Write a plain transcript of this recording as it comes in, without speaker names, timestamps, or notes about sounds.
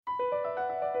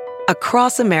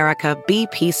Across America,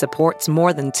 BP supports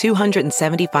more than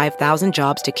 275,000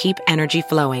 jobs to keep energy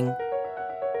flowing.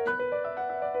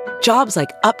 Jobs like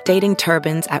updating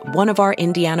turbines at one of our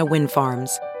Indiana wind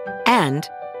farms and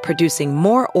producing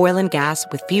more oil and gas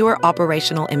with fewer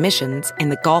operational emissions in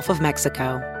the Gulf of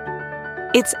Mexico.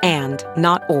 It's and,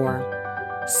 not or.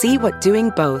 See what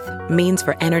doing both means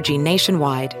for energy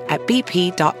nationwide at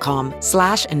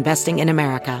bp.com/investing in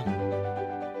America.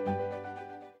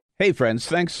 Hey, friends,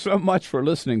 thanks so much for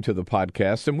listening to the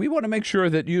podcast. And we want to make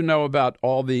sure that you know about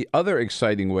all the other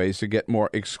exciting ways to get more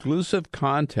exclusive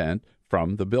content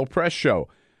from The Bill Press Show.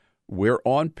 We're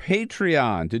on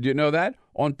Patreon. Did you know that?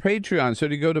 On Patreon. So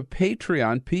to go to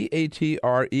Patreon,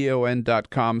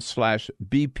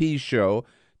 patreon.com/BP Show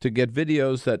to get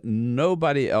videos that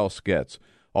nobody else gets.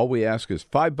 All we ask is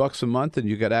 $5 a month, and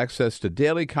you get access to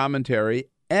daily commentary.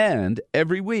 And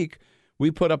every week, we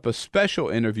put up a special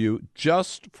interview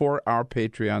just for our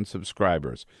Patreon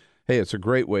subscribers. Hey, it's a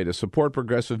great way to support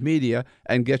progressive media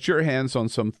and get your hands on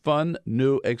some fun,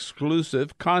 new,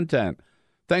 exclusive content.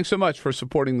 Thanks so much for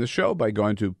supporting the show by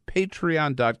going to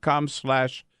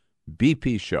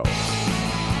patreon.com/BP Show.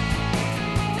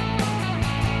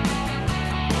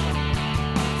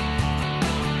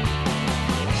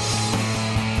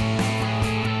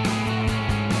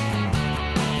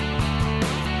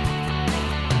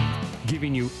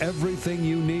 Giving you everything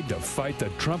you need to fight the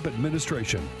Trump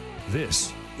administration.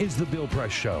 This is The Bill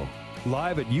Press Show,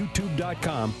 live at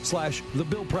youtube.com/The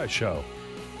Bill Press Show.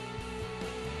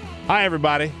 Hi,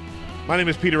 everybody. My name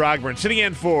is Peter Ogburn, sitting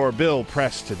in for Bill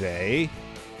Press today.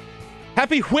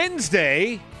 Happy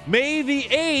Wednesday, May the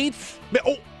 8th.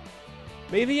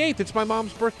 May the 8th. It's my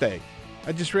mom's birthday.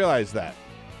 I just realized that.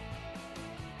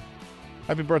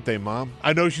 Happy birthday, Mom.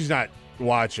 I know she's not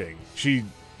watching. She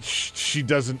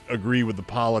doesn't agree with the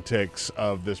politics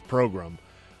of this program.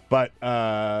 But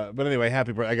anyway,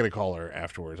 happy birthday. I got to call her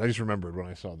afterwards. I just remembered when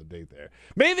I saw the date there.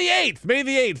 May the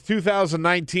 8th,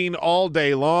 2019, all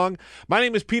day long. My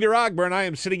name is Peter Ogburn. I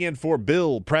am sitting in for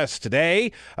Bill Press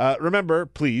today. Remember,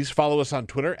 please follow us on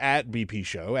Twitter at BP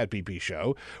Show.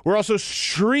 We're also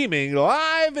streaming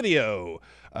live video.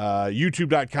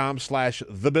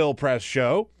 YouTube.com/The Bill Press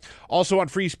Show. Also on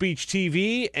Free Speech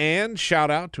TV, and shout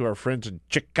out to our friends in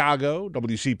Chicago,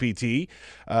 WCPT.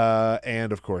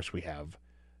 And of course, we have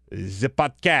the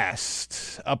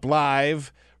podcast up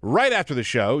live right after the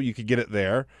show. You can get it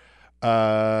there.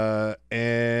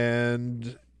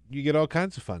 And you get all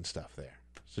kinds of fun stuff there.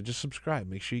 So just subscribe.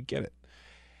 Make sure you get it.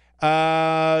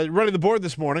 Running the board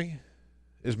this morning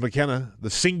is McKenna, the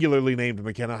singularly named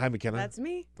McKenna. Hi, McKenna. That's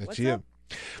me. That's What's you. up?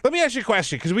 Let me ask you a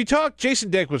question, because we talked, Jason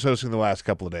Dick was hosting the last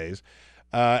couple of days,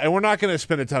 and we're not going to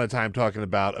spend a ton of time talking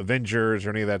about Avengers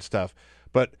or any of that stuff,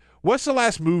 but what's the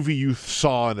last movie you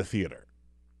saw in the theater?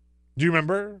 Do you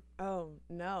remember? Oh,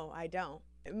 no, I don't.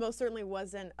 It most certainly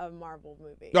wasn't a Marvel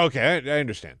movie. Okay, I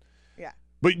understand. Yeah.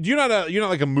 But you're not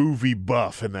like a movie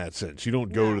buff in that sense. You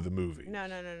don't go to the movie. No.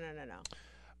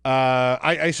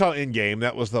 I saw Endgame.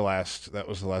 That was the last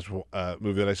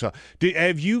movie that I saw.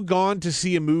 Have you gone to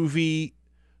see a movie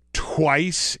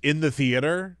twice in the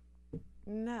theater?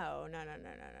 No.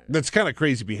 That's kind of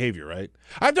crazy behavior, right?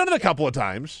 I've done it a couple of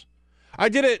times. I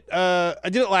did it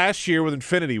last year with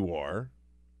Infinity War,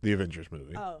 the Avengers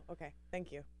movie. Oh, okay.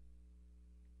 Thank you.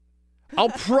 I'll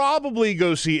probably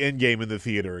go see Endgame in the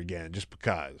theater again, just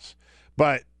because.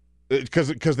 But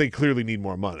because they clearly need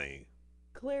more money.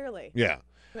 Clearly. Yeah.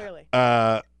 Clearly.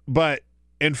 But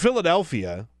in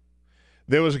Philadelphia,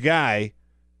 there was a guy.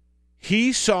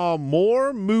 He saw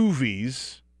more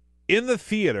movies in the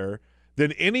theater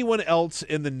than anyone else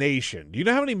in the nation. Do you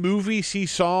know how many movies he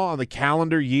saw on the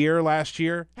calendar year last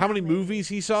year? How many movies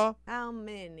he saw? How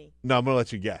many? No, I'm going to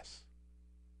let you guess.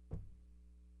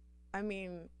 I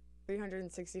mean,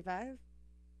 365?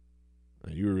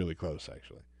 You were really close,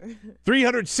 actually.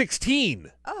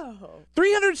 316. Oh.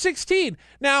 316.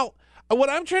 Now,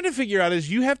 what I'm trying to figure out is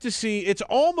you have to see, it's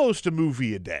almost a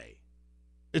movie a day.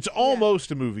 It's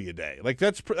almost a movie a day. Like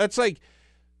that's like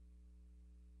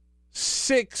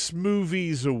 6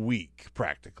 movies a week,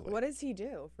 practically. What does he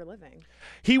do for a living?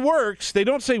 He works. They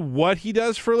don't say what he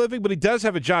does for a living, but he does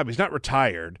have a job. He's not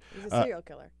retired. He's a serial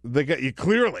killer.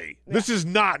 Clearly. Yeah. This is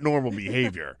not normal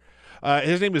behavior.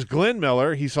 His name is Glenn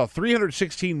Miller. He saw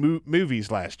 316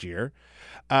 movies last year,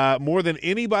 more than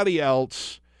anybody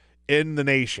else in the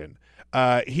nation.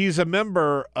 He's a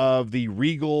member of the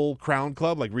Regal Crown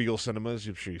Club, like Regal Cinemas.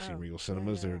 I'm sure you've seen Regal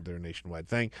Cinemas. Yeah. They're a nationwide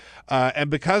thing. And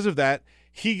because of that,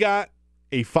 he got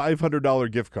a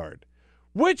 $500 gift card,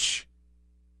 which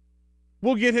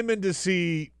will get him in to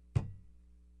see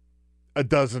a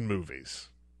dozen movies.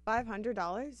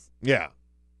 $500? Yeah.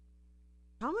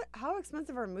 How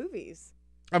expensive are movies?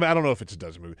 I mean, I don't know if it's a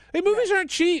dozen movies. Hey, movies aren't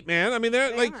cheap, man. I mean,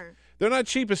 they're not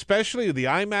cheap, especially the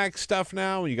IMAX stuff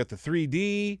now. You got the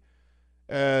 3D.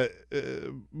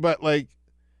 But like,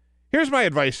 here's my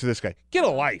advice to this guy: get a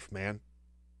life, man.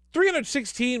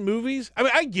 316 movies. I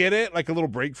mean, I get it. Like a little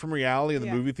break from reality in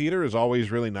the movie theater is always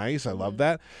really nice. I love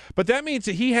that. But that means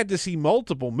that he had to see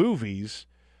multiple movies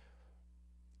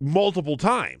multiple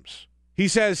times. He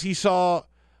says he saw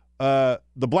the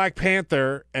Black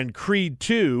Panther and Creed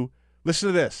 2. Listen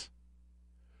to this.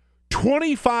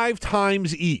 25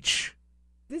 times each.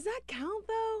 Does that count,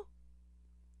 though?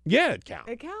 Yeah, it counts.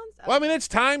 It counts? Okay. Well, I mean, it's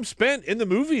time spent in the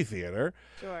movie theater.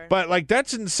 Sure. But, like,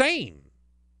 that's insane.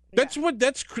 That's Yeah.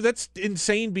 That's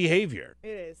insane behavior. It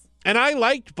is. And I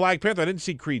liked Black Panther. I didn't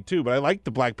see Creed 2, but I liked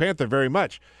the Black Panther very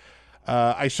much.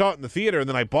 I saw it in the theater, and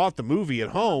then I bought the movie at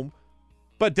home.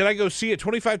 But did I go see it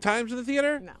 25 times in the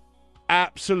theater? No.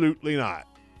 Absolutely not.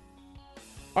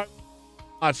 All right.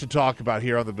 Lots to talk about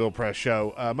here on the Bill Press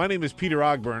Show. My name is Peter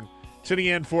Ogburn, sitting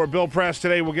in for Bill Press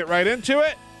today. We'll get right into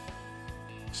it.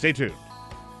 Stay tuned.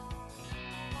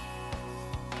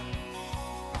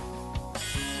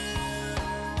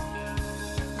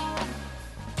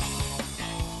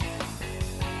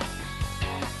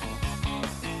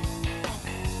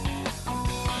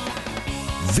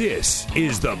 This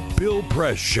is the Bill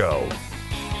Press Show.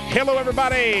 Hello,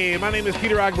 everybody. My name is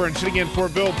Peter Ogburn, sitting in for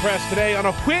Bill Press today on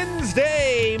a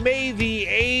Wednesday, May the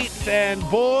 8th. And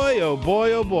boy, oh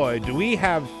boy, do we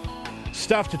have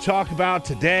stuff to talk about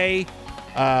today.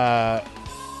 A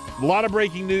lot of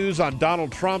breaking news on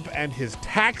Donald Trump and his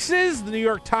taxes. The New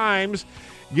York Times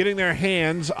getting their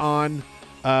hands on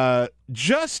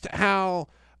just how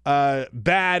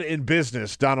bad in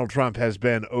business Donald Trump has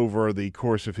been over the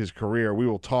course of his career. We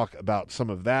will talk about some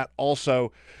of that.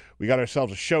 Also, we got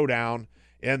ourselves a showdown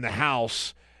in the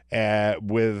House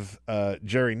with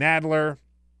Jerry Nadler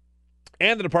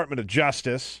and the Department of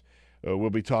Justice. We'll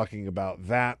be talking about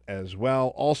that as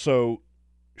well. Also,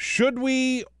 should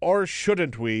we or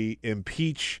shouldn't we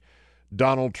impeach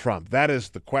Donald Trump? That is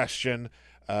the question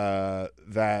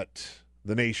that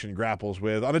the nation grapples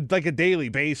with on a daily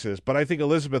basis. But I think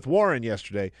Elizabeth Warren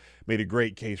yesterday made a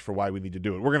great case for why we need to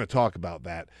do it. We're going to talk about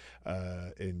that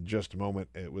in just a moment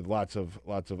with lots of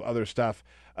other stuff.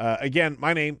 Again,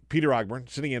 my name, Peter Ogburn,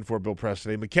 sitting in for Bill Press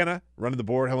today. McKenna, running the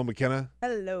board. Hello, McKenna.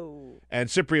 Hello.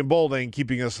 And Cyprian Bolding,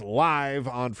 keeping us live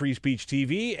on Free Speech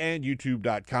TV and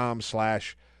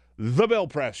youtube.com/The Bill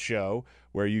Press Show,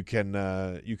 where you can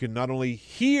not only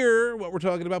hear what we're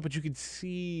talking about, but you can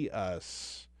see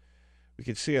us. You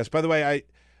can see us. By the way,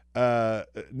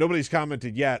 nobody's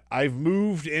commented yet. I've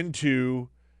moved into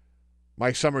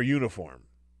my summer uniform,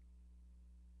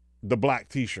 the black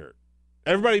T-shirt.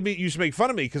 Everybody used to make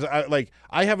fun of me because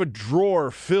I have a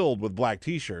drawer filled with black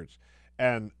T-shirts,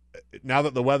 and now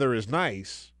that the weather is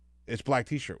nice, it's black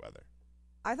T-shirt weather.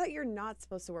 I thought you're not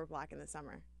supposed to wear black in the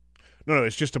summer. No,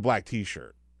 it's just a black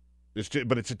T-shirt.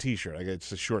 But it's a T-shirt.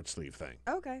 It's a short sleeve thing.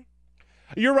 Okay.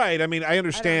 You're right. I mean, I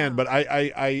understand, but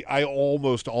I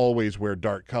almost always wear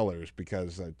dark colors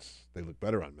because they look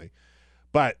better on me.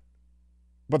 But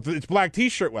it's black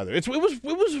T-shirt weather. It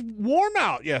was warm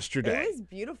out yesterday. It was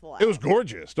beautiful out. It was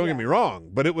gorgeous. Don't get me wrong,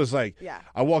 but it was like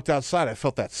I walked outside. I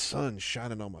felt that sun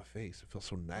shining on my face. It felt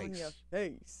so nice. On your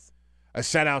face. I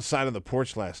sat outside on the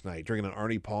porch last night drinking an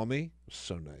Arnie Palmy. It was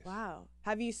so nice. Wow.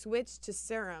 Have you switched to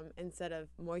serum instead of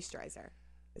moisturizer?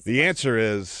 The answer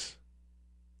is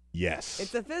yes.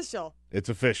 It's official. It's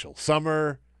official.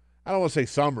 Summer, I don't want to say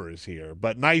summer is here,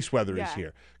 but nice weather is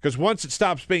here. Because once it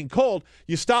stops being cold,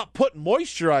 you stop putting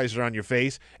moisturizer on your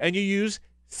face and you use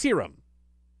serum.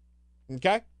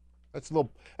 Okay? That's a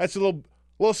little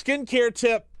skincare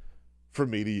tip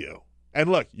from me to you.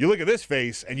 And look, you look at this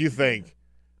face and you think,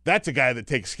 that's a guy that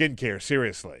takes skincare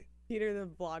seriously. Peter the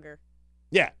blogger.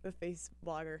 Yeah. The face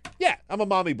blogger. Yeah, I'm a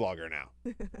mommy blogger now.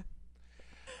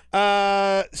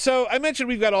 So I mentioned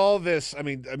we've got all this. I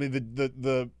mean,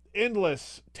 the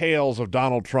endless tales of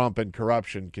Donald Trump and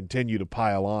corruption continue to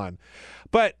pile on.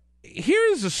 But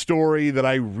here's a story that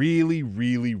I really,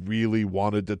 really, really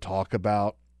wanted to talk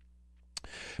about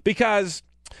because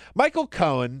Michael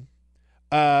Cohen,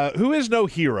 who is no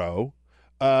hero,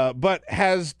 but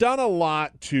has done a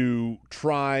lot to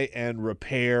try and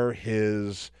repair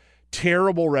his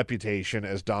terrible reputation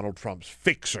as Donald Trump's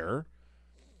fixer.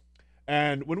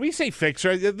 And when we say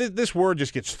fixer, this word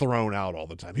just gets thrown out all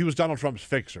the time. He was Donald Trump's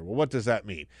fixer. Well, what does that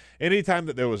mean? Anytime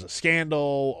that there was a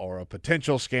scandal or a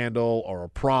potential scandal or a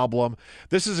problem,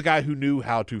 this is a guy who knew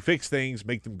how to fix things,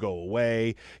 make them go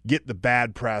away, get the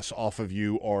bad press off of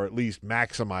you, or at least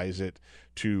maximize it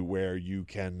to where you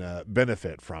can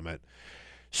benefit from it.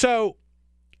 So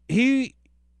he's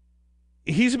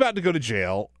about to go to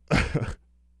jail,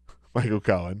 Michael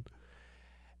Cohen,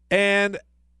 and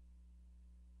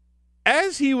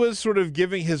as he was sort of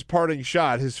giving his parting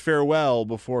shot, his farewell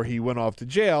before he went off to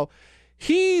jail,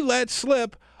 he let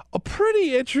slip a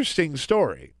pretty interesting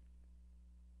story.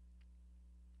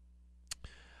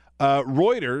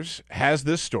 Reuters has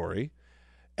this story,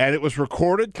 and it was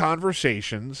recorded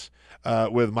conversations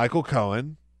with Michael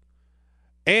Cohen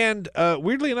and,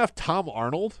 weirdly enough, Tom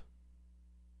Arnold.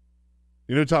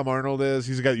 You know who Tom Arnold is?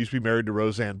 He's a guy that used to be married to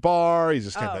Roseanne Barr. He's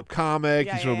a stand-up comic.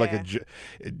 Yeah, He's sort of like a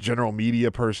general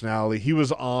media personality. He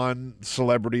was on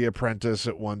Celebrity Apprentice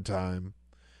at one time.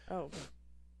 Oh.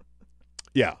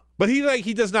 Yeah. But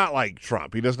he does not like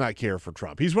Trump. He does not care for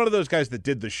Trump. He's one of those guys that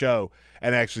did the show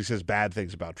and actually says bad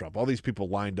things about Trump. All these people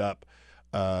lined up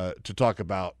to talk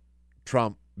about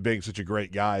Trump being such a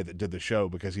great guy that did the show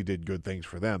because he did good things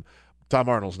for them. Tom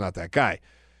Arnold's not that guy.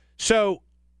 So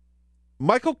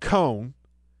Michael Cohen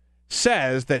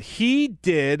says that he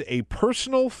did a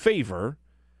personal favor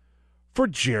for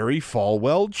Jerry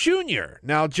Fallwell Jr.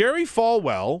 Now, Jerry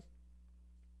Fallwell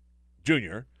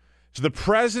Jr. is the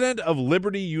president of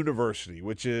Liberty University,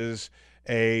 which is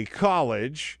a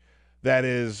college that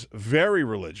is very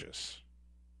religious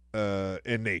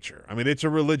in nature. I mean, it's a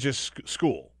religious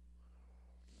school.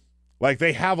 Like,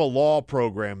 they have a law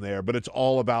program there, but it's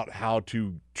all about how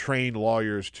to train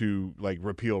lawyers to, like,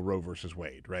 repeal Roe versus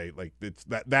Wade, right? Like,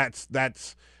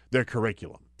 that's their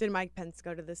curriculum. Did Mike Pence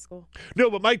go to this school? No,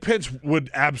 but Mike Pence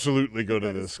would absolutely go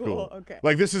to this school. Okay.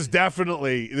 Like, this is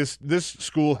definitely this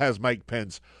school has Mike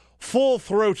Pence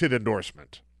full-throated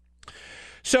endorsement.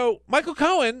 So Michael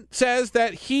Cohen says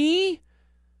that he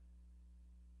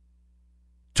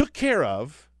took care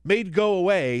of, made go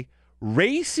away,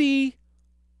 racy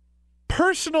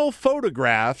personal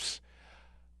photographs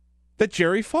that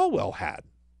Jerry Fallwell had.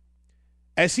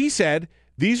 As he said,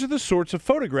 these are the sorts of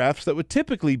photographs that would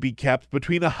typically be kept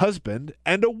between a husband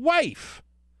and a wife.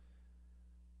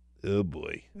 Oh,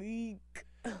 boy.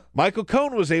 Michael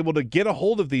Cohen was able to get a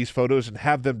hold of these photos and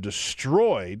have them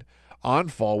destroyed on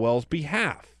Falwell's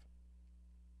behalf.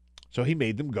 So he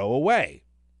made them go away.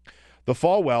 The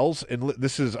Falwells, and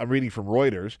this is, I'm reading from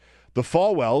Reuters, the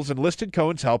Falwells enlisted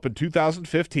Cohen's help in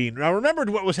 2015. Now, remember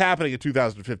what was happening in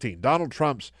 2015. Donald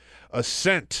Trump's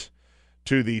ascent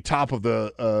to the top of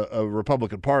the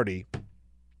Republican Party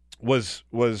was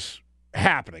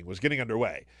happening, was getting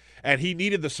underway. And he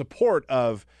needed the support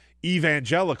of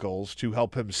evangelicals to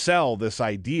help him sell this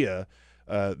idea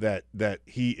that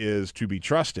he is to be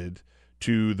trusted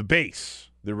to the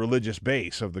base, the religious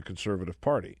base of the conservative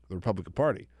party, the Republican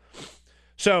Party.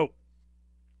 So,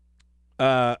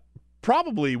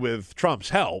 probably with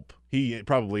Trump's help, he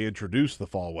probably introduced the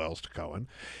Falwells to Cohen.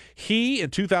 He,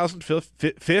 in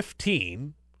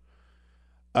 2015,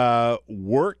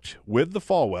 worked with the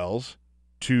Falwells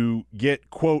to get,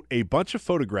 quote, a bunch of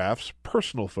photographs,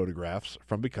 personal photographs,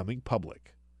 from becoming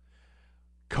public.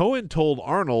 Cohen told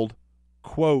Arnold,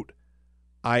 quote,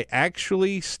 I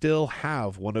actually still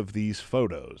have one of these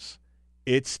photos.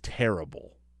 It's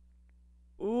terrible.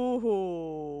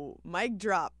 Ooh, mic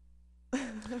drop.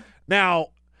 Now,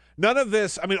 none of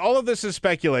this, I mean, all of this is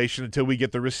speculation until we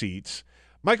get the receipts.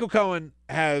 Michael Cohen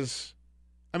has,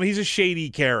 I mean, he's a shady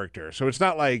character, so it's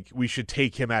not like we should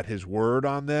take him at his word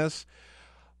on this.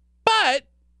 But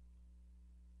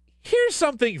here's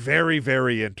something very,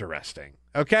 very interesting,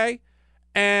 okay?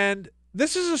 And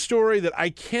this is a story that I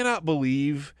cannot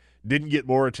believe didn't get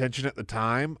more attention at the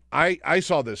time. I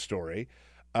saw this story,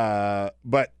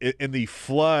 but in the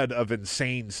flood of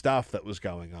insane stuff that was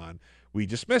going on, we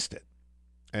just missed it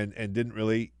and didn't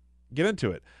really get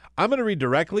into it. I'm going to read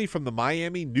directly from the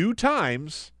Miami New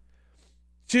Times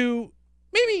to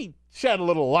maybe shed a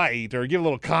little light or give a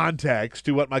little context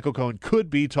to what Michael Cohen could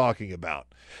be talking about.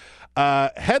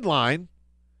 Headline,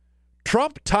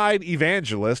 Trump-tied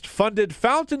evangelist funded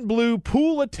Fontainebleau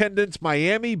pool attendant's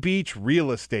Miami Beach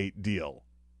real estate deal.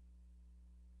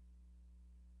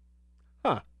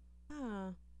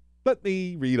 Let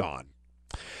me read on.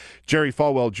 Jerry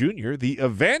Fallwell Jr., the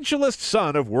evangelist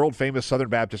son of world-famous Southern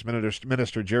Baptist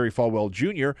minister Jerry Fallwell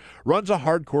Jr., runs a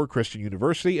hardcore Christian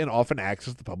university and often acts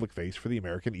as the public face for the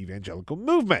American evangelical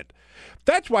movement.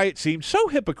 That's why it seemed so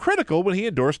hypocritical when he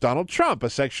endorsed Donald Trump, a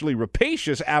sexually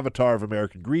rapacious avatar of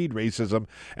American greed, racism,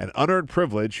 and unearned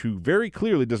privilege who very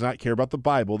clearly does not care about the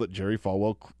Bible that Jerry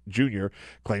Fallwell Jr.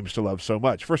 claims to love so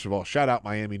much. First of all, shout out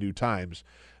Miami New Times.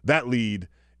 That lead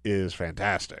is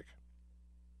fantastic.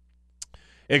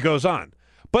 It goes on.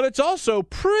 But it's also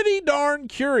pretty darn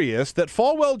curious that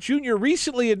Falwell Jr.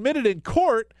 recently admitted in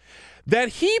court that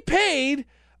he paid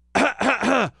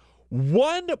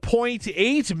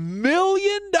 $1.8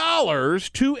 million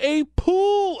to a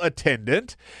pool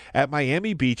attendant at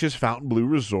Miami Beach's Fontainebleau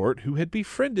Resort who had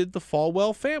befriended the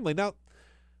Falwell family. Now,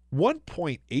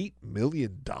 $1.8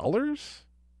 million?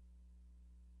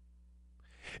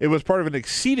 It was part of an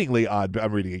exceedingly odd,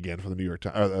 I'm reading again from the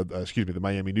the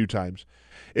Miami New Times.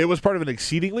 It was part of an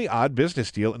exceedingly odd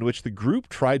business deal in which the group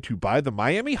tried to buy the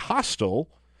Miami Hostel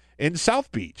in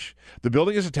South Beach. The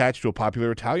building is attached to a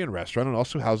popular Italian restaurant and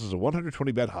also houses a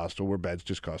 120-bed hostel where beds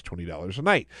just cost $20 a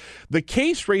night. The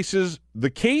case raises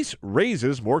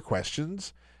more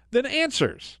questions than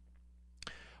answers.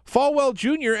 Fallwell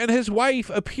Jr. and his wife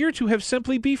appear to have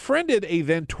simply befriended a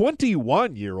then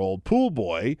 21-year-old pool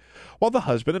boy while the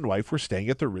husband and wife were staying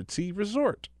at the ritzy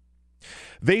resort.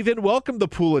 They then welcomed the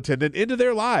pool attendant into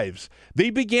their lives. They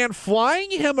began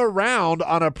flying him around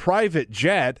on a private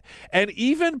jet and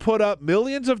even put up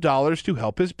millions of dollars to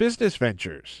help his business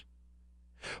ventures.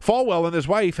 Falwell and his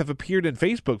wife have appeared in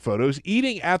Facebook photos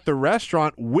eating at the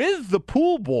restaurant with the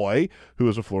pool boy, who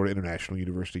is a Florida International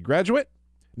University graduate,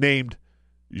 named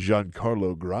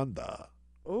Giancarlo Granda.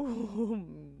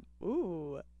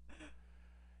 Ooh.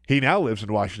 He now lives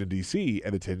in Washington, D.C.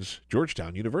 and attends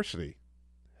Georgetown University.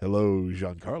 Hello,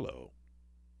 Giancarlo.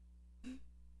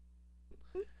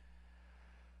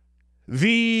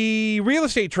 The real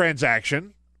estate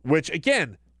transaction, which,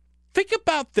 again, think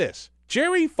about this.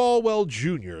 Jerry Fallwell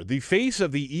Jr., the face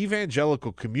of the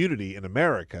evangelical community in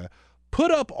America,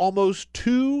 put up almost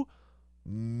 $2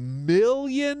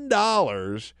 million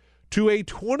to a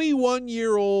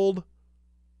 21-year-old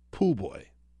pool boy.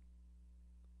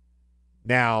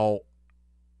 Now,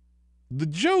 the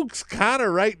jokes kind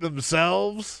of write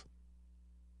themselves.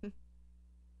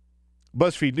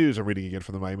 BuzzFeed News, I'm reading again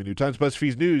from the Miami New Times.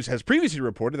 BuzzFeed News has previously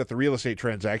reported that the real estate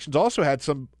transactions also had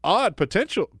some odd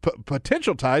potential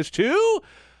ties to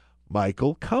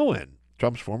Michael Cohen,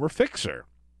 Trump's former fixer.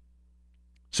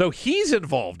 So he was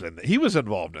involved in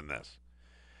this.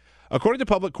 According to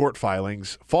public court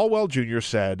filings, Fallwell Jr.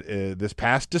 said this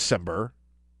past December,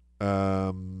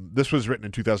 this was written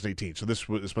in 2018, so this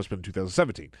must have been in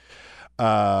 2017.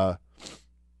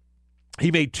 He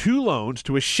made 2 loans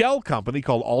to a shell company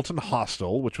called Alton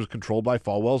Hostel, which was controlled by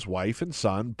Falwell's wife and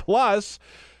son, plus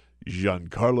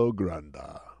Giancarlo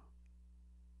Granda.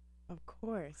 Of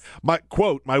course. My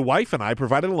wife and I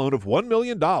provided a loan of $1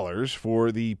 million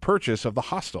for the purchase of the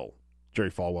hostel, Jerry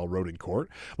Fallwell wrote in court.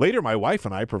 Later, my wife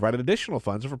and I provided additional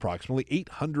funds of approximately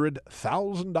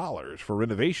 $800,000 for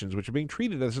renovations, which are being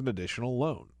treated as an additional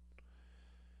loan.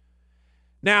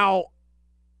 Now,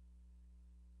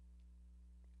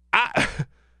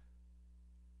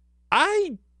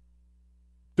 I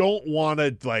don't want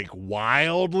to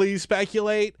wildly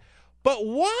speculate, but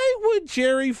why would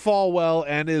Jerry Fallwell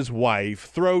and his wife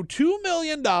throw $2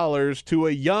 million to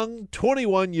a young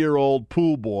 21-year-old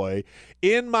pool boy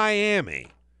in Miami?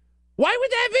 Why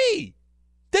would that be?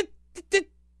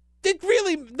 That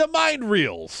really, the mind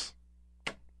reels.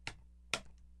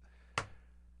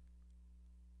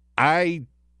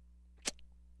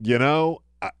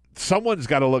 Someone's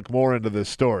got to look more into this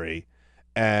story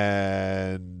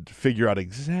and figure out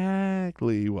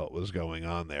exactly what was going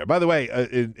on there. By the way,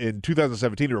 in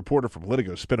 2017, a reporter from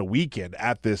Politico spent a weekend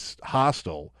at this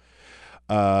hostel.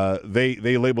 They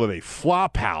label it a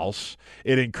flop house.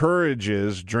 It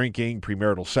encourages drinking,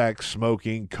 premarital sex,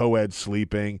 smoking, co-ed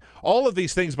sleeping. All of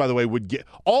these things, by the way, would get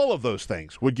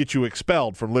you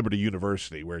expelled from Liberty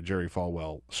University, where Jerry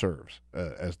Fallwell serves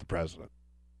as the president.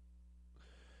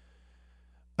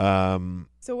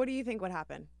 So what do you think would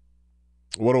happen?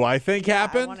 What do I think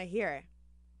happened? I want to hear it.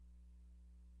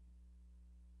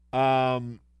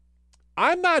 I'm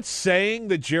not saying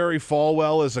that Jerry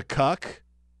Fallwell is a cuck.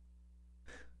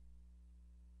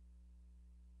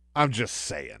 I'm just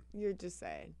saying. You're just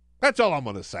saying. That's all I'm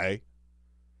going to say.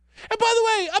 And by the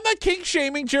way, I'm not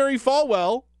kink-shaming Jerry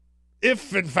Fallwell,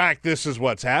 if in fact this is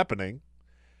what's happening.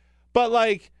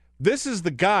 But this is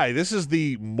the guy. This is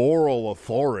the moral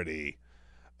authority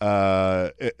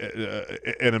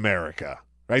in America,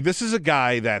 right? This is a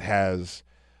guy that has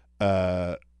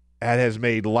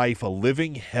made life a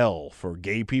living hell for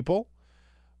gay people.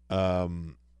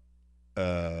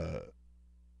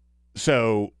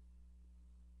 So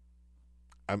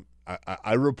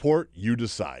I report, you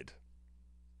decide.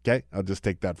 Okay, I'll just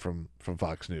take that from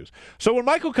Fox News. So when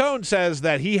Michael Cohen says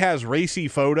that he has racy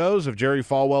photos of Jerry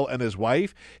Fallwell and his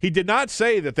wife, he did not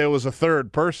say that there was a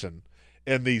third person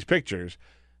in these pictures.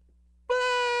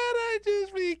 But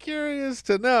just be curious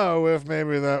to know if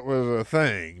maybe that was a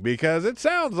thing, because it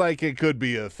sounds like it could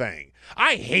be a thing.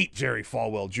 I hate Jerry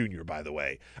Fallwell Jr., by the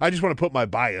way. I just want to put my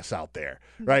bias out there,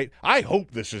 right? I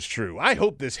hope this is true. I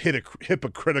hope this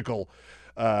hypocritical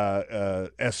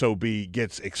SOB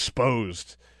gets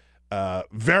exposed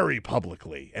very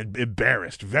publicly and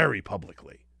embarrassed very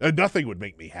publicly. Nothing would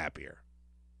make me happier.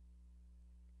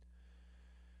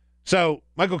 So,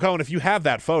 Michael Cohen, if you have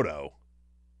that photo,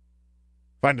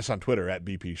 find us on Twitter at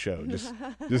BP Show. Just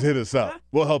hit us up.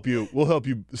 We'll help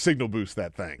you signal boost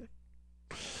that thing.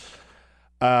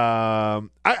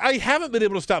 I haven't been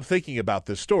able to stop thinking about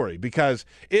this story because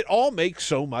it all makes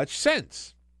so much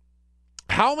sense.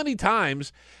 How many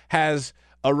times has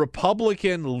a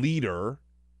Republican leader,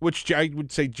 which I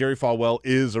would say Jerry Fallwell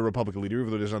is a Republican leader,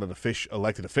 even though he's not an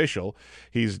elected official,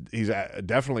 he's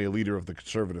definitely a leader of the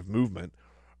conservative movement.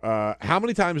 How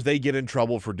many times they get in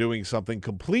trouble for doing something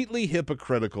completely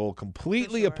hypocritical,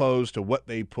 completely opposed to what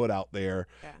they put out there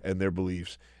and their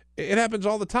beliefs. It happens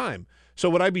all the time. So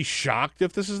would I be shocked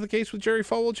if this is the case with Jerry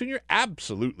Fallwell Jr.?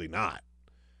 Absolutely not.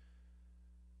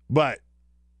 But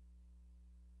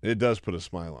it does put a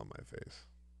smile on my face.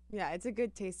 Yeah, it's a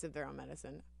good taste of their own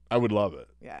medicine. I would love it.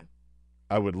 Yeah.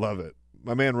 I would love it.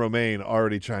 My man Romaine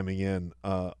already chiming in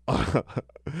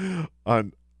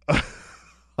on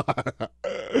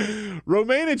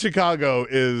Romaine in Chicago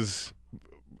is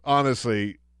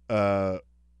honestly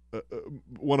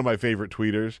one of my favorite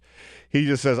tweeters. He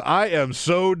just says, "I am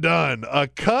so done. A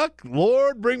cuck?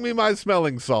 Lord, bring me my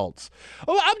smelling salts."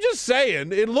 Oh, I'm just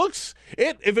saying,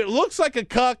 if it looks like a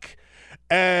cuck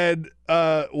and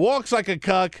walks like a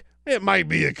cuck, it might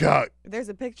be a cuck. If there's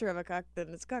a picture of a cuck, then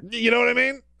it's cuck. You know what I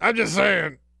mean? I'm just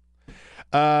saying.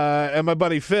 And my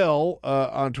buddy Phil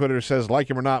on Twitter says, like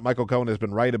him or not, Michael Cohen has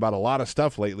been right about a lot of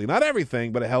stuff lately. Not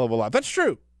everything, but a hell of a lot. That's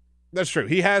true. That's true.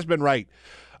 He has been right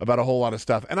about a whole lot of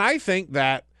stuff. And I think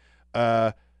that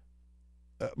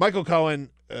Michael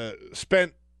Cohen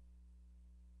spent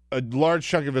a large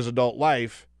chunk of his adult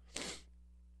life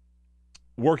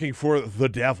working for the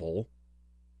devil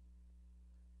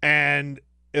and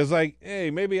is like, hey,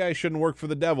 maybe I shouldn't work for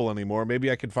the devil anymore. Maybe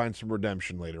I could find some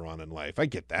redemption later on in life. I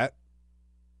get that.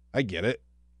 I get it.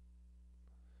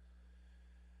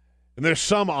 And there's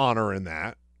some honor in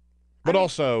that. But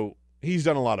also, he's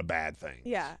done a lot of bad things.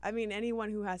 Yeah. I mean, anyone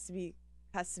who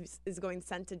is going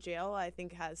sent to jail, I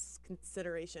think has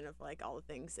consideration of like all the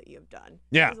things that you have done.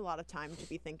 Yeah. There's a lot of time to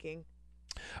be thinking.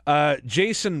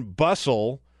 Jason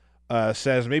Bussell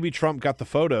says maybe Trump got the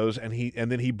photos and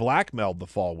then he blackmailed the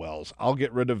Falwells. I'll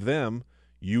get rid of them.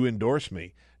 You endorse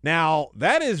me. Now,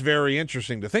 that is very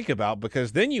interesting to think about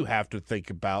because then you have to think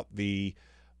about the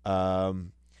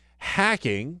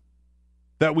hacking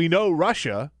that we know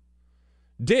Russia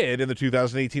did in the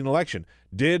 2018 election.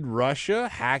 Did Russia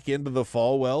hack into the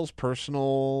Falwells'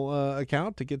 personal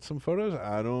account to get some photos?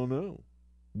 I don't know.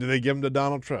 Did they give them to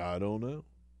Donald Trump? I don't know.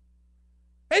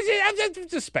 I'm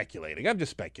just speculating.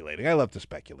 I love to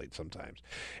speculate sometimes.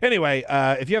 Anyway,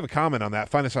 if you have a comment on that,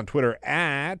 find us on Twitter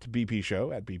at BP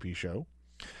Show.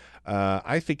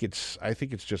 I think it's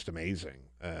just amazing,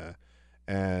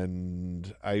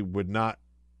 and I would not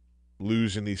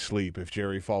lose any sleep if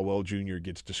Jerry Fallwell Jr.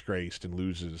 gets disgraced and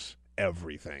loses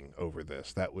everything over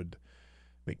this. That would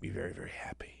make me very, very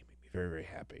happy. Very, very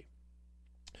happy.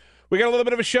 We got a little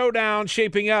bit of a showdown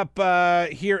shaping up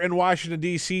here in Washington,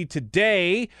 D.C.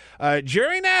 today.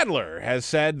 Jerry Nadler has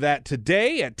said that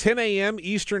today at 10 a.m.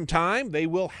 Eastern Time, they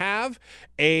will have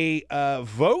a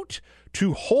vote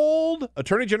to hold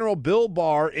Attorney General Bill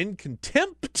Barr in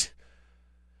contempt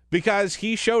because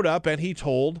he showed up and he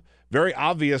told very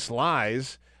obvious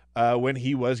lies when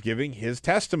he was giving his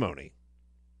testimony.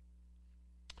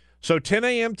 So 10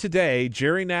 a.m. today,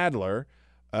 Jerry Nadler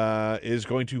is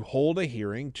going to hold a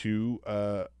hearing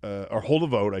or hold a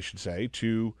vote, I should say,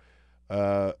 to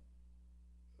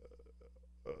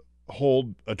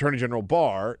hold Attorney General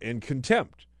Barr in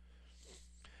contempt.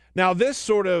 Now, this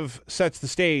sort of sets the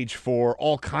stage for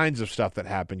all kinds of stuff that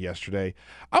happened yesterday.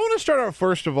 I want to start out,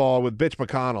 first of all, with Bitch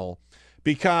McConnell,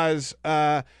 because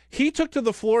he took to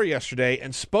the floor yesterday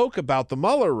and spoke about the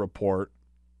Mueller report,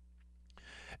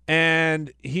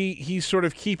 and he's sort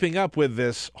of keeping up with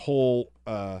this whole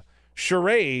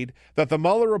charade that the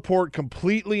Mueller report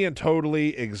completely and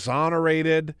totally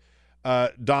exonerated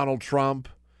Donald Trump,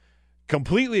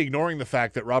 completely ignoring the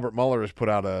fact that Robert Mueller has put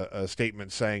out a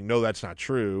statement saying, no, that's not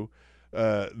true,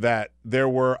 that there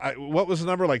were, what was the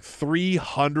number, like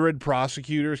 300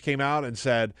 prosecutors came out and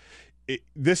said,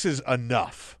 this is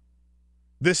enough.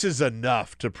 This is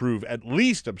enough to prove at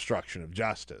least obstruction of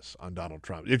justice on Donald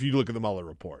Trump. If you look at the Mueller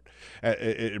report,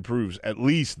 it proves at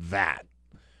least that.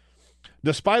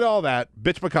 Despite all that,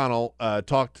 Mitch McConnell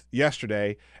talked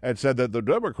yesterday and said that the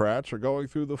Democrats are going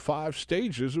through the 5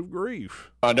 stages of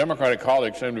grief. My Democratic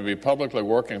colleagues seem to be publicly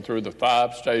working through the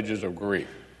 5 stages of grief.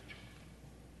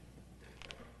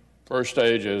 First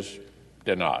stage is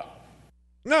denial.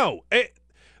 No,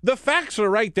 the facts are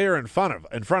right there in front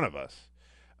of us.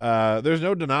 There's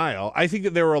no denial. I think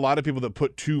that there were a lot of people that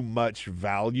put too much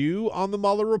value on the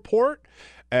Mueller report,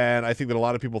 and I think that a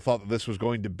lot of people thought that this was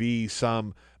going to be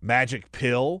some magic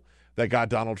pill that got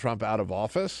Donald Trump out of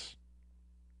office.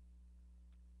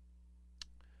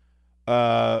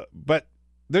 But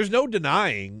there's no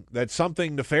denying that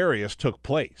something nefarious took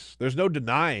place. There's no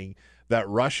denying that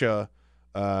Russia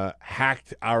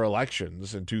hacked our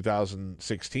elections in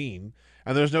 2016,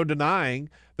 and there's no denying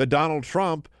that Donald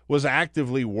Trump was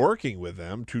actively working with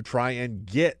them to try and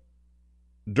get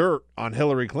dirt on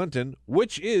Hillary Clinton,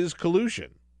 which is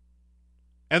collusion.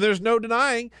 And there's no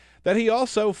denying that he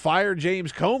also fired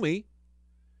James Comey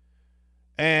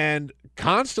and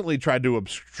constantly tried to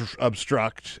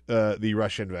obstruct the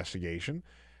Russia investigation.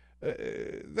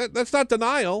 That's not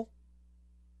denial.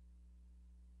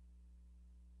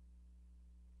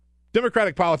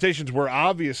 Democratic politicians were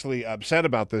obviously upset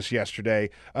about this yesterday.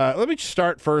 Let me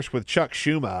start first with Chuck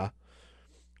Schumer,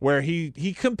 where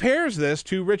he compares this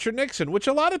to Richard Nixon, which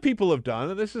a lot of people have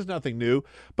done, and this is nothing new,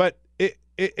 but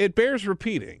it bears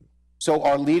repeating. So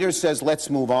our leader says, let's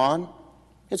move on.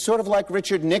 It's sort of like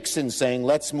Richard Nixon saying,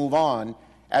 let's move on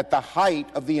at the height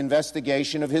of the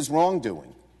investigation of his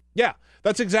wrongdoing. Yeah,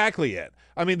 that's exactly it.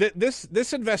 I mean,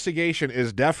 this investigation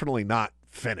is definitely not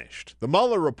finished. The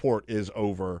Mueller report is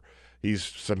over. He's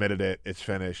submitted it. It's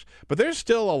finished. But there's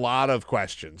still a lot of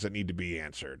questions that need to be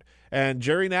answered. And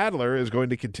Jerry Nadler is going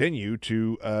to continue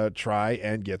to try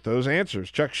and get those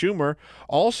answers. Chuck Schumer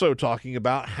also talking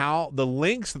about how the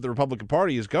lengths that the Republican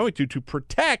Party is going to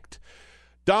protect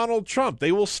Donald Trump.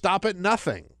 They will stop at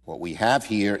nothing. What we have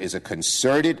here is a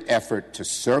concerted effort to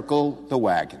circle the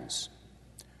wagons,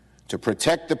 to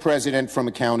protect the president from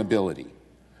accountability,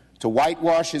 to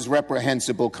whitewash his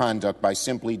reprehensible conduct by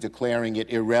simply declaring it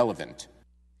irrelevant.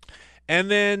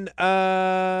 And then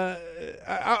I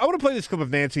want to play this clip of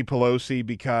Nancy Pelosi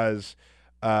because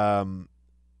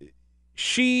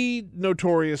she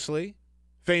notoriously,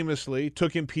 famously,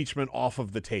 took impeachment off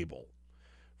of the table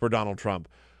for Donald Trump,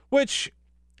 which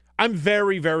I'm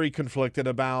very, very conflicted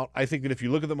about. I think that if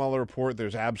you look at the Mueller report,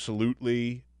 there's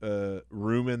absolutely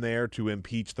room in there to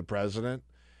impeach the president.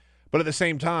 But at the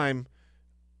same time,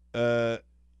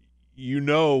 you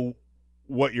know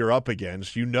what you're up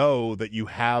against. You know that you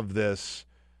have this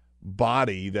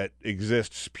body that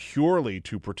exists purely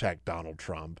to protect Donald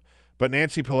Trump. But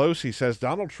Nancy Pelosi says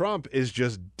Donald Trump is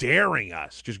just daring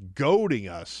us, just goading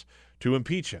us to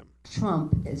impeach him.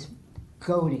 Trump is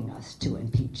goading us to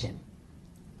impeach him.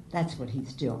 That's what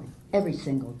he's doing. Every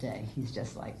single day, he's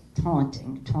just like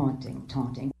taunting.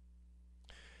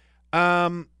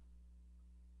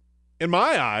 In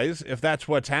my eyes, if that's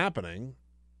what's happening,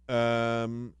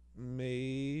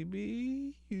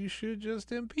 maybe you should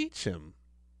just impeach him.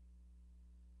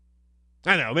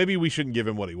 I know, maybe we shouldn't give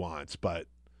him what he wants, but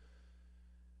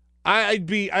I'd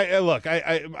be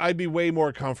way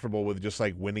more comfortable with just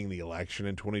like winning the election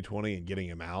in 2020 and getting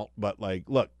him out. But like,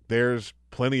 look, there's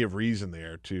plenty of reason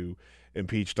there to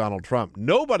impeach Donald Trump.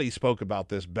 Nobody spoke about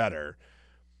this better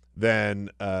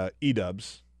than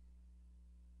E-Dubs.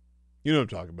 You know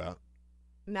what I'm talking about.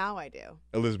 Now I do.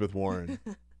 Elizabeth Warren.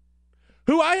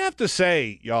 Who I have to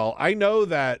say, y'all, I know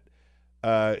that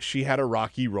she had a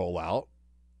rocky rollout.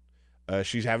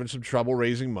 She's having some trouble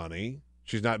raising money.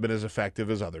 She's not been as effective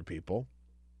as other people.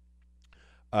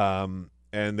 And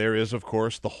there is, of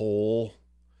course, the whole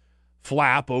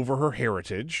flap over her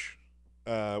heritage,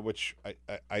 which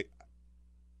I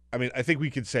mean, I think we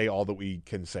could say all that we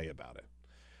can say about it.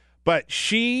 But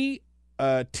she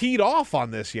teed off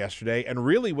on this yesterday and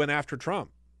really went after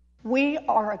Trump. We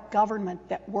are a government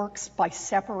that works by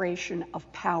separation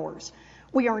of powers.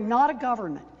 We are not a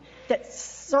government that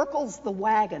circles the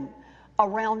wagon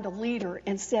around a leader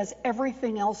and says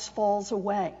everything else falls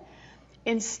away.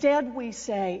 Instead, we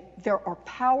say there are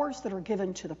powers that are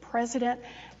given to the president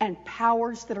and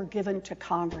powers that are given to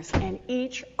Congress, and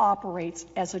each operates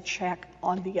as a check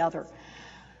on the other.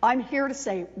 I'm here to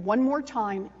say one more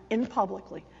time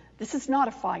publicly, this is not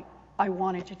a fight I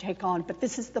wanted to take on, but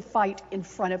this is the fight in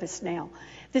front of us now.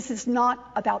 This is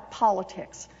not about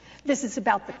politics. This is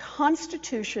about the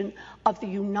Constitution of the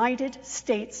United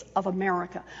States of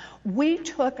America. We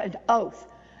took an oath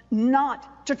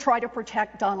not to try to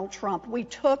protect Donald Trump. We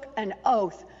took an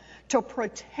oath to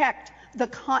protect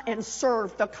and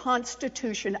serve the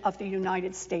Constitution of the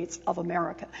United States of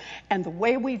America. And the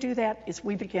way we do that is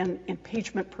we begin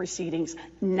impeachment proceedings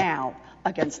now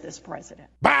against this president.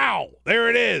 Bow! There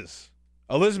it is.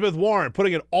 Elizabeth Warren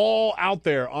putting it all out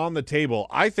there on the table.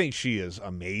 I think she is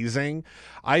amazing.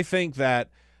 I think that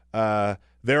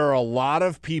there are a lot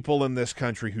of people in this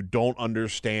country who don't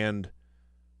understand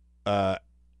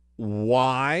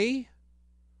why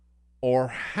or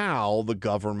how the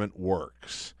government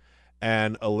works.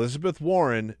 And Elizabeth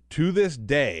Warren, to this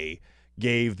day,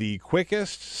 gave the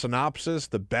quickest synopsis,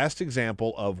 the best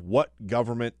example of what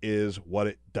government is, what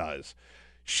it does.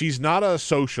 She's not a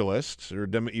socialist or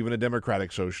even a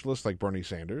democratic socialist like Bernie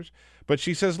Sanders, but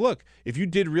she says, look, if you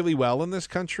did really well in this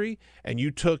country and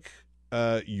you took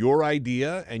your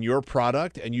idea and your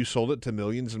product and you sold it to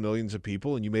millions and millions of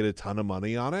people and you made a ton of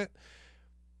money on it,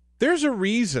 there's a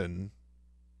reason.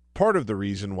 Part of the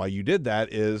reason why you did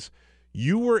that is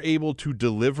you were able to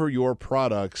deliver your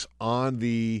products on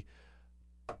the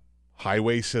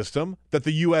highway system that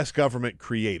the U.S. government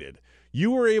created.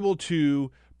 You were able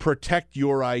to protect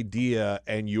your idea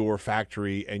and your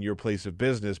factory and your place of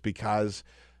business because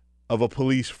of a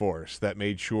police force that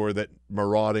made sure that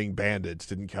marauding bandits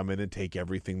didn't come in and take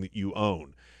everything that you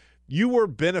own. You were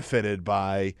benefited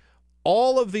by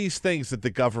all of these things that the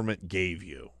government gave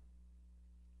you.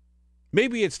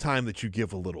 Maybe it's time that you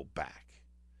give a little back.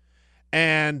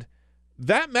 And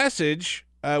that message,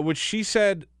 which she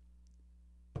said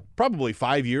probably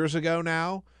 5 years ago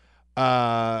now,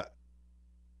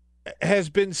 has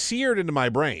been seared into my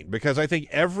brain because I think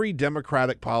every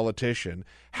Democratic politician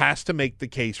has to make the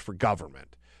case for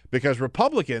government because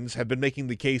Republicans have been making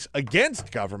the case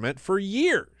against government for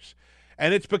years.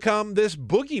 And it's become this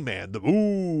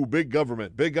boogeyman, big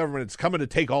government, it's coming to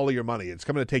take all of your money. It's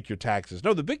coming to take your taxes.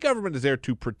 No, the big government is there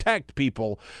to protect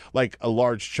people like a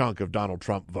large chunk of Donald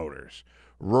Trump voters,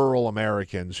 rural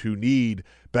Americans who need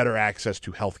better access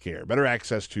to health care, better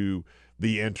access to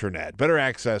the internet, better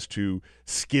access to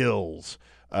skills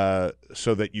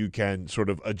so that you can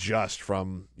sort of adjust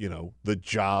from, the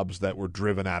jobs that were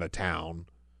driven out of town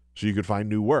so you could find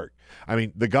new work. I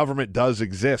mean, the government does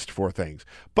exist for things.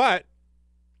 But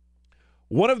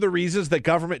one of the reasons that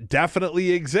government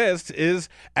definitely exists is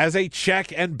as a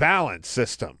check and balance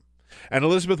system. And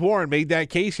Elizabeth Warren made that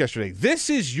case yesterday. This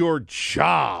is your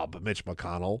job, Mitch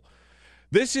McConnell.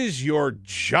 This is your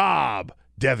job,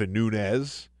 Devin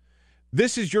Nunes.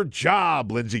 This is your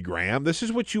job, Lindsey Graham. This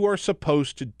is what you are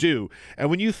supposed to do. And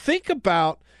when you think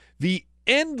about the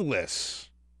endless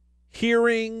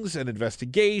hearings and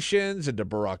investigations into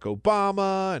Barack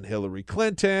Obama and Hillary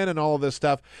Clinton and all of this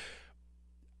stuff,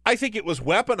 I think it was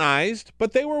weaponized,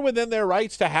 but they were within their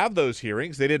rights to have those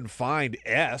hearings. They didn't find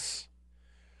S.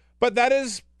 But that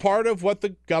is part of what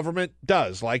the government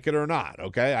does, like it or not,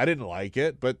 okay? I didn't like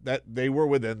it, but that they were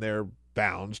within their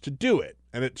bounds to do it,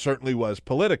 and it certainly was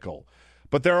political.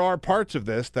 But there are parts of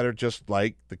this that are just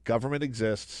like the government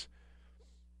exists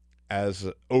as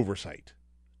oversight,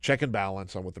 check and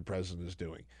balance on what the president is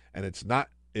doing. And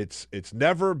it's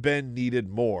never been needed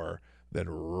more than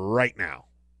right now.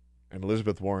 And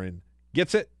Elizabeth Warren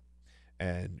gets it,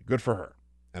 and good for her.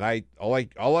 And all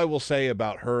I will say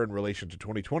about her in relation to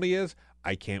 2020 is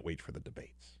I can't wait for the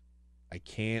debates. I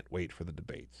can't wait for the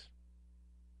debates.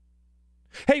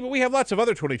 Hey, but we have lots of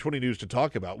other 2020 news to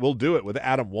talk about. We'll do it with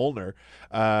Adam Wollner.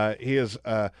 He is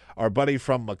our buddy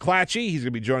from McClatchy. He's going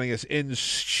to be joining us in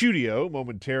studio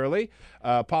momentarily,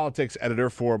 politics editor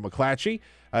for McClatchy.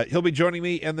 He'll be joining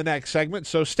me in the next segment.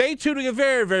 So stay tuned to a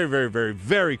very, very, very, very,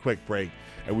 very quick break,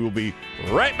 and we will be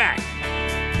right back.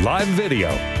 Live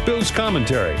video, Bill's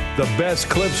commentary, the best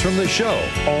clips from the show,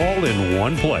 all in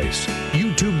one place.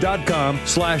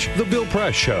 YouTube.com/The Bill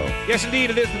Press Show. Yes,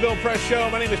 indeed, it is The Bill Press Show.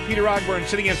 My name is Peter Ogburn,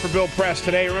 sitting in for Bill Press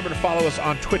today. Remember to follow us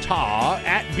on Twitter,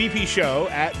 at BP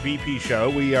Show.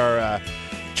 We are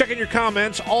checking your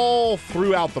comments all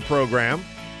throughout the program,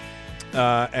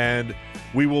 and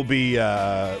we will be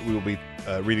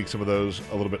reading some of those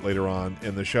a little bit later on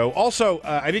in the show. Also,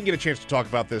 I didn't get a chance to talk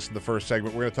about this in the first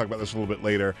segment. We're going to talk about this a little bit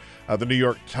later. The New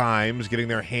York Times getting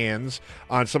their hands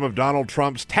on some of Donald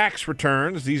Trump's tax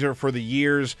returns. These are for the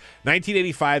years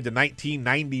 1985 to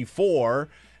 1994,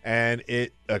 and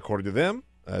it, according to them,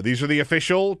 these are the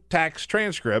official tax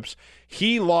transcripts.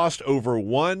 He lost over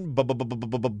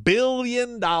 $1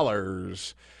 billion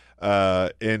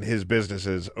in his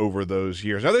businesses over those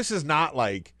years. Now, this is not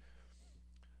like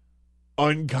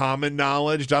uncommon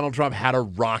knowledge. Donald Trump had a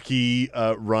rocky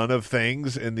run of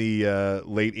things in the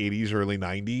late 80s, early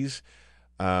 90s.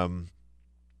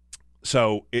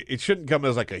 So it shouldn't come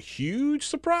as like a huge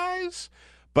surprise,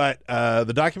 But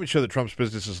the documents show that Trump's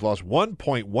businesses lost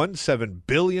 $1.17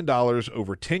 billion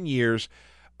over 10 years,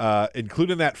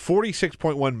 including that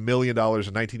 $46.1 million in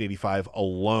 1985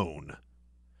 alone.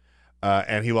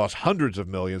 And he lost hundreds of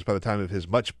millions by the time of his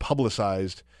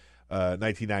much-publicized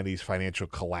 1990s financial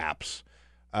collapse.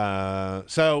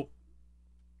 So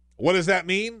what does that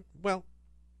mean? Well,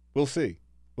 we'll see.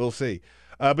 We'll see.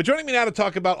 But joining me now to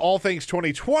talk about all things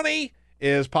 2020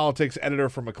 is politics editor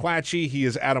for McClatchy. He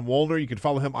is Adam Wollner. You can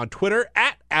follow him on Twitter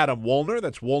at Adam Wollner.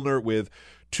 That's Wollner with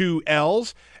 2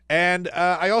 L's. And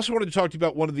I also wanted to talk to you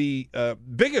about one of the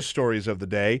biggest stories of the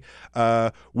day.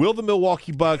 Will the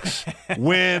Milwaukee Bucks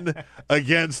win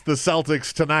against the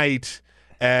Celtics tonight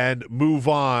and move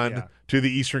on to the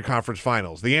Eastern Conference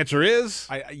Finals? The answer is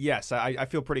yes. I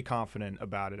feel pretty confident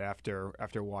about it after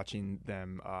watching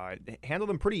them handle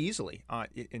them pretty easily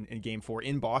in Game 4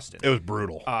 in Boston. It was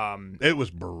brutal. It was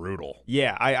brutal.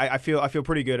 Yeah, I feel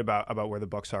pretty good about where the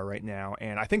Bucks are right now,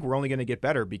 and I think we're only going to get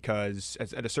better because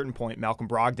at a certain point, Malcolm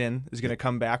Brogdon is going to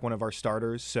come back, one of our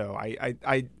starters. So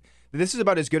this is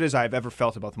about as good as I've ever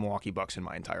felt about the Milwaukee Bucks in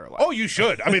my entire life. Oh, you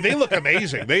should. I mean, they look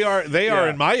amazing. They are,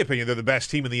 in my opinion, they're the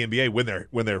best team in the NBA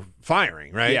when they're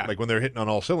firing, right? Yeah. Like when they're hitting on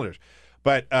all cylinders.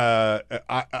 But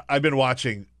I've been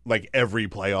watching like every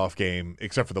playoff game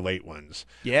except for the late ones.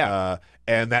 Yeah.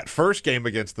 And that first game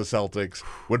against the Celtics,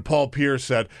 when Paul Pierce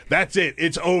said, "That's it,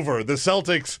 it's over. The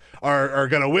Celtics are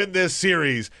going to win this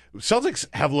series." Celtics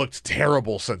have looked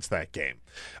terrible since that game.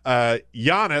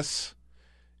 Giannis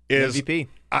is MVP.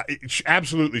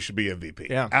 Absolutely should be MVP.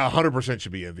 Yeah. 100%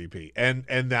 should be MVP.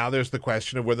 And now there's the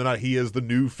question of whether or not he is the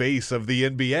new face of the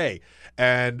NBA.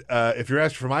 And if you're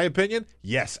asking for my opinion,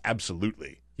 yes,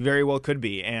 absolutely. He very well could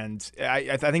be, and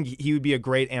I think he would be a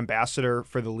great ambassador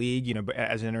for the league,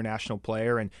 as an international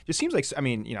player. And just seems like,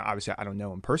 obviously I don't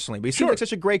know him personally, but he seems like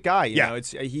such a great guy. You know,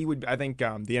 he would. I think the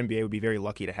NBA would be very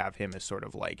lucky to have him as sort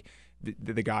of like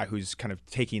the guy who's kind of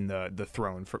taking the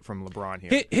throne from LeBron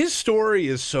here. His story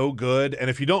is so good, and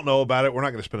if you don't know about it, we're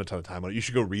not going to spend a ton of time on it. You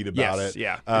should go read about it.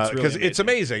 Yeah, because it's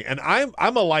amazing. And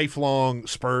I'm a lifelong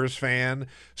Spurs fan,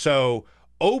 so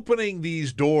opening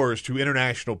these doors to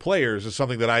international players is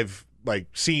something that I've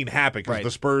seen happen because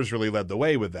the Spurs really led the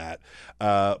way with that.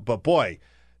 But boy,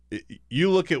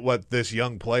 you look at what this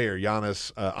young player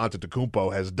Giannis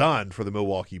Antetokounmpo has done for the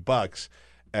Milwaukee Bucks,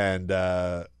 and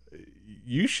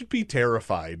you should be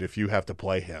terrified if you have to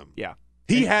play him. Yeah.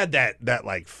 He had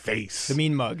that face. The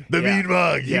mean mug. The mean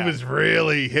mug. He was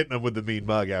really hitting him with the mean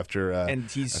mug after and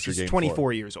he's after just Game 24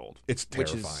 4. years old. It's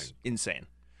terrifying. Which is insane.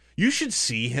 You should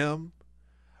see him.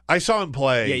 I saw him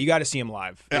play. Yeah, you got to see him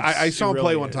live. I saw him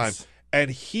play one is. time. And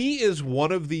he is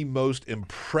one of the most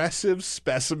impressive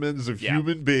specimens of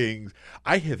human beings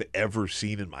I have ever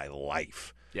seen in my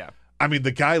life. Yeah. I mean,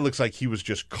 the guy looks like he was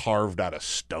just carved out of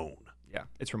stone. Yeah,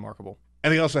 it's remarkable.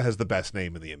 And he also has the best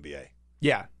name in the NBA.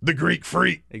 Yeah. The Greek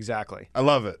Freak. Exactly. I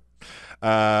love it.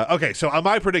 Okay, so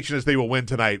my prediction is they will win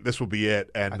tonight. This will be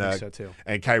it. And, I think so too.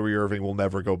 And Kyrie Irving will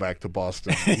never go back to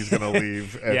Boston. He's going to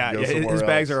leave and go somewhere his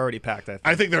bags else. are already packed,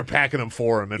 I think they're packing them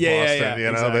for him in Boston.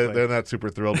 Yeah, exactly. They're not super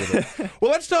thrilled with it.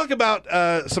 Well, let's talk about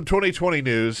some 2020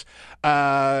 news.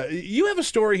 You have a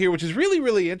story here which is really,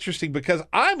 really interesting because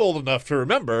I'm old enough to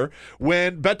remember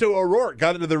when Beto O'Rourke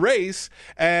got into the race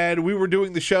and we were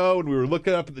doing the show and we were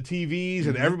looking up at the TVs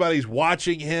and everybody's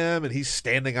watching him and he's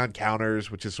standing on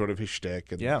counters, which is sort of his shtick.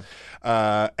 And,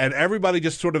 and everybody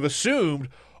just sort of assumed,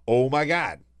 oh my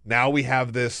God, now we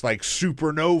have this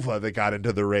supernova that got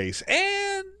into the race.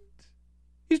 And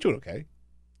he's doing okay.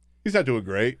 He's not doing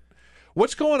great.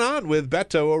 What's going on with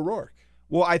Beto O'Rourke?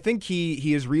 Well, I think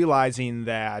he is realizing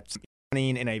that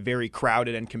running in a very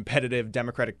crowded and competitive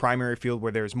Democratic primary field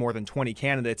where there's more than 20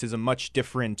 candidates is a much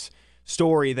different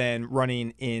story than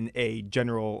running in a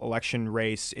general election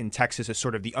race in Texas as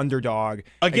sort of the underdog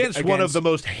against one of the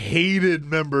most hated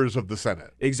members of the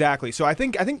Senate. Exactly. So I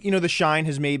think the shine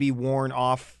has maybe worn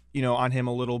off on him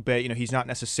a little bit. He's not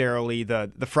necessarily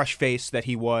the fresh face that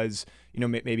he was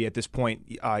maybe at this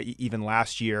point even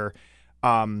last year.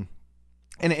 And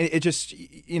it just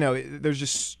there's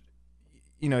just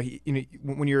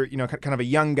when you're kind of a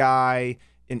young guy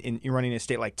in running a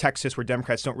state like Texas where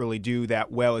Democrats don't really do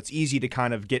that well, it's easy to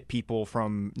kind of get people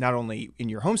from not only in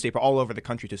your home state but all over the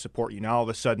country to support you. Now all of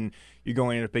a sudden you're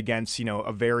going up against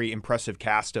a very impressive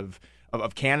cast of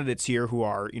candidates here who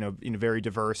are very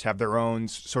diverse, have their own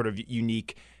sort of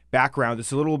unique background.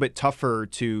 It's a little bit tougher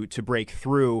to break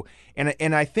through,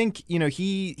 and I think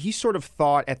he sort of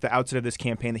thought at the outset of this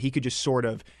campaign that he could just sort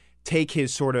of take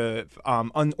his sort of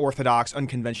unorthodox,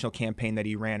 unconventional campaign that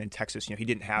he ran in Texas. He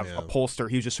didn't have a pollster.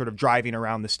 He was just sort of driving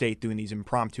around the state doing these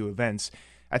impromptu events.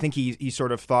 I think he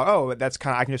sort of thought, oh, that's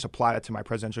kind of, I can just apply that to my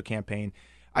presidential campaign.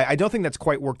 I don't think that's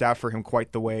quite worked out for him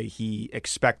quite the way he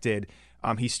expected.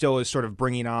 He still is sort of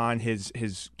bringing on his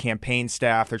campaign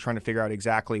staff. They're trying to figure out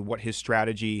exactly what his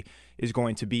strategy is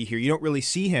going to be here. You don't really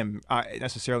see him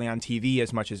necessarily on TV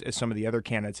as much as some of the other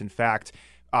candidates. In fact,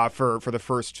 for the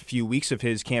first few weeks of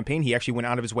his campaign, he actually went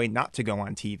out of his way not to go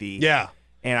on TV. Yeah.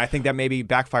 And I think that maybe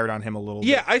backfired on him a little bit.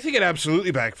 Yeah, I think it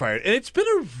absolutely backfired. And it's been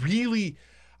a really...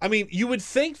 I mean, you would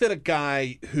think that a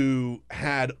guy who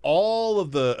had all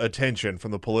of the attention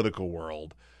from the political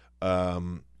world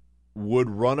would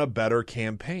run a better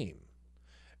campaign.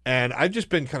 And I've just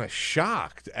been kind of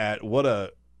shocked at what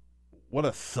a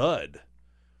thud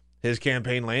his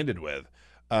campaign landed with.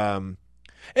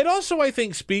 It also, I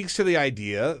think, speaks to the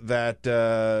idea that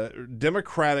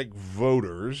Democratic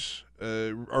voters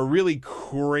are really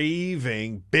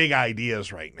craving big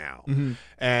ideas right now. Mm-hmm.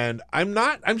 And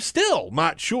I'm still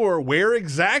not sure where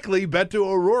exactly Beto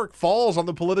O'Rourke falls on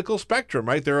the political spectrum,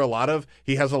 right?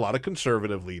 He has a lot of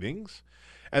conservative leanings,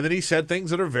 and then he said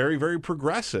things that are very, very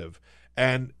progressive.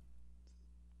 And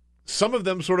some of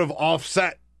them sort of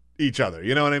offset each other,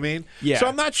 you know what I mean? Yeah. So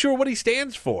I'm not sure what he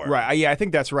stands for. Right. Yeah, I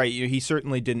think that's right. He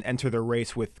certainly didn't enter the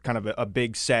race with kind of a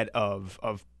big set of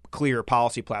clear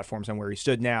policy platforms on where he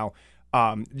stood now.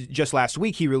 Just last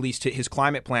week, he released his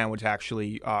climate plan, which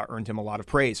actually earned him a lot of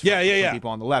praise from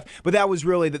people on the left. But that was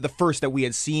really the first that we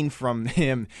had seen from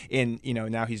him in,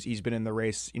 now he's been in the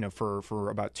race, for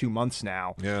about 2 months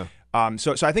now. Yeah.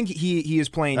 So I think he is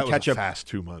playing catch up. That was a fast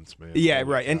 2 months, man. Yeah,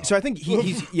 right. And so I think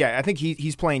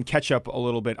he's playing catch up a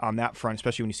little bit on that front,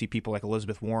 especially when you see people like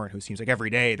Elizabeth Warren, who seems like every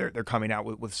day they're coming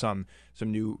out with some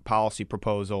new policy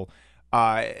proposal.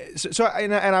 So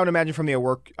I would imagine from the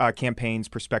O'Rourke campaign's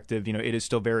perspective, it is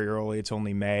still very early. It's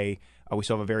only May. We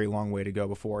still have a very long way to go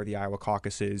before the Iowa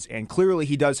caucuses. And clearly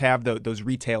he does have those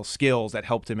retail skills that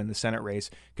helped him in the Senate race,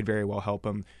 could very well help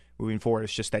him moving forward.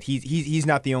 It's just that he's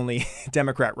not the only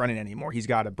Democrat running anymore. He's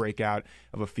got to break out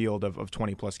of a field of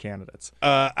 20-plus candidates.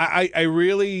 I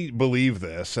really believe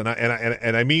this, and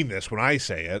I mean this when I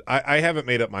say it. I haven't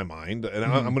made up my mind, and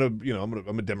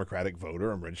I'm a Democratic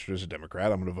voter. I'm registered as a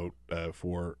Democrat. I'm going to vote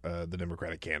for the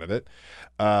Democratic candidate.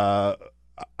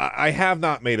 I have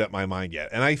not made up my mind yet,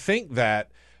 and I think that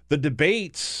the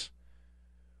debates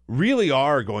really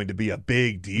are going to be a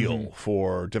big deal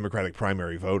for Democratic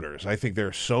primary voters. I think there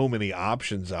are so many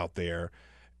options out there,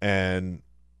 and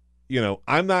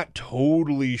I'm not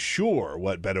totally sure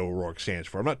what Beto O'Rourke stands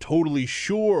for. I'm not totally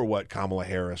sure what Kamala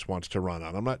Harris wants to run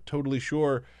on. I'm not totally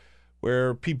sure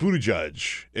where Pete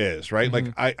Buttigieg is, right?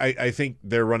 Mm-hmm. Like I think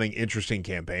they're running interesting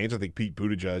campaigns. I think Pete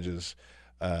Buttigieg is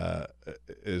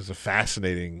a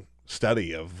fascinating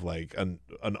study of like an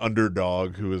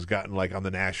underdog who has gotten like on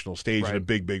the national stage in a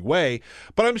big way.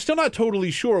 But I'm still not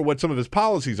totally sure what some of his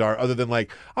policies are, other than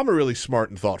like, I'm a really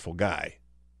smart and thoughtful guy,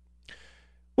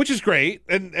 which is great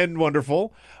and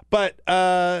wonderful. But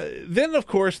then, of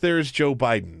course, there's Joe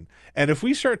Biden. And if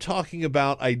we start talking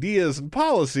about ideas and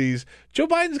policies, Joe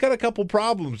Biden's got a couple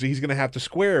problems he's going to have to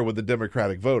square with the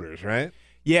Democratic voters, right?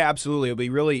 Yeah, absolutely. It'll be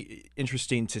really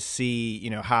interesting to see,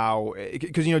 how,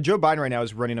 because, Joe Biden right now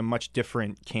is running a much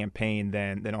different campaign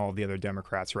than all of the other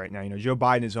Democrats right now. Joe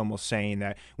Biden is almost saying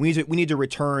that we need to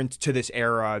return to this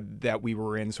era that we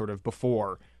were in sort of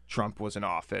before Trump was in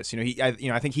office.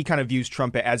 I think he kind of views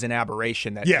Trump as an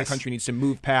aberration that the country needs to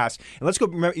move past. And let's go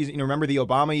remember the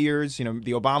Obama years, the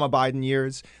Obama Biden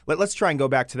years. Let's try and go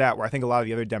back to that, where I think a lot of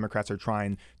the other Democrats are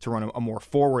trying to run a more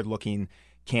forward-looking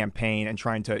campaign and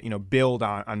trying to build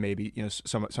on maybe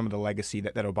some of the legacy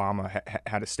that Obama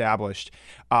had established.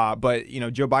 But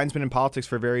Joe Biden's been in politics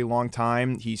for a very long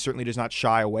time. He certainly does not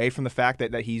shy away from the fact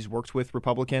that he's worked with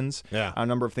Republicans on a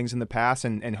number of things in the past,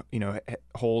 and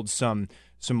holds some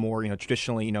more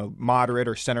traditionally moderate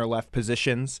or center left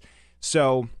positions.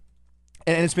 So.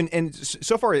 And it's been, and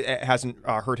so far it hasn't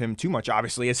hurt him too much.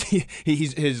 Obviously, as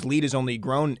his lead has only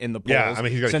grown in the polls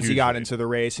since he got into the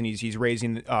race, and he's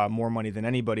raising more money than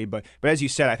anybody. But as you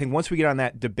said, I think once we get on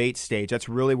that debate stage, that's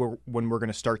really when we're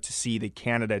going to start to see the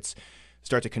candidates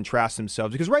start to contrast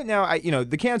themselves. Because right now,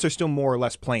 the candidates are still more or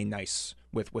less playing nice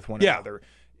with one another,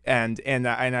 and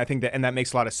I think that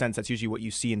makes a lot of sense. That's usually what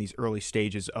you see in these early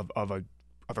stages of a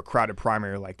crowded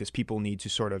primary like this. People need to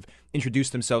sort of introduce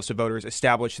themselves to voters,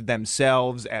 establish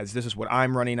themselves as this is what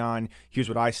I'm running on, here's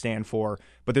what I stand for.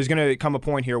 But there's going to come a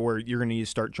point here where you're going to need to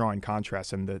start drawing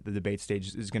contrasts, and the debate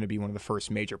stage is going to be one of the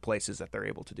first major places that they're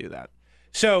able to do that.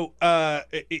 So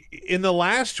in the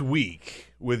last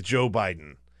week with Joe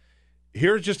Biden,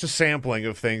 here's just a sampling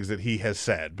of things that he has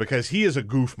said, because he is a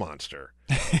goof monster.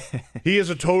 He is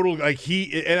a total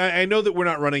and I know that we're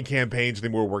not running campaigns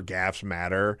anymore where gaffes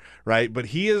matter, right? But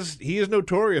he is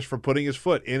notorious for putting his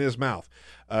foot in his mouth.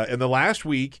 In the last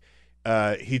week,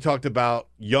 he talked about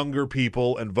younger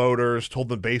people and voters, told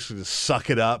them basically to suck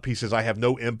it up. He says, "I have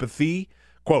no empathy."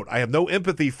 Quote, "I have no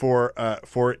empathy for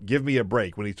it. Give me a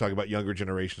break." When he's talking about younger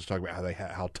generations, talking about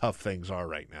how tough things are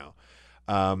right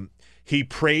now. He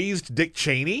praised Dick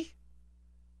Cheney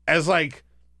as like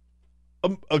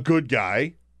a good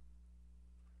guy.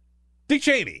 Dick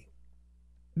Cheney,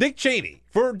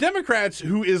 for Democrats,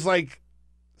 who is like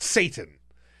Satan.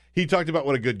 He talked about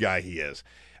what a good guy he is.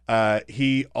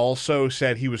 He also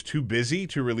said he was too busy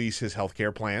to release his health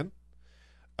care plan.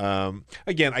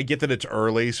 Again, I get that it's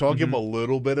early, so I'll give him a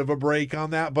little bit of a break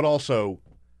on that, but also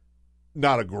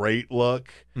not a great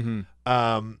look.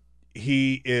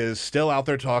 He is still out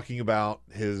there talking about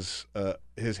his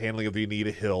handling of the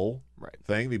Anita Hill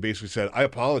thing. He basically said, "I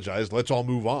apologize, let's all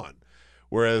move on."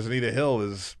 Whereas Anita Hill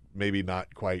is maybe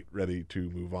not quite ready to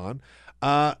move on.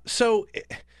 So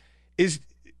is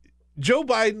Joe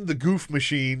Biden the goof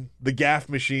machine, the gaffe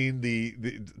machine, the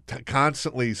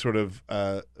constantly sort of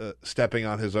stepping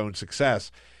on his own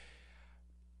success?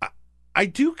 I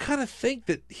do kind of think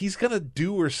that he's going to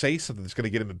do or say something that's going to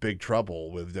get him in big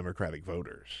trouble with Democratic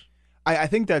voters. I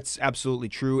think that's absolutely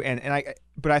true,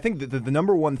 but I think that the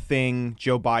number one thing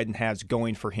Joe Biden has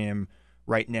going for him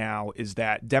right now is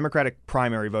that Democratic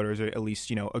primary voters, or at least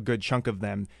a good chunk of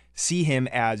them, see him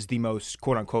as the most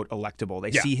quote unquote electable.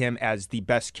 They see him as the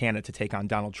best candidate to take on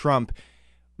Donald Trump.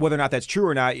 Whether or not that's true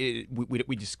or not,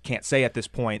 we just can't say at this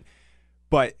point.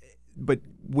 But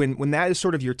when that is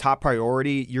sort of your top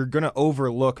priority, you're going to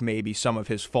overlook maybe some of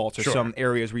his faults or some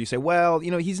areas where you say, well,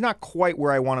 he's not quite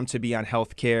where I want him to be on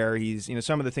health care. He's,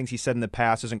 some of the things he said in the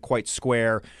past isn't quite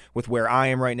square with where I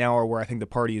am right now or where I think the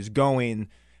party is going.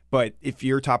 But if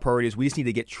your top priority is we just need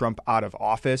to get Trump out of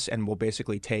office and we'll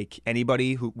basically take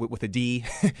anybody who with a D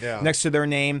next to their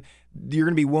name, you're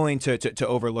going to be willing to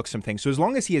overlook some things. So as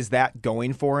long as he has that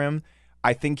going for him,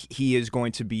 I think he is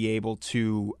going to be able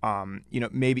to,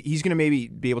 maybe he's going to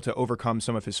be able to overcome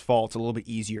some of his faults a little bit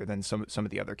easier than some of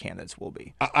the other candidates will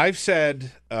be. I've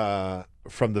said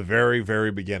from the very,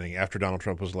 very beginning, after Donald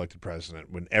Trump was elected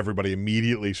president, when everybody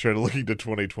immediately started looking to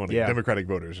 2020, Democratic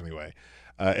voters anyway,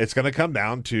 it's going to come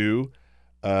down to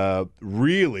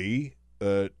really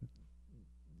the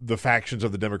factions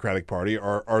of the Democratic Party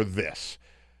are this.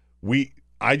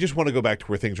 I just want to go back to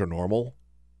where things are normal.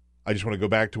 I just want to go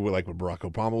back to when Barack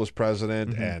Obama was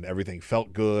president and everything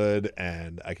felt good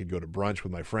and I could go to brunch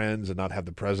with my friends and not have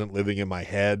the president living in my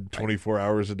head 24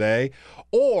 hours a day.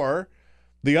 Or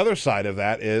the other side of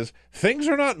that is things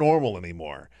are not normal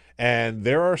anymore. And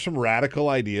there are some radical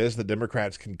ideas that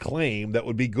Democrats can claim that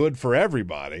would be good for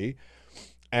everybody.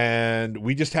 And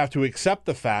we just have to accept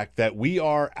the fact that we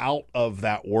are out of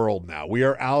that world now. We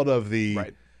are out of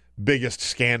the biggest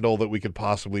scandal that we could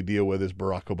possibly deal with is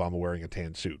Barack Obama wearing a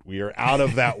tan suit. We are out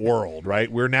of that world,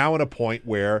 right? We're now at a point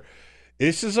where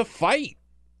this is a fight.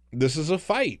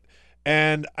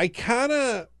 And I kind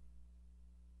of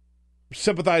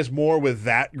sympathize more with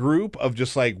that group of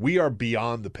just we are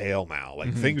beyond the pale now.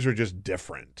 Things are just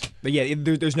different. But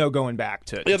there's no going back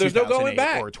to there's no going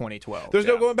back or 2012. There's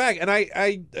no going back. And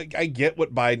I get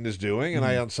what Biden is doing, and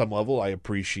on some level I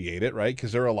appreciate it, right?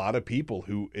 Because there are a lot of people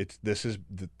who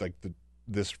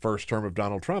this first term of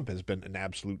Donald Trump has been an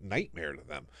absolute nightmare to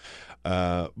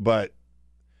them. But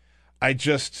I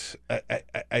just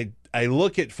I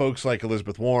look at folks like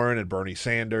Elizabeth Warren and Bernie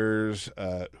Sanders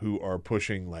who are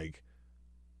pushing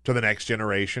to the next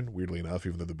generation, weirdly enough,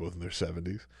 even though they're both in their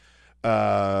 70s,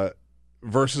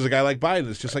 versus a guy like Biden.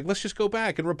 It's just let's just go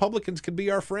back, and Republicans can be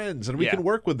our friends, and we can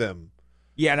work with them.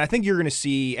 Yeah, and I think you're going to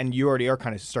see, and you already are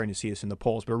kind of starting to see this in the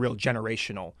polls, but a real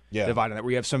generational divide on that,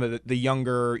 where you have some of the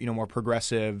younger, more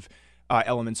progressive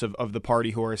elements of the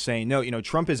party who are saying, no,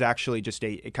 Trump is actually just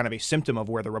a kind of a symptom of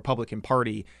where the Republican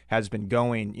Party has been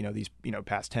going, these,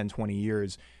 past 10, 20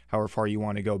 years, however far you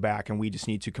want to go back. And we just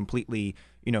need to completely,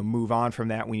 move on from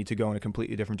that. We need to go in a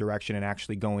completely different direction, and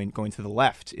actually going to the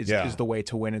left is the way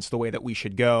to win. It's the way that we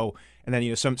should go. And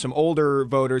then, some older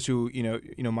voters who,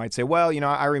 might say, well,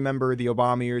 I remember the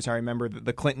Obama years. I remember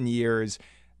the Clinton years.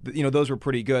 Those were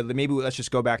pretty good. Maybe let's just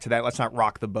go back to that. Let's not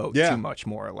rock the boat too much,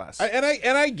 more or less. And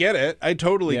I get it. I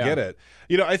totally get it.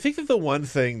 I think that the one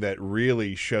thing that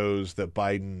really shows that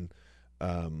Biden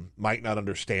might not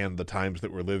understand the times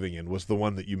that we're living in was the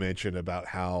one that you mentioned about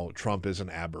how Trump is an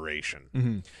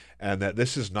aberration and that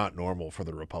this is not normal for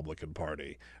the Republican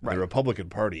Party. Right. The Republican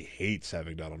Party hates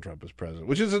having Donald Trump as president,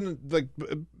 which isn't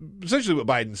essentially what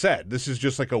Biden said. This is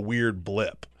just a weird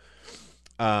blip.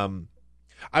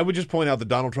 I would just point out that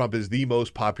Donald Trump is the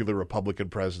most popular Republican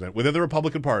president within the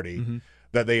Republican Party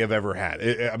that they have ever had.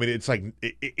 I mean, it's like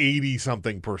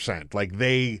 80-something%. Like,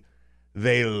 they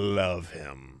love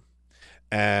him.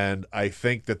 And I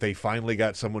think that they finally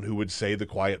got someone who would say the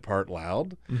quiet part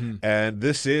loud. And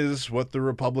this is what the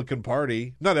Republican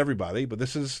Party, not everybody, but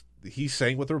he's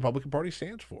saying what the Republican Party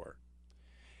stands for.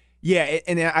 Yeah,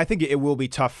 and I think it will be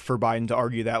tough for Biden to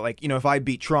argue that, like, if I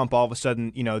beat Trump, all of a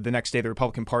sudden, the next day the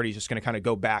Republican Party is just going to kind of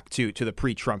go back to the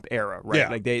pre-Trump era, right? Yeah.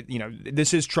 Like,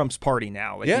 this is Trump's party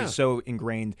now. Like, he's so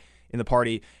ingrained in the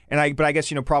party. But I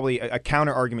guess, probably a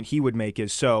counter argument he would make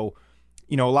is a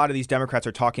lot of these Democrats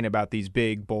are talking about these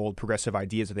big, bold, progressive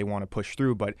ideas that they want to push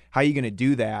through, but how are you going to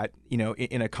do that,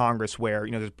 in a Congress where,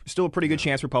 there's still a pretty good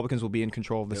chance Republicans will be in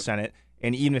control of the Senate,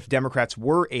 and even if Democrats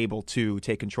were able to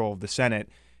take control of the Senate,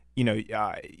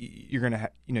 you're gonna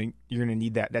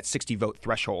need that 60 vote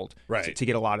threshold to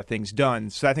get a lot of things done.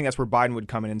 So I think that's where Biden would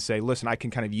come in and say, listen, I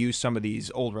can kind of use some of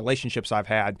these old relationships I've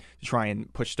had to try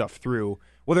and push stuff through.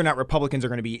 Whether or not Republicans are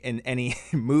going to be in any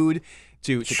mood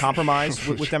to compromise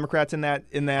with Democrats in that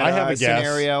I have a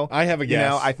scenario, I have a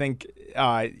guess. I think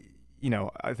I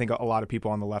think a lot of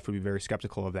people on the left would be very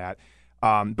skeptical of that.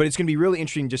 But it's going to be really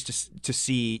interesting just to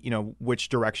see which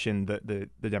direction the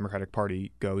Democratic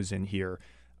Party goes in here.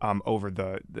 Over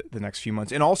the next few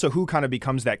months, and also who kind of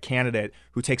becomes that candidate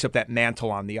who takes up that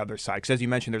mantle on the other side. Because as you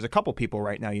mentioned, there's a couple people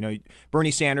right now. Bernie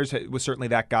Sanders was certainly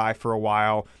that guy for a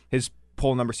while. His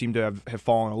poll numbers seem to have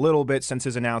fallen a little bit since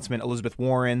his announcement. Elizabeth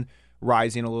Warren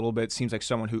rising a little bit. Seems like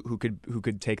someone who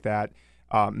could take that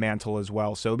mantle as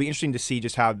well. So it'll be interesting to see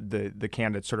just how the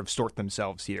candidates sort of sort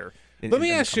themselves here. Let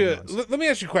me ask you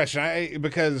a question,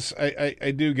 because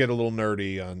I do get a little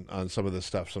nerdy on some of this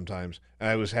stuff sometimes. And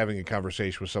I was having a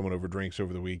conversation with someone over drinks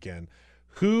over the weekend.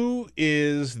 Who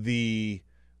is the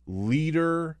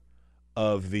leader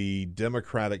of the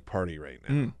Democratic Party right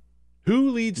now? Who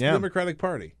leads the Democratic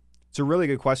Party? It's a really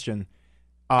good question.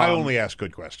 I only ask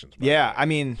good questions. Yeah, I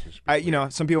mean,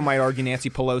 some people might argue Nancy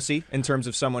Pelosi in terms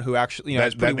of someone who actually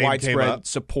has pretty widespread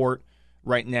support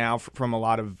right now from a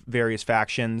lot of various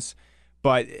factions.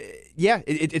 But yeah,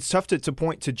 it's tough to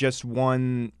point to just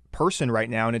one person right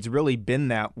now, and it's really been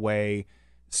that way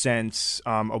since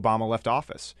Obama left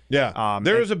office. Yeah,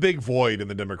 there is a big void in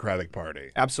the Democratic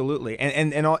Party. Absolutely,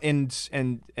 and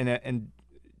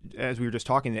as we were just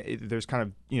talking, there's kind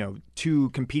of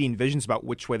two competing visions about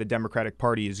which way the Democratic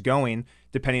Party is going.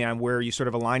 Depending on where you sort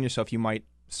of align yourself, you might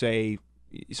say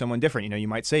someone different. You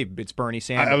might say it's Bernie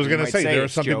Sanders. I was going to say there are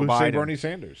some people who say Bernie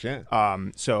Sanders. Yeah.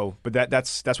 But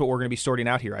that's what we're going to be sorting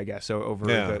out here, I guess, over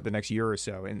the next year or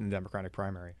so in the Democratic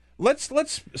primary. Let's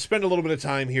spend a little bit of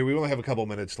time here. We only have a couple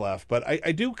minutes left, but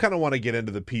I do kind of want to get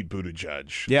into the Pete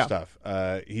Buttigieg stuff.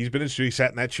 He's been he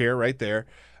sat in that chair right there.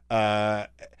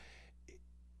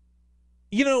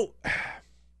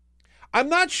 I'm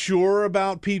not sure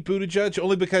about Pete Buttigieg,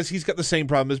 only because he's got the same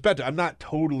problem as Beto. I'm not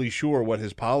totally sure what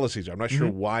his policies are. I'm not sure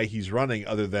why he's running,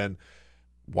 other than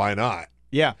why not?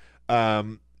 Yeah.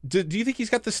 Do you think he's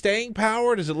got the staying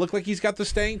power? Does it look like he's got the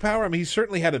staying power? I mean, he's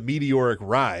certainly had a meteoric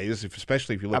rise,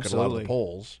 especially if you look at a lot of the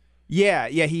polls. Yeah,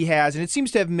 he has, and it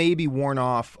seems to have maybe worn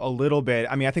off a little bit.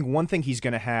 I mean, I think one thing he's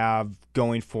going to have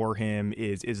going for him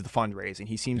is the fundraising.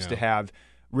 He seems to have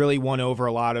really won over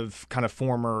a lot of kind of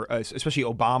former, especially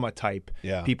Obama-type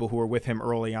people who were with him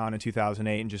early on in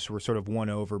 2008 and just were sort of won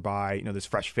over by this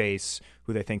fresh face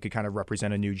who they think could kind of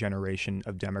represent a new generation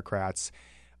of Democrats.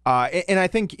 And I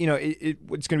think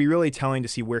it's going to be really telling to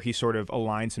see where he sort of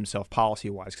aligns himself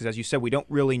policy-wise, because as you said, we don't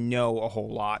really know a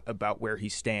whole lot about where he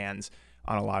stands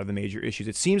on a lot of the major issues.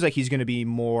 It seems like he's going to be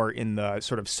more in the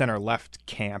sort of center-left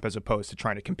camp as opposed to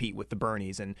trying to compete with the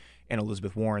Bernies and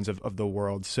Elizabeth Warrens of the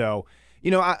world. So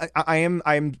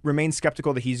I remain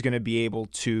skeptical that he's going to be able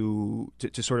to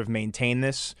sort of maintain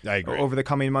this over the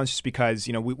coming months, just because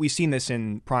we've seen this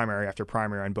in primary after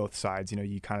primary on both sides.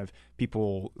 You kind of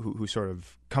people who sort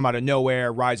of come out of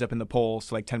nowhere, rise up in the polls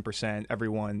to like 10%.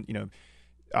 Everyone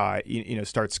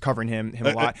starts covering him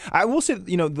a lot. I will say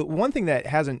the one thing that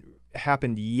hasn't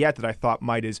happened yet that I thought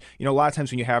might is, a lot of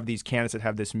times when you have these candidates that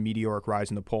have this meteoric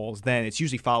rise in the polls, then it's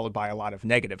usually followed by a lot of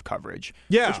negative coverage.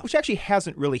 Yeah. Which actually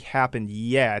hasn't really happened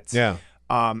yet. Yeah.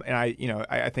 And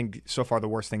I think so far the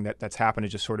worst thing that's happened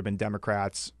has just sort of been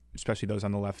Democrats, especially those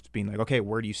on the left, being like, okay,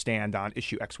 where do you stand on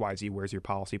issue XYZ? Where's your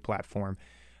policy platform?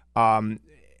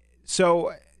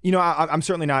 So I'm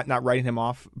certainly not writing him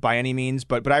off by any means,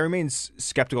 but I remain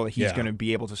skeptical that he's going to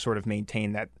be able to sort of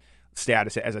maintain that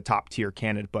status as a top tier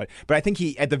candidate, but I think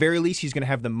he, at the very least, he's going to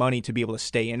have the money to be able to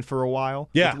stay in for a while.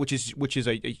 Yeah, which is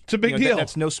it's a big deal.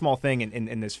 That's no small thing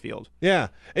in this field. Yeah,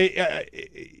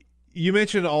 You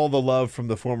mentioned all the love from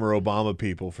the former Obama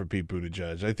people for Pete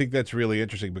Buttigieg. I think that's really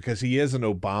interesting because he is an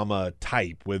Obama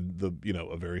type with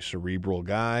a very cerebral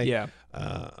guy. Yeah.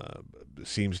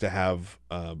 Seems to have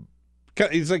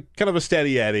he's like kind of a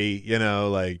steady Eddie,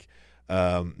 not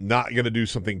going to do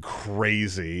something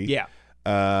crazy. Yeah.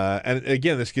 And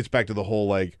again, this gets back to the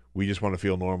whole we just want to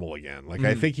feel normal again.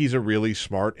 I think he's a really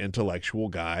smart, intellectual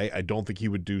guy. I don't think he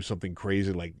would do something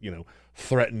crazy like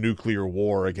threaten nuclear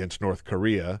war against North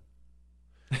Korea.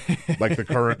 Like the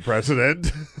current president.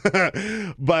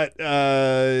 But,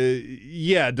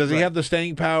 does he have the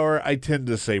staying power? I tend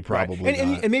to say probably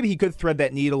not. And maybe he could thread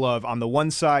that needle of, on the one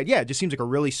side, it just seems like a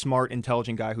really smart,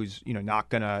 intelligent guy who's, not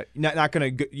gonna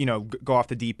go off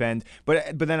the deep end.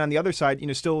 But then on the other side,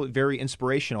 still very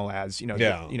inspirational as,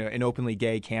 an openly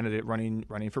gay candidate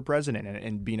running for president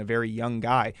and being a very young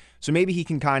guy. So maybe he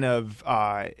can kind of,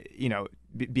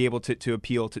 be able to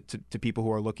appeal to people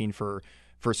who are looking for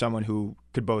someone who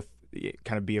could both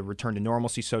kind of be a return to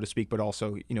normalcy, so to speak, but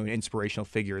also, an inspirational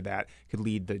figure that could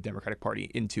lead the Democratic Party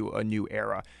into a new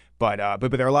era. But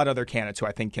there are a lot of other candidates who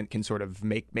I think can sort of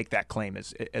make that claim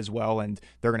as well, and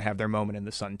they're going to have their moment in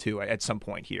the sun too at some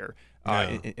point here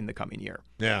in the coming year.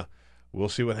 Yeah. We'll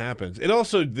see what happens.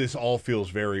 This all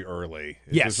feels very early.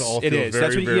 Yes, it is.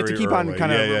 That's what you have to keep on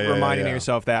kind of reminding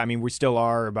yourself that. I mean, we still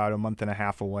are about a month and a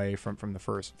half away from the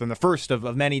first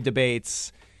of many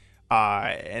debates.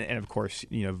 And of course,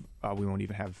 we won't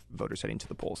even have voters heading to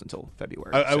the polls until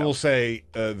February. I will say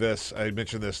this. I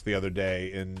mentioned this the other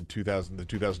day in the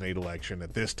 2008 election.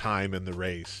 At this time in the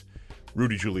race,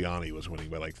 Rudy Giuliani was winning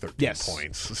by 13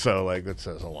 points. So that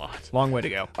says a lot. Long way to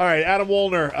go. All right, Adam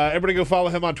Wollner. Everybody go follow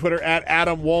him on Twitter at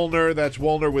Adam Wollner. That's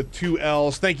Wollner with 2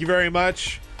 L's. Thank you very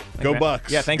much. Go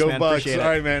Bucks. Yeah, thanks, go man. Bucks. Appreciate it. All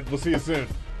right, man. We'll see you soon.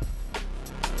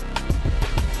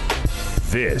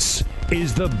 This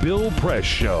is the Bill Press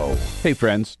Show. Hey,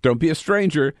 friends, don't be a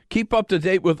stranger. Keep up to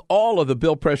date with all of the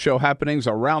Bill Press Show happenings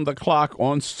around the clock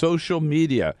on social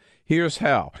media. Here's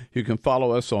how. You can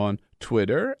follow us on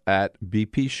Twitter at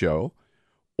BP Show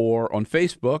or on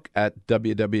Facebook at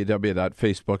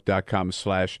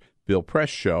www.facebook.com/Bill Press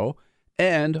Show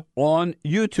and on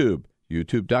YouTube,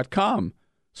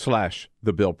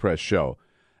 youtube.com/The Bill Press Show.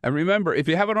 And remember, if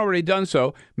you haven't already done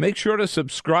so, make sure to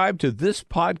subscribe to this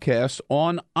podcast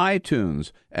on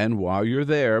iTunes. And while you're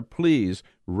there, please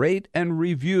rate and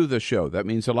review the show. That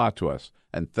means a lot to us.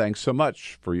 And thanks so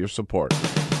much for your support.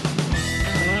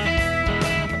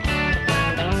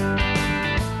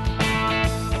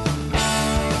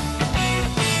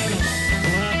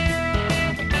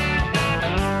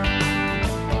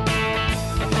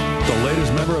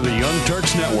 Member of the Young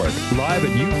Turks Network, live at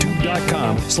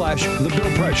youtube.com/The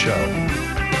Bill Press Show.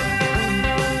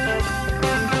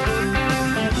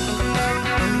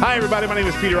 Hi, everybody. My name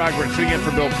is Peter Ogburn, sitting in for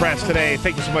Bill Press today.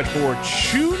 Thank you so much for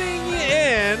tuning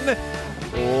in.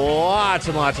 Lots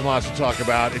and lots and lots to talk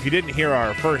about. If you didn't hear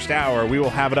our first hour, we will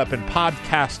have it up in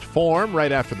podcast form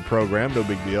right after the program. No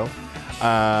big deal.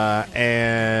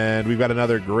 And we've got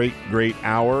another great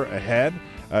hour ahead.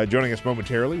 Joining us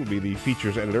momentarily will be the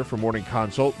features editor for Morning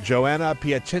Consult, Joanna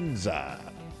Piacenza,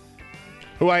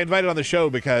 who I invited on the show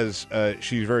because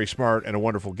she's very smart and a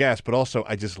wonderful guest, but also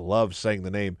I just love saying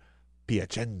the name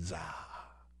Piacenza.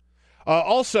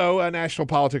 Also, a national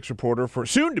politics reporter for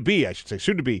soon-to-be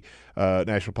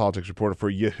national politics reporter for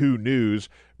Yahoo News,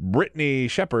 Brittany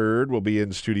Shepard, will be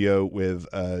in studio with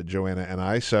Joanna and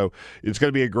I. So it's going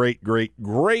to be a great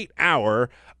hour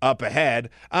up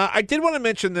ahead. I did want to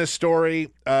mention this story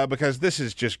because this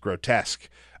is just grotesque.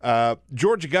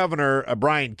 Georgia Governor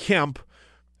Brian Kemp,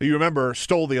 who you remember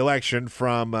stole the election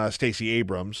from Stacey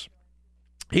Abrams,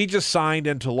 he just signed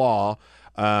into law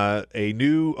a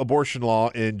new abortion law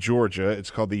in Georgia. It's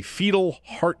called the Fetal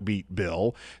Heartbeat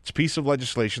Bill. It's a piece of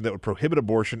legislation that would prohibit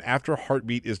abortion after a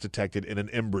heartbeat is detected in an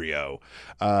embryo.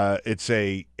 It's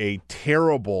a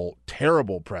terrible,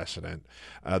 terrible precedent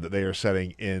that they are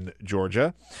setting in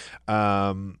Georgia.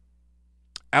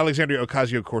 Alexandria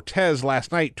Ocasio-Cortez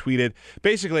last night tweeted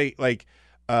basically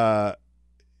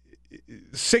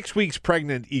 6 weeks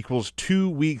pregnant equals 2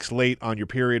 weeks late on your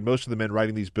period. Most of the men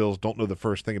writing these bills don't know the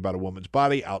first thing about a woman's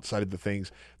body outside of the things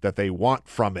that they want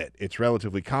from it. It's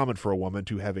relatively common for a woman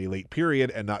to have a late period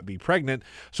and not be pregnant,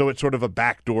 so it's sort of a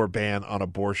backdoor ban on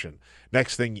abortion.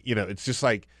 Next thing, it's just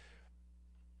like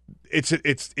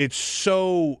it's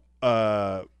so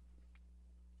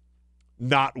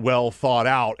not well thought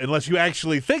out unless you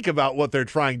actually think about what they're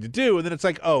trying to do, and then it's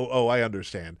like, oh, I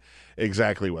understand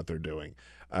exactly what they're doing.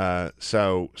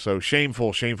 So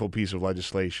shameful piece of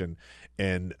legislation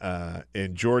in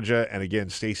Georgia. And again,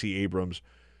 Stacey Abrams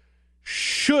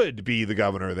should be the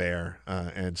governor there,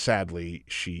 and sadly,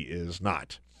 she is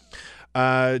not.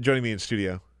 Joining me in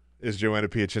studio is Joanna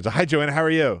Piacenza. Hi, Joanna. How are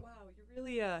you? Wow, you're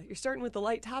really you're starting with the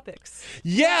light topics.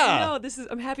 Yeah. No,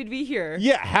 I'm happy to be here.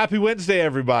 Yeah. Happy Wednesday,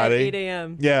 everybody. At 8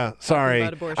 a.m. Yeah. Sorry,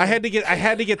 I had to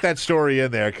get that story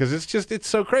in there because it's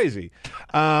so crazy.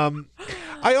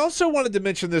 I also wanted to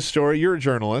mention this story. You're a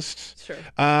journalist. Sure.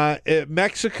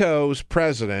 Mexico's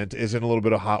president is in a little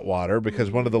bit of hot water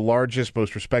because one of the largest,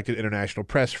 most respected international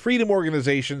press freedom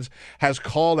organizations has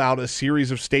called out a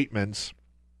series of statements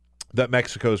that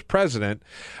Mexico's president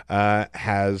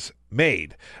has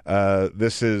made.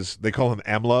 They call him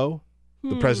AMLO,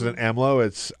 the president AMLO.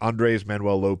 It's Andres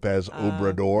Manuel Lopez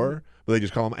Obrador, but they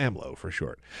just call him AMLO for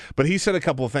short. But he said a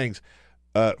couple of things.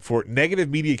 For negative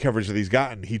media coverage that he's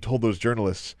gotten, he told those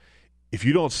journalists, if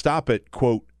you don't stop it,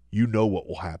 quote, you know what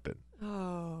will happen.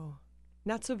 Oh,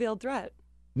 not so veiled threat.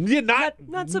 Yeah, not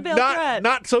so veiled threat.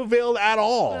 Not so veiled at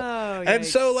all. Oh, and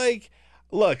so,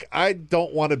 look, I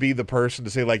don't want to be the person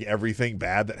to say, everything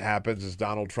bad that happens is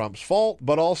Donald Trump's fault,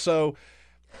 but also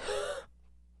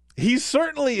he's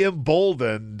certainly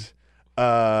emboldened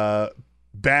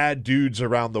bad dudes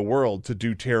around the world to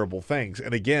do terrible things.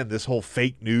 And again, this whole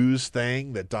fake news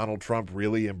thing that Donald Trump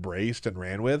really embraced and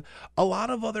ran with, a lot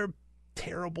of other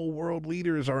terrible world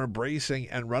leaders are embracing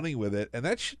and running with it. And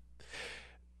that's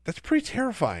pretty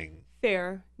terrifying.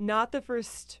 Fair. Not the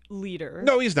first leader.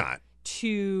 No, he's not.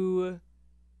 To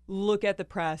look at the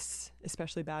press,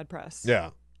 especially bad press.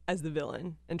 Yeah. As the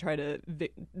villain and try to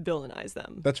villainize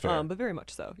them. That's fair. But very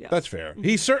much so, yes. That's fair.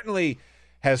 He certainly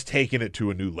has taken it to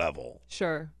a new level.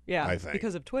 Sure. Yeah. I think.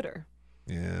 Because of Twitter.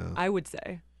 Yeah. I would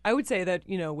say that,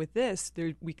 with this,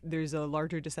 there's a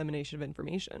larger dissemination of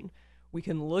information. We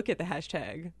can look at the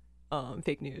hashtag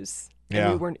fake news.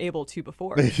 And we weren't able to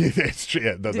before. It's true.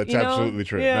 Yeah, no, that's absolutely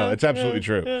true. Yeah, no, it's absolutely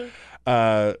true.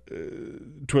 Yeah.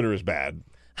 Twitter is bad.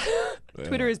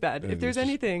 Twitter is bad. If there's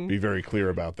anything, be very clear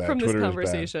about that. From Twitter this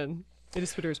conversation,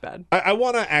 Twitter is bad. I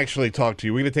want to actually talk to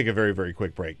you. We're going to take a very, very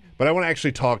quick break, but I want to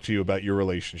actually talk to you about your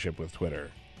relationship with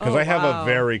Twitter because I have a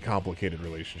very complicated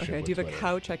relationship. Okay, with do you have Twitter. a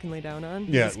couch I can lay down on?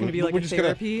 Yeah, Is this going to be like a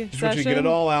therapy just session? want you to get it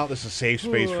all out. This is a safe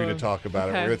space for you to talk about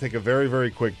it. Okay. We're going to take a very,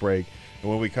 very quick break, and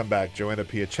when we come back, Joanna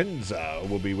Piacenza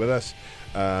will be with us,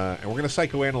 and we're going to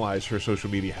psychoanalyze her social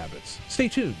media habits. Stay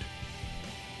tuned.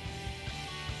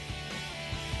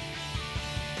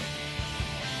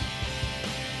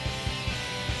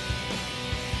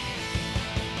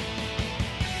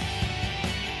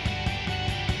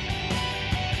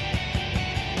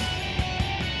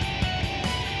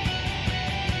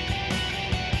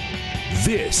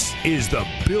 This is the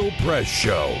Bill Press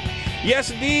Show.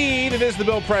 Yes, indeed. It is the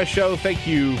Bill Press Show. Thank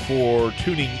you for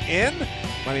tuning in.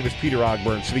 My name is Peter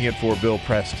Ogburn, sitting in for Bill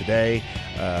Press today.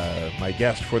 My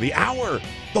guest for the hour.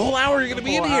 The whole hour you're going to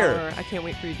be in here. I can't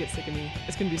wait for you to get sick of me.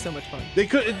 It's going to be so much fun. That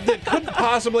couldn't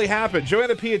possibly happen.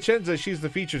 Joanna Piacenza, she's the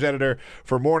features editor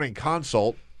for Morning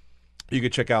Consult. You can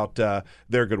check out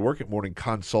their good work at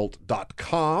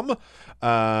morningconsult.com.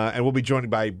 And we'll be joined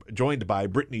by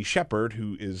Brittany Shepard,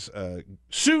 who is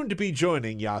soon to be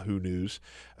joining Yahoo News.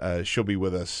 She'll be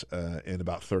with us in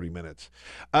about 30 minutes.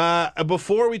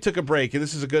 Before we took a break, and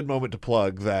this is a good moment to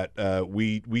plug that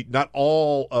we not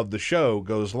all of the show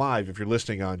goes live if you're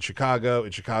listening in Chicago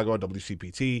on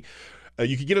WCPT.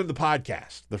 You can get in the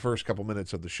podcast. The first couple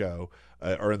minutes of the show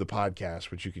are in the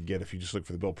podcast, which you can get if you just look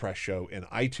for the Bill Press Show in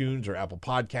iTunes or Apple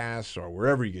Podcasts or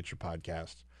wherever you get your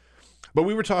podcasts. But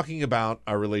we were talking about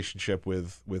our relationship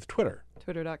with Twitter.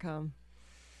 Twitter.com.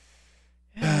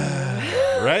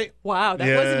 Right? Wow,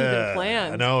 that wasn't even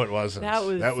planned. No, it wasn't.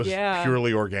 That was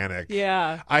purely organic.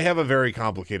 Yeah. I have a very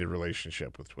complicated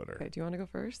relationship with Twitter. Okay, do you want to go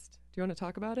first? Do you want to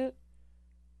talk about it?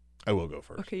 I will go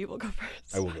first. Okay, you will go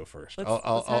first. I will go first. Let's hash it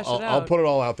I'll out. put it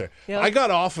all out there. Yep. I got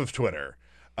off of Twitter.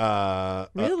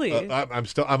 Really? I'm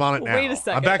on it now. Wait a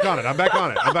second. I'm back on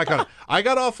it. I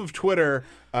got off of Twitter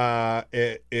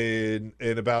in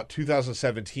about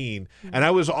 2017, and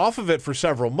I was off of it for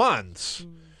several months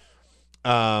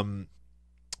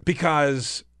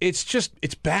because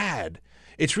it's bad.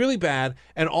 It's really bad.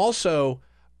 And also,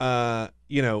 Bill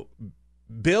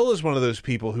is one of those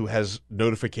people who has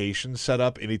notifications set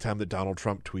up anytime that Donald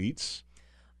Trump tweets.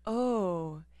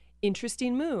 Oh,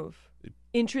 interesting move.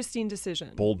 Interesting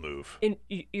decision. Bold move.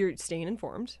 You're staying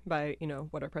informed by,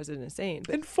 what our president is saying.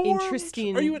 But informed?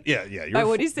 Interesting. Are you? Yeah. You're by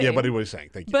what he's saying. Yeah, by what he's saying.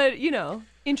 Thank you. But,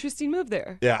 interesting move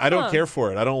there. Yeah, I don't care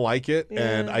for it. I don't like it. Yeah.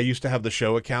 And I used to have the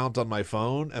show account on my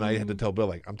phone, and I had to tell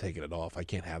Bill, I'm taking it off. I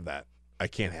can't have that. I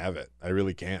can't have it. I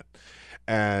really can't.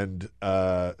 And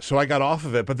so I got off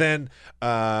of it, but then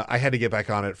I had to get back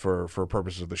on it for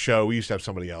purposes of the show. We used to have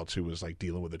somebody else who was like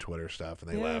dealing with the Twitter stuff,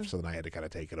 and they left, so then I had to kind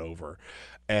of take it over.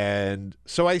 And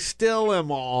so I still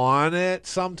am on it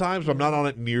sometimes, but I'm not on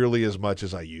it nearly as much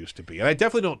as I used to be. And I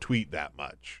definitely don't tweet that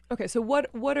much. Okay, so what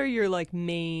are your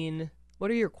what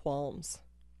are your qualms?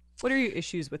 What are your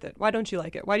issues with it? Why don't you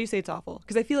like it? Why do you say it's awful?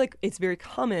 Because I feel like it's very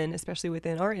common, especially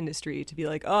within our industry, to be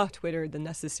like, oh, Twitter, the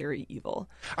necessary evil.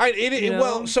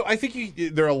 Well, so I think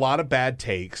there are a lot of bad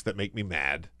takes that make me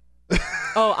mad.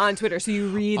 Oh, on Twitter. So you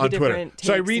read the different takes.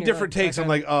 So I read different takes. Okay. I'm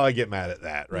like, oh, I get mad at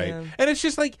that, right? Yeah. And it's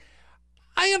just like,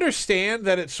 I understand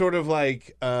that it sort of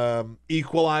like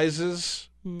equalizes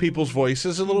people's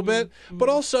voices a little bit, but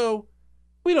also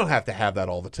we don't have to have that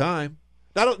all the time.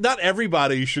 Not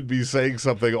everybody should be saying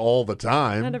something all the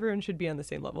time. Not everyone should be on the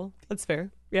same level. That's fair.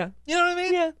 Yeah. You know what I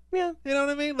mean? Yeah. You know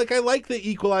what I mean? Like, I like the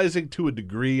equalizing to a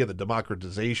degree and the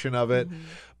democratization of it.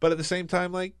 But at the same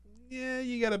time, like, yeah,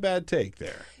 you got a bad take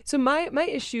there. So my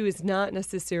issue is not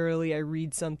necessarily I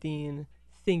read something,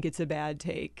 think it's a bad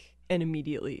take, and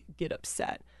immediately get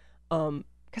upset.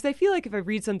 Because I feel like if I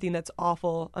read something that's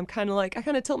awful, I kind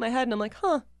of tilt my head and I'm like,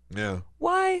 huh. Yeah.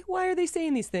 Why are they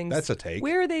saying these things? That's a take.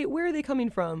 Where are they coming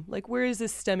from? Like, where is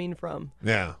this stemming from?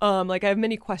 Yeah. Like, I have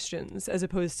many questions as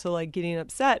opposed to like getting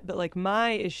upset. But like,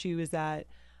 my issue is that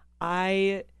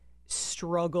I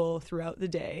struggle throughout the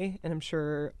day, and I'm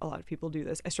sure a lot of people do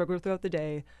this. I struggle throughout the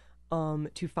day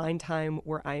to find time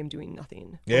where I am doing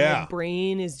nothing. Yeah. Where my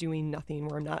brain is doing nothing,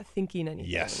 where I'm not thinking anything.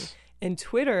 Yes. And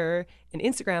Twitter and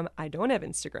Instagram, I don't have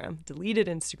Instagram. Deleted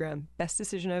Instagram. Best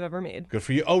decision I've ever made. Good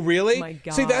for you. Oh, really? My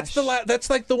gosh. See, that's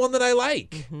like the one that I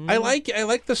like. I like the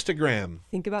Instagram.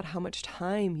 Think about how much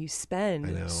time you spend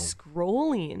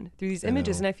scrolling through these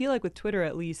images. And I feel like with Twitter,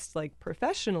 at least like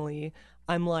professionally,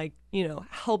 I'm like,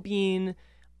 helping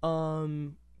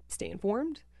stay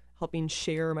informed, helping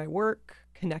share my work,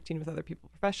 connecting with other people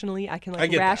professionally. I can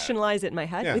rationalize it in my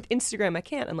head. Yeah. With Instagram, I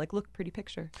can't. I'm like, look, pretty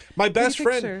picture. My best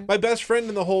friend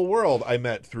in the whole world, I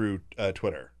met through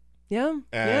Twitter. Yeah.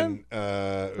 And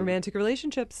romantic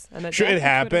relationships. I met it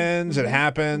happens. It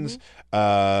happens.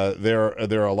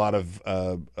 There are a lot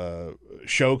of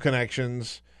show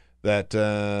connections that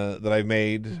I've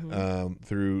made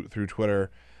through Twitter.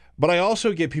 But I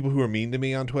also get people who are mean to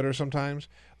me on Twitter sometimes.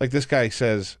 Like this guy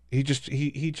says, he just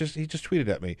tweeted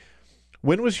at me.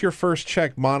 When was your first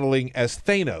check modeling as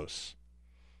Thanos?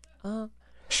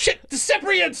 Shit, the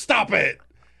Cyprian, stop it!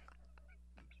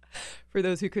 For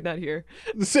those who could not hear.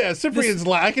 Yeah, Cyprian's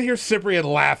I can hear Cyprian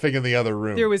laughing in the other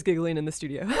room. There was giggling in the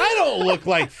studio. I don't look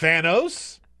like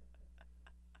Thanos.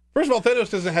 First of all,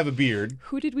 Thanos doesn't have a beard.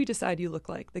 Who did we decide you look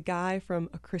like? The guy from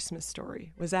A Christmas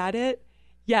Story. Was that it?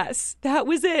 Yes, that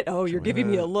was it. Oh, you're giving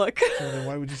me a look.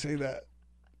 Why would you say that?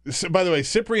 So, by the way,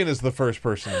 Cyprian is the first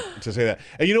person to say that.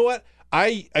 And you know what?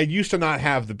 I used to not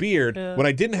have the beard. When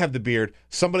I didn't have the beard,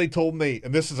 somebody told me,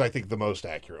 and this is, I think, the most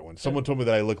accurate one. Someone told me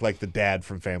that I look like the dad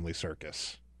from Family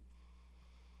Circus.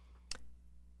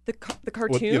 The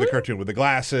cartoon? The cartoon with the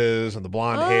glasses and the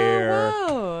blonde hair.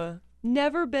 Wow.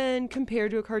 Never been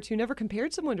compared to a cartoon. Never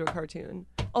compared someone to a cartoon.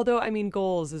 Although, I mean,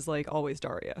 goals is like always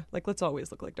Daria. Like, let's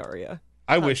always look like Daria.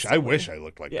 I wish I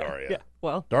looked like Daria. Yeah.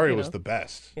 Well, Daria was the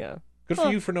best. Yeah. Good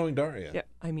for you for knowing Daria. Yeah.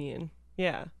 I mean,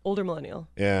 yeah. Older millennial.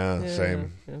 Yeah.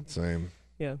 Same.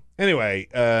 Yeah. Anyway,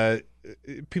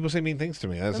 people say mean things to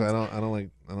me. I don't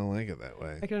like it that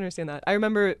way. I can understand that. I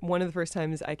remember one of the first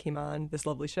times I came on this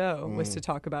lovely show was to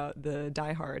talk about the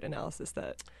Die Hard analysis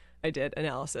that I did.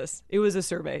 It was a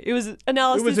survey. It was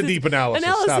analysis. It was a deep analysis.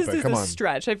 Analysis Stop it. is Come a on.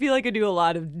 stretch. I feel like I do a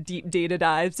lot of deep data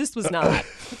dives. This was not.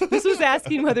 This was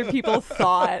asking whether people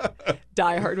thought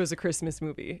Die Hard was a Christmas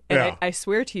movie. And I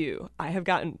swear to you, I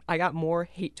got more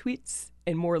hate tweets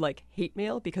and more like hate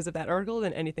mail because of that article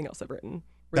than anything else I've written.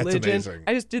 Religion. That's amazing.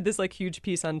 I just did this like huge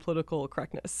piece on political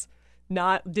correctness.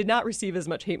 Did not receive as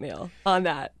much hate mail on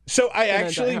that. So I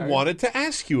actually wanted to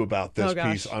ask you about this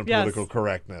piece on political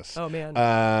correctness. Oh, man.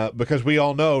 Because we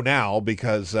all know now,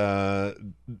 because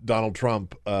Donald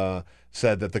Trump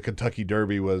said that the Kentucky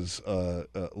Derby was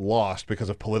lost because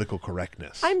of political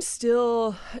correctness. I'm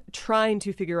still trying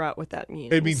to figure out what that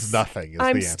means. It means nothing is the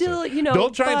answer. Still,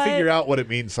 Don't try and figure out what it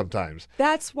means sometimes.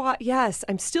 That's why, yes,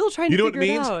 I'm still trying to figure it out. You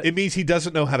know what it means? It means he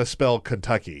doesn't know how to spell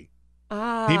Kentucky.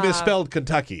 He misspelled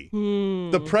Kentucky.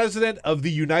 The president of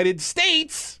the United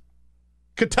States,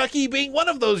 Kentucky being one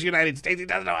of those United States, he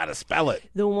doesn't know how to spell it.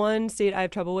 The one state I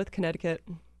have trouble with, Connecticut.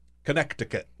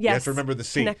 Connecticut. Yes. You have to remember the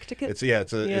C. Connecticut. It's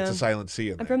a silent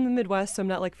C in there. I'm from the Midwest, so I'm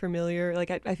not like familiar. Like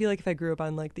I feel like if I grew up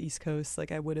on like the East Coast,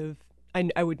 like I would have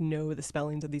I would know the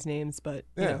spellings of these names, but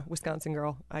you know, Wisconsin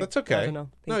girl. That's okay. I don't know.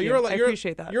 No, you're allowed. I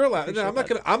appreciate that. You're allowed. No,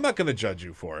 I'm not gonna judge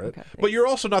you for it. Okay, but you're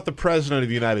also not the president of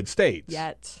the United States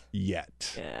yet.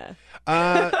 Yeah.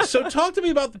 So talk to me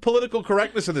about the political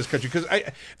correctness in this country, because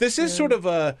this is sort of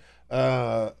a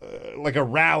like a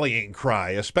rallying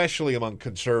cry, especially among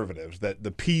conservatives, that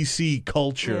the PC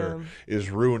culture is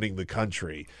ruining the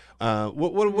country.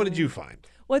 What did you find?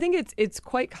 Well, I think it's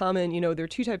quite common. You know, there are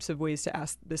two types of ways to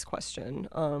ask this question,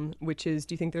 which is,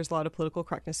 do you think there's a lot of political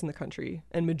correctness in the country?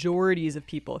 And majorities of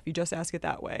people, if you just ask it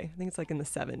that way, I think it's like in the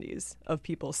 70s of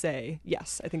people say,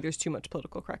 yes, I think there's too much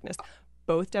political correctness.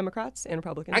 Both Democrats and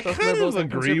Republicans. I both kind liberals of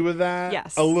agree with that.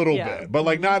 Yes. A little bit, but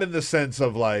like not in the sense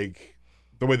of like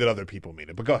the way that other people mean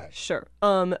it. But go ahead. Sure.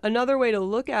 Another way to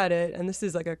look at it, and this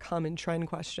is like a common trend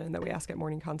question that we ask at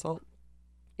Morning Consult,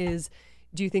 is,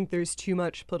 do you think there's too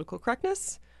much political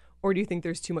correctness, or do you think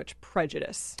there's too much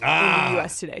prejudice in the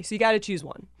U.S. today? So you got to choose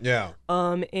one. Yeah.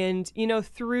 And, you know,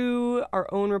 through our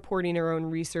own reporting, our own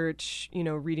research, you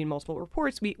know, reading multiple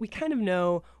reports, we kind of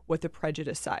know what the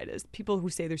prejudice side is. People who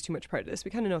say there's too much prejudice,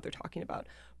 we kind of know what they're talking about.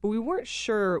 But we weren't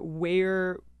sure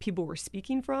where people were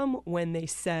speaking from when they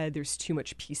said there's too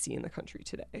much PC in the country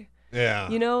today. Yeah.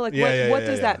 You know, like what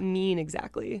does that mean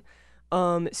exactly?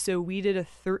 So we did a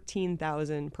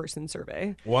 13,000 person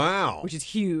survey. Wow. Which is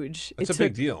huge. That's a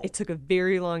big deal. It took a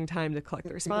very long time to collect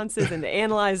the responses and to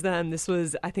analyze them. This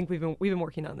was, I think we've been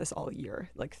working on this all year,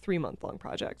 like 3-month long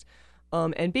project.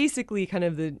 And basically kind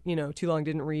of the, you know, too long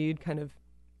didn't read kind of,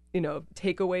 you know,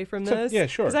 takeaway from this. Yeah,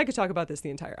 sure. Because I could talk about this the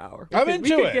entire hour. I'm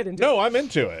into it. I'm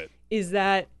into it. Is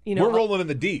that, you know. We're rolling in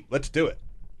the deep. Let's do it.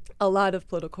 A lot of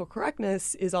political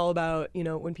correctness is all about, you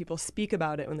know, when people speak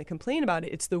about it, when they complain about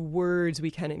it, it's the words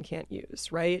we can and can't use,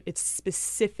 right? It's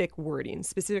specific wording,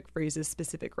 specific phrases,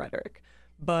 specific rhetoric.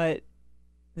 But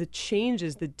the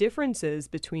changes, the differences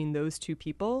between those two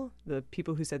people, the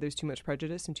people who said there's too much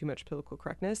prejudice and too much political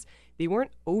correctness, they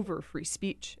weren't over free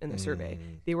speech in the survey.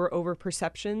 They were over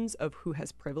perceptions of who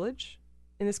has privilege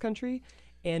in this country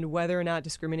and whether or not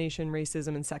discrimination, racism,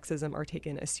 and sexism are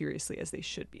taken as seriously as they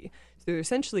should be. So they're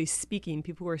essentially speaking,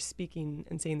 people who are speaking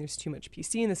and saying there's too much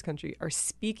PC in this country are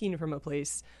speaking from a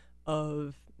place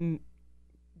of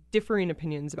differing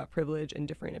opinions about privilege and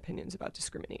differing opinions about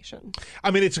discrimination.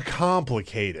 I mean, it's a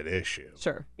complicated issue.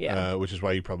 Sure, yeah. Which is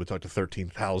why you probably talked to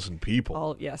 13,000 people.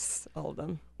 All of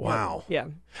them. Wow. Yeah.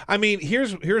 I mean,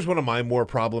 here's one of my more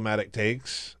problematic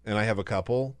takes, and I have a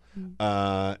couple,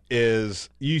 is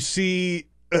you see...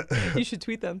 You should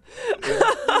tweet them.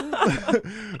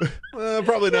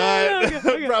 Probably not.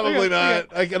 Okay, Probably not.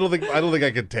 Okay. I don't think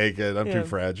I could take it. I'm too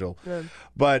fragile. Yeah.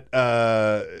 But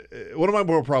one of my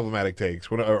more problematic takes,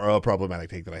 or a problematic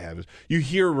take that I have, is you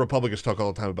hear Republicans talk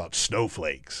all the time about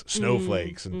snowflakes, and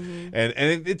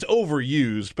it's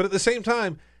overused. But at the same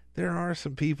time, there are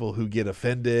some people who get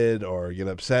offended or get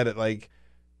upset at like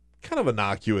kind of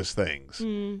innocuous things.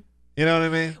 You know what I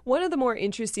mean? One of the more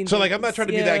interesting So, things, like, I'm not trying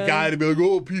to be that guy to be like,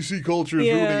 oh, PC culture is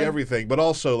ruining everything. But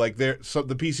also, like, the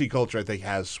PC culture, I think,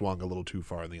 has swung a little too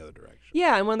far in the other direction.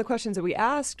 Yeah, and one of the questions that we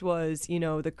asked was, you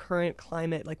know, the current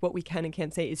climate, like what we can and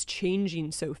can't say is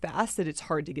changing so fast that it's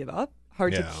hard to keep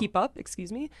up,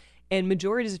 And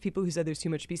majorities of people who said there's too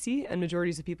much PC and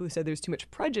majorities of people who said there's too much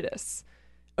prejudice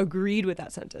agreed with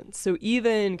that sentence. So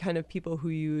even kind of people who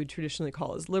you would traditionally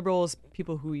call as liberals,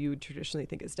 people who you would traditionally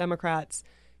think as Democrats,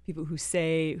 people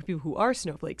who are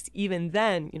snowflakes, even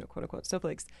then, you know, quote unquote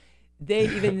snowflakes,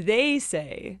 they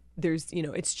say there's, you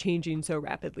know, it's changing so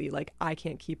rapidly, like I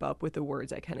can't keep up with the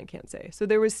words I can and can't say. So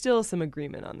there was still some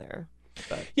agreement on there.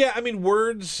 But. Yeah, I mean,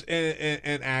 words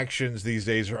and actions these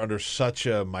days are under such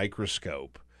a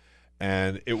microscope.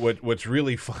 And what's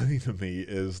really funny to me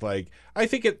is, like, I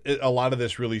think a lot of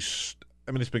this really,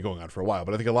 I mean, it's been going on for a while,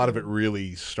 but I think a lot of it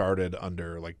really started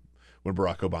under, like, when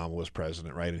Barack Obama was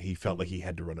president, right? And he felt like he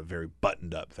had to run a very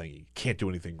buttoned-up thing. You can't do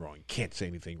anything wrong. You can't say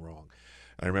anything wrong.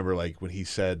 And I remember, like, when he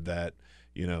said that,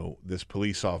 you know, this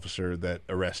police officer that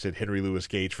arrested Henry Louis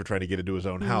Gates for trying to get into his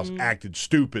own house acted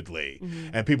stupidly.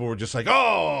 And people were just like,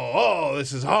 oh,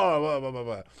 this is horrible, blah,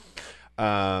 blah,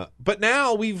 blah. But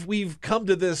now we've come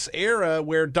to this era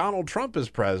where Donald Trump is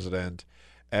president,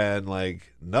 and,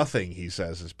 like, nothing he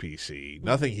says is PC.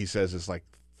 Nothing he says is, like,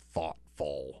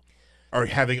 thoughtful. Or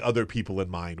having other people in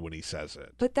mind when he says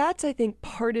it. But that's, I think,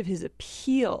 part of his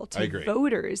appeal to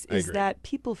voters is that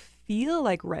people feel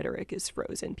like rhetoric is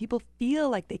frozen. People feel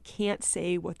like they can't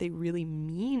say what they really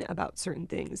mean about certain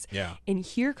things. Yeah. And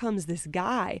here comes this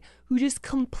guy who just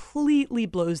completely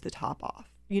blows the top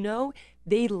off.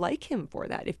 they like him for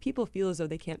that. If people feel as though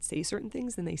they can't say certain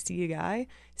things, then they see a guy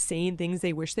saying things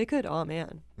they wish they could. Oh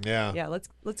man, yeah.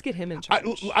 Let's get him in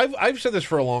charge. I've said this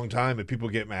for a long time, and people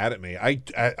get mad at me. I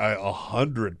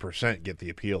 100% get the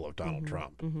appeal of Donald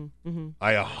Trump.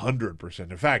 I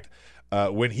 100%. In fact,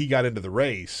 when he got into the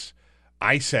race,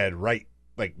 I said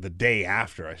like the day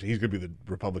after, I said he's going to be the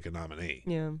Republican nominee.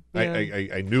 Yeah.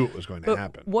 I knew it was going to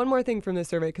happen. One more thing from this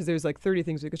survey, because there's like 30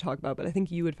 things we could talk about, but I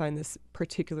think you would find this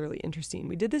particularly interesting.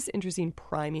 We did this interesting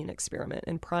priming experiment,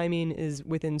 and priming is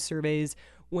within surveys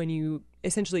when you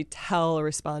essentially tell a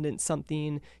respondent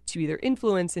something to either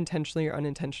influence intentionally or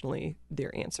unintentionally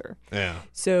their answer. Yeah.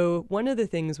 So one of the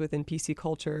things within PC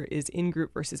culture is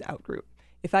in-group versus out-group.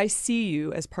 If I see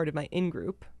you as part of my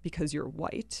in-group because you're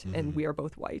white and we are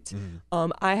both white,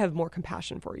 I have more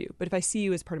compassion for you. But if I see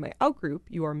you as part of my out-group,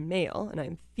 you are male and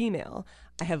I'm female,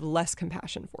 I have less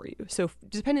compassion for you. So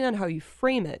depending on how you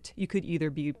frame it, you could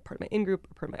either be part of my in-group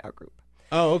or part of my out-group.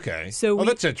 Oh, okay. So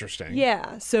that's interesting.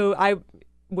 Yeah. So I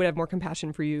would have more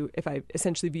compassion for you if I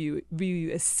essentially view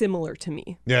you as similar to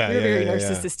me. Yeah, We're very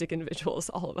narcissistic individuals,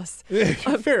 all of us.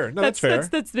 Fair. No, that's fair.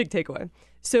 That's the big takeaway.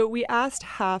 So we asked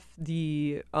half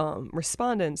the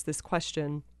respondents this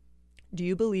question: do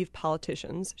you believe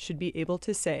politicians should be able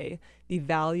to say the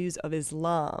values of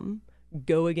Islam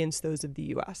go against those of the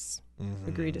U.S.?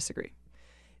 Agree, disagree.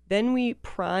 Then we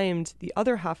primed the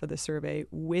other half of the survey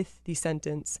with the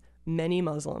sentence, many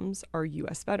Muslims are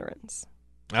U.S. veterans.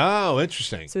 Oh,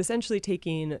 interesting. So essentially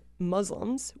taking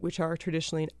Muslims, which are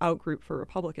traditionally an out-group for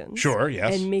Republicans, sure,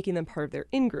 yes, and making them part of their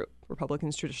in-group.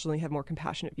 Republicans traditionally have more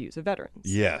compassionate views of veterans.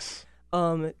 Yes.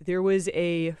 There was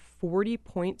a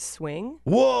 40-point swing.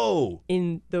 Whoa!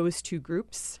 In those two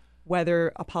groups,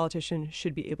 whether a politician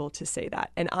should be able to say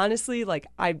that. And honestly,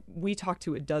 we talked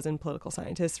to a dozen political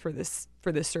scientists for this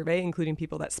survey, including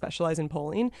people that specialize in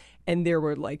polling, and there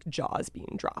were like jaws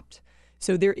being dropped.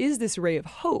 So there is this ray of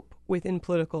hope within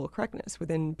political correctness,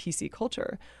 within PC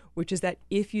culture, which is that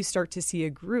if you start to see a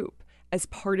group as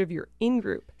part of your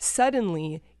in-group,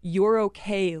 suddenly you're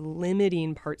okay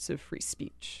limiting parts of free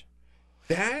speech.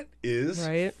 That is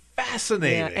right?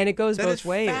 Fascinating. Yeah, and it goes both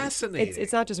ways. Fascinating.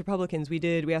 It's not just Republicans.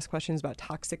 We asked questions about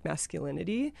toxic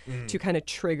masculinity to kind of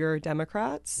trigger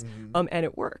Democrats, and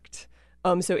it worked.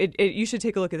 So you should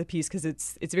take a look at the piece because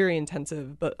it's very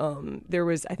intensive. But there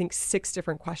was, I think, 6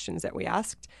 different questions that we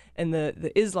asked, and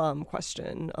the Islam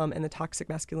question and the toxic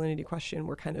masculinity question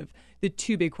were kind of the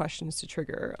 2 big questions to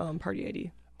trigger party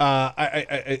ID.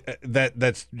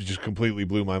 That's just completely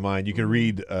blew my mind. You can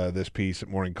read this piece at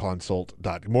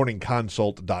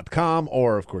morningconsult.com,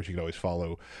 or of course you can always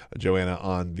follow Joanna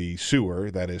on the sewer,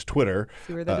 that is Twitter.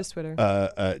 Sewer, that is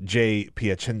Twitter. J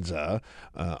Piacenza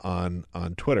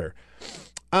on Twitter.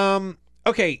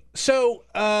 Okay, so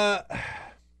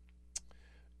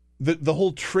the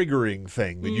whole triggering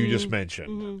thing that you just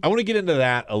mentioned, I want to get into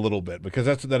that a little bit because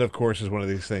that of course is one of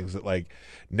these things that like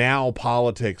now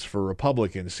politics for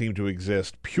Republicans seem to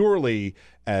exist purely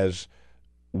as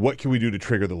what can we do to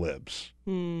trigger the libs?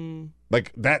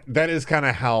 Like that is kind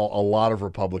of how a lot of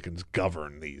Republicans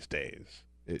govern these days,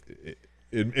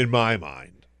 in my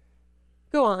mind.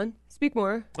 Go on, speak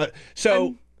more.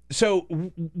 So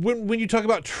when you talk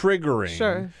about triggering,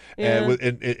 sure, yeah.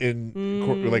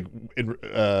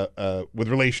 With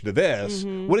relation to this,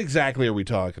 what exactly are we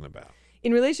talking about?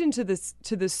 In relation to this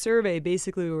survey,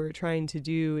 basically what we're trying to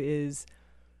do is,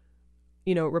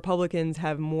 Republicans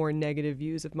have more negative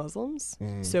views of Muslims.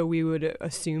 So we would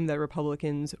assume that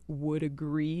Republicans would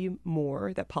agree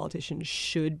more that politicians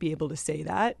should be able to say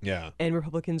that. Yeah. And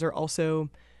Republicans are also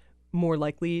more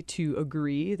likely to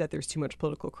agree that there's too much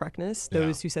political correctness.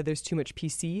 Those who said there's too much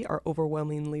PC are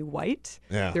overwhelmingly white.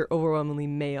 Yeah. They're overwhelmingly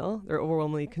male. They're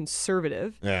overwhelmingly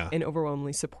conservative. Yeah. And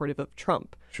overwhelmingly supportive of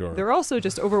Trump. Sure. They're also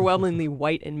just overwhelmingly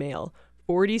white and male.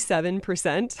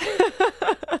 47%.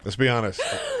 Let's be honest.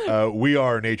 We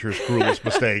are nature's cruelest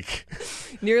mistake.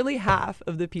 Nearly half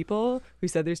of the people who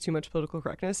said there's too much political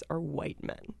correctness are white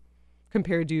men,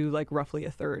 compared to like roughly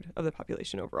a third of the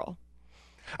population overall.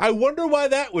 I wonder why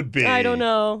that would be. I don't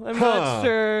know. I'm not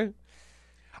sure.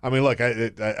 I mean, look,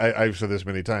 I've said this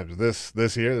many times. This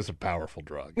is a powerful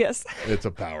drug. Yes. It's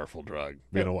a powerful drug.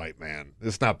 Being a white man,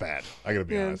 it's not bad. I gotta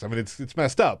be honest. I mean, it's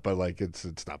messed up, but like it's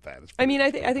not bad.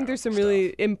 I think there's some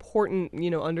really important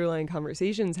underlying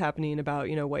conversations happening about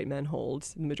white men hold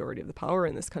the majority of the power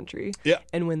in this country. Yeah.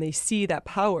 And when they see that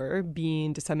power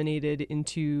being disseminated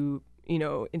into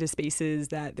spaces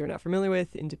that they're not familiar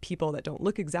with, into people that don't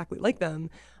look exactly like them,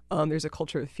 there's a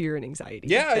culture of fear and anxiety.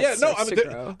 Yeah. No, I mean,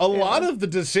 a lot of the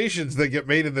decisions that get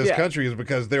made in this country is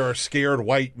because there are scared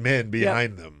white men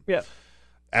behind them. Yeah.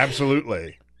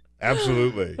 Absolutely.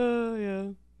 Absolutely. Oh yeah.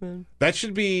 Man. That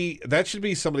should be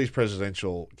somebody's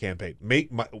presidential campaign.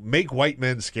 Make white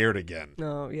men scared again.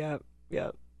 No, yeah.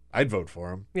 I'd vote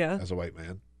for him. Yeah. As a white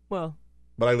man. Well.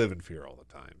 But I live in fear all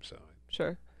the time, so.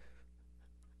 Sure.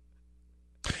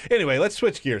 Anyway, let's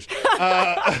switch gears.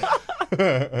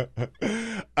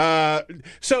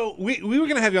 So we were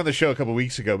going to have you on the show a couple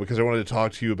weeks ago because I wanted to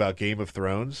talk to you about Game of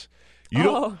Thrones. You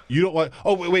don't want.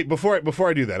 Oh wait! Before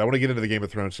I do that, I want to get into the Game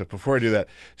of Thrones stuff. Before I do that,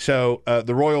 so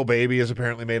the royal baby has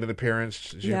apparently made an appearance.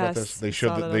 Did you hear about this? They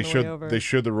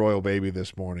showed the royal baby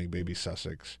this morning, baby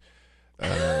Sussex.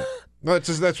 No,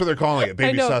 that's what they're calling it,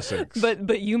 baby Sussex.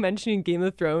 But you mentioning Game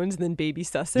of Thrones and then baby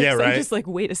Sussex, yeah, right? I'm just like,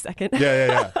 wait a second.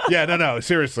 Yeah. No,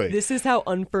 seriously. This is how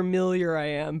unfamiliar I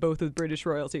am, both with British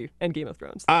royalty and Game of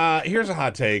Thrones. Here's a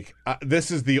hot take. This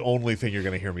is the only thing you're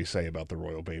going to hear me say about the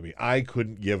royal baby. I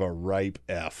couldn't give a ripe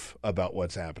F about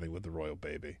what's happening with the royal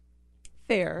baby.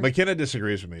 Fair. McKenna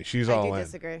disagrees with me. She's all in. I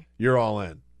disagree. You're all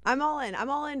in. I'm all in.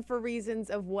 I'm all in for reasons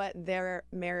of what their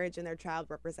marriage and their child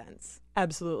represents.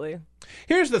 Absolutely.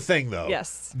 Here's the thing, though.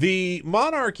 Yes. The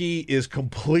monarchy is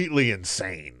completely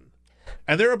insane.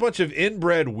 And they're a bunch of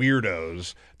inbred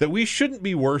weirdos that we shouldn't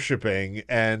be worshiping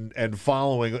and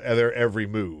following their every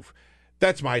move.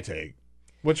 That's my take.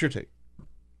 What's your take?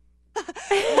 I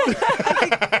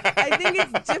think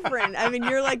it's different. I mean,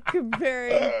 you're like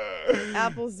comparing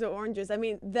apples to oranges. I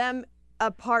mean, them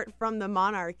apart from the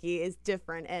monarchy is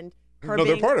different, and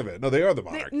they're part of it. No, they are the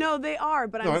monarchy. They are,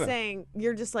 but I'm saying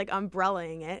you're just like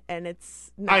umbrellaing it, and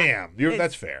it's not. I am.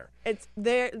 That's fair. It's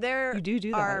there you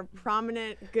do are that.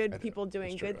 prominent good people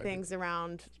doing good things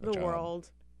around the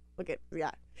world. Look at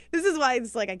This is why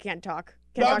it's like I can't talk.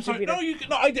 I'm sorry.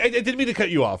 I didn't mean to cut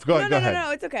you off. Go ahead.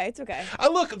 No, it's okay. It's okay.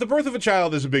 Look, the birth of a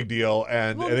child is a big deal,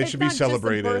 and it should be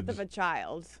celebrated. It's not just the birth of a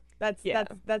child. That's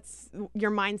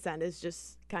your mindset is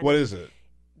just kind of. What is it?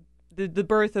 The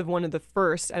birth of one of the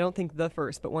first, I don't think the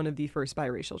first, but one of the first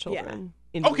biracial children.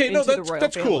 Yeah.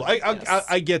 That's cool.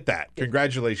 I get that.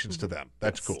 Congratulations to them.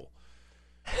 That's cool.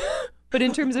 But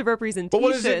in terms of representation, but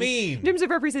what does it mean? In terms of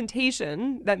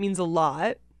representation, that means a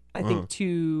lot. I think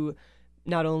to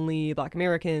not only Black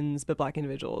Americans but Black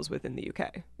individuals within the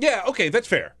UK. Yeah. Okay. That's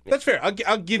fair. That's fair.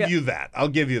 I'll give you that.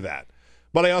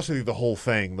 But I also think the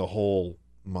whole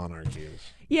monarchy is.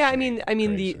 Yeah, I mean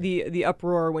the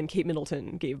uproar when Kate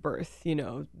Middleton gave birth,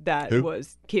 that Who?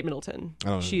 was Kate Middleton.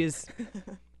 She is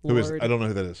Who is? I don't know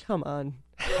who that is. Come on.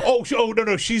 Oh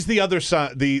no, she's the other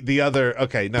son. The other.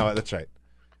 Okay, no, that's right.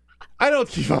 I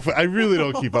really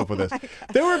don't keep up with this.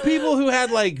 There were people who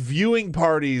had like viewing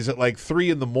parties at like 3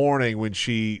 a.m.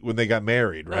 when they got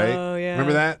married, right? Oh yeah.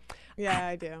 Remember that? Yeah,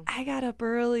 I do. I got up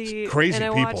early. It's crazy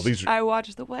and people. I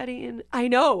watched the wedding. I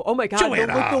know. Oh my God.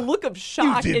 Joanna, the look of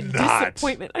shock and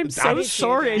disappointment. I'm so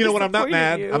sorry. You know what? I'm not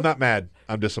mad. I'm not mad.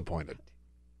 I'm disappointed.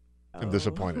 I'm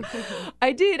disappointed.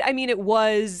 I did. I mean, it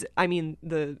was. I mean,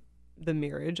 the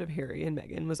marriage of Harry and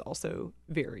Meghan was also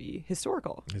very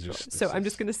historical. I'm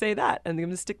just going to say that, and I'm going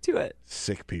to stick to it.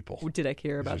 Sick people. Did I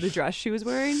care about the dress she was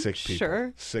wearing? Sick people.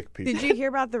 Sure. Sick people. Did you hear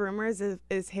about the rumors?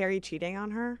 Is Harry cheating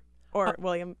on her? Or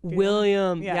William?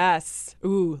 William, yes.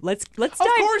 Ooh, let's dive. Of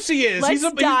course he is. He's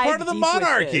part of the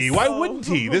monarchy. Why wouldn't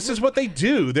he? This is what they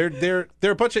do. They're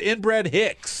a bunch of inbred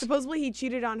hicks. Supposedly he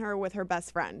cheated on her with her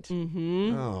best friend.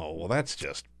 Mm-hmm. Oh, well, that's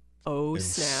just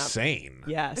insane. Snap.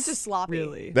 Yes. It's just sloppy.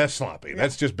 Really. That's sloppy. Yeah.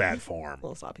 That's just bad form. A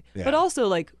little sloppy. Yeah. But also,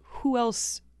 like, who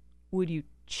else would you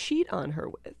cheat on her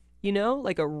with?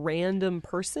 Like a random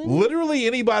person? Literally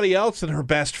anybody else than her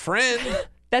best friend.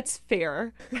 That's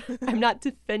fair. I'm not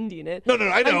defending it. No,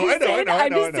 I know.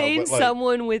 I'm just saying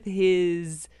someone with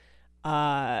his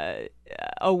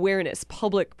awareness,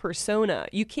 public persona.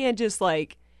 You can't just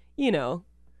talk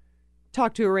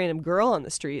to a random girl on the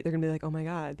street. They're going to be like, oh my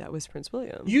God, that was Prince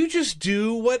William. You just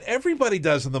do what everybody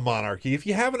does in the monarchy. If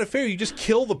you have an affair, you just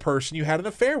kill the person you had an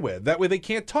affair with. That way they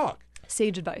can't talk.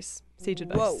 Sage advice.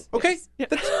 Whoa. Okay. Yes.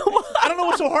 I don't know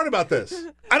what's so hard about this.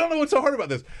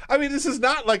 I mean, this is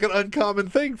not like an uncommon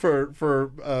thing for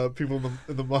people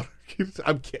in the monarchy.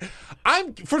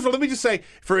 First of all, let me just say,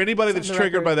 for anybody that's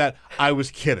triggered by that, I was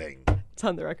kidding. It's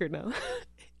on the record now.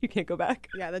 You can't go back.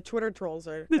 Yeah, the Twitter trolls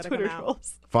are the Twitter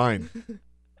trolls. Fine.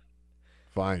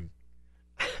 I'm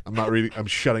not reading. I'm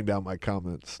shutting down my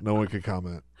comments. No one can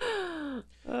comment.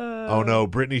 Oh no,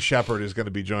 Brittany Shepard is going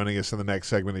to be joining us in the next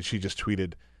segment, and she just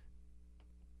tweeted,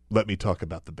 let me talk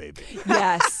about the baby.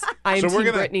 Yes, I'm Team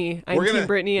Brittany. I'm Team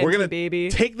Brittany and Team Baby.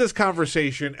 Take this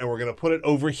conversation and we're going to put it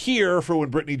over here for when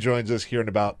Brittany joins us here in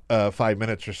about 5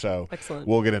 minutes or so. Excellent.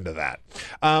 We'll get into that.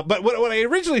 But what I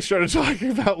originally started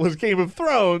talking about was Game of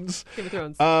Thrones. Game of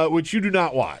Thrones. Which you do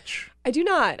not watch. I do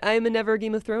not. I am a never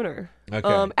Game of Throner.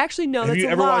 Okay. Actually, no, Have that's you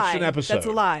a ever lie. watched an episode? That's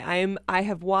a lie. I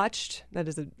have watched.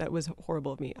 That was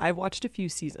horrible of me. I've watched a few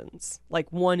seasons, like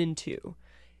 1 and 2.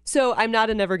 So I'm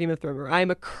not a never Game of Throner. I'm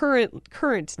a current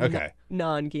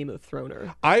non-Game of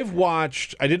Throner. I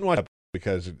didn't watch it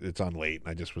because it's on late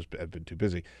and I've been too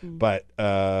busy. But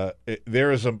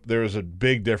there is a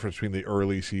big difference between the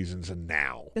early seasons and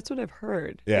now. That's what I've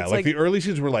heard. Yeah, it's like the early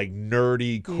seasons were like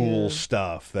nerdy, cool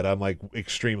stuff that I'm like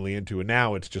extremely into, and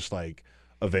now it's just like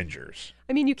Avengers.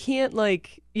 I mean, you can't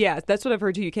that's what I've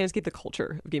heard too. You can't escape the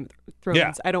culture of Game of Thrones.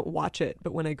 Yeah. I don't watch it,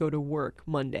 but when I go to work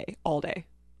Monday, all day.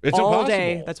 It's all impossible.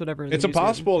 Day. That's what everyone. It's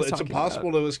impossible. It's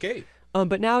impossible to escape.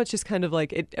 But now it's just kind of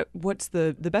like what's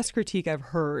the best critique I've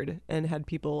heard and had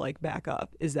people like back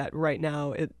up is that right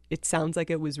now it sounds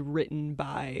like it was written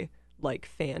by like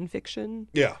fan fiction.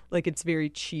 Yeah. Like it's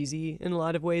very cheesy in a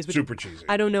lot of ways. Which super cheesy.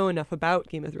 I don't know enough about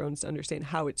Game of Thrones to understand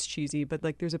how it's cheesy, but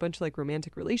like there's a bunch of like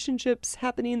romantic relationships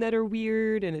happening that are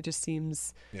weird, and it just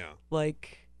seems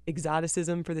like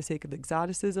exoticism for the sake of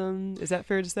exoticism. Is that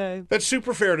fair to say? That's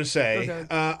super fair to say. Okay.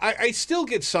 I still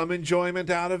get some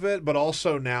enjoyment out of it, but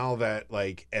also now that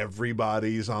like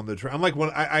everybody's on the I'm like,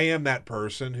 when I am that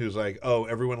person who's like, oh,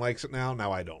 everyone likes it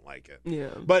now I don't like it. Yeah.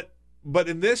 But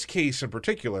in this case in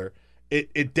particular,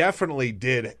 it definitely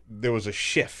did. There was a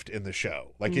shift in the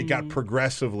show. Like it got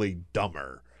progressively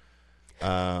dumber.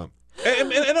 And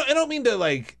I don't mean to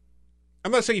like.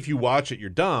 I'm not saying if you watch it,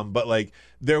 you're dumb, but like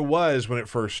there was when it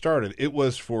first started, it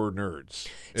was for nerds.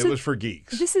 It was for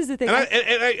geeks. This is the thing. And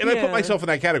I put myself in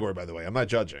that category, by the way. I'm not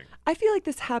judging. I feel like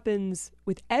this happens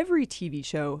with every TV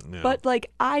show, but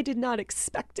like I did not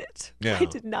expect it. Yeah. I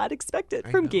did not expect it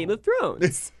from Game of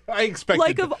Thrones. I expected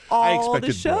like of all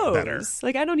the shows. Better.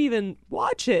 Like I don't even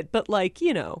watch it, but like,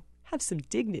 have some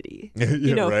dignity.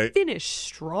 Right. Finish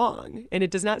strong. And it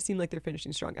does not seem like they're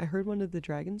finishing strong. I heard one of the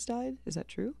dragons died. Is that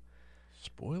true?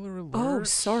 Spoiler alert. Oh,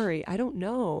 sorry. I don't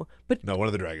know. But no, one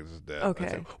of the dragons is dead.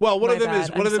 Okay. Well, one of them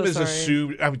is sorry.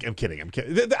 assumed. I'm kidding.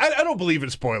 I don't believe in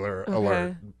spoiler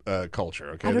alert culture.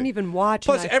 Okay. I don't even watch.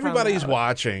 Plus, everybody's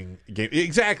watching.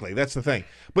 Exactly. That's the thing.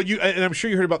 But and I'm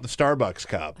sure you heard about the Starbucks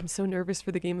cup. I'm so nervous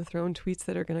for the Game of Thrones tweets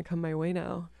that are going to come my way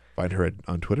now. Find her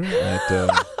on Twitter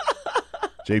at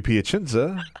J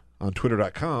Piacenza on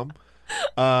Twitter.com.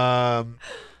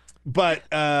 But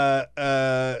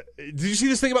did you see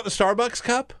this thing about the Starbucks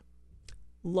cup?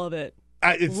 Love it.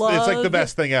 It's like the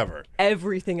best thing ever.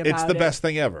 Everything about it. It's the best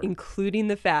thing ever. Including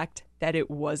the fact that it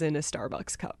wasn't a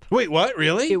Starbucks cup. Wait, what?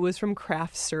 Really? It was from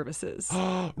Craft Services.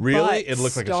 Really? But it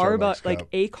looked like a Starbucks cup. Like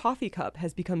a coffee cup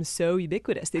has become so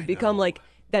ubiquitous. They've become like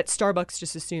that Starbucks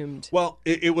just assumed. Well,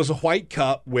 it was a white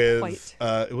cup with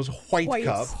it was a white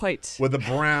cup with a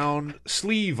brown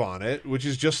sleeve on it, which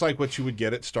is just like what you would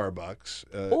get at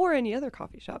Starbucks or any other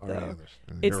coffee shop. Though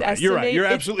you're right. You're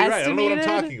absolutely right. I don't know what I'm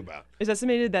talking about. It's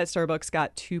estimated that Starbucks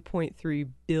got $2.3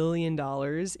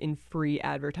 billion in free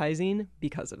advertising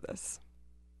because of this.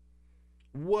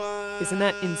 What? Isn't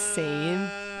that insane?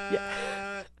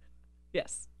 Yeah.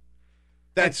 Yes.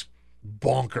 That's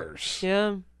bonkers.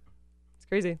 Yeah.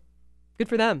 Crazy. Good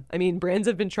for them. I mean, brands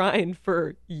have been trying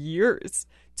for years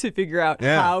to figure out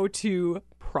how to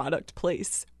product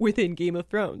place within Game of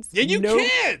Thrones. Yeah, you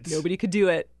can't. Nobody could do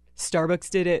it. Starbucks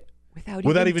did it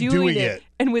without even doing it.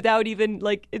 And without even,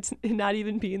 like, it's not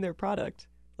even being their product.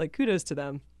 Like, kudos to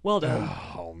them. Well done.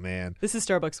 Oh, man. This is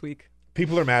Starbucks week.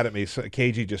 People are mad at me. So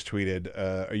KG just tweeted,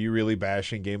 are you really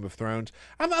bashing Game of Thrones?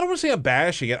 I don't want to say I'm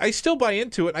bashing it. I still buy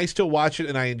into it. I still watch it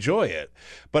and I enjoy it.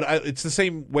 But it's the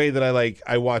same way that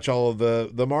I watch all of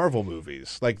the Marvel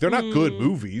movies. Like, they're not good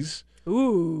movies.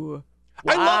 Ooh.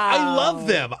 Wow. I love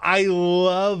them. I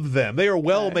love them. They are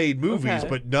well-made movies,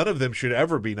 but none of them should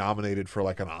ever be nominated for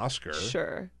like an Oscar.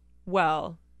 Sure.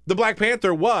 Well. The Black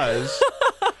Panther was...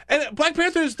 And Black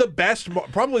Panther is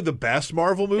probably the best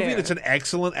Marvel movie. And it's an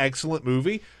excellent, excellent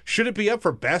movie. Should it be up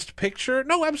for Best Picture?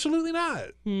 No, absolutely not.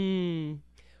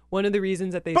 One of the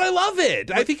reasons that they... But I love it.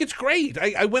 I think it's great.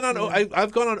 I went on.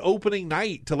 I've gone on opening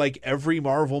night to like every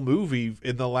Marvel movie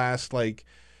in the last like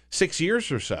 6 years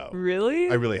or so. Really?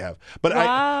 I really have. But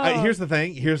wow. Here's the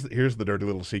thing. Here's the dirty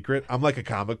little secret. I'm like a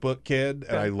comic book kid,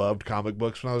 and I loved comic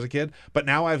books when I was a kid. But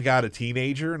now I've got a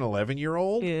teenager, an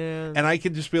 11-year-old, and I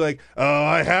can just be like, oh,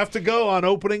 I have to go on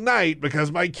opening night because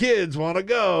my kids want to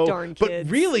go. Darn kids. But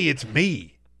really, it's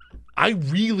me. I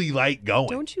really like going.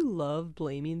 Don't you love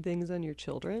blaming things on your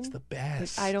children? It's the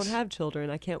best. Like, I don't have children.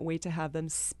 I can't wait to have them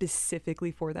specifically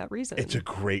for that reason. It's a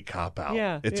great cop-out.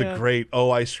 Yeah, It's a great,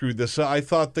 I screwed this up. I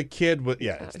thought the kid would,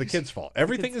 it's the kid's fault.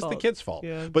 Everything is the kid's fault.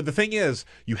 Yeah. But the thing is,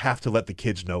 you have to let the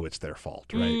kids know it's their fault,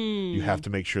 right? You have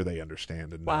to make sure they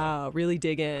understand and know. Wow, really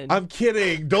dig in. I'm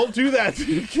kidding. Don't do that to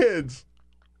your kids.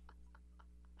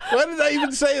 Why did I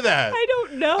even say that? I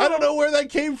don't know. I don't know where that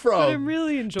came from. But I'm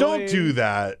really enjoying. Don't do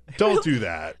that. Don't do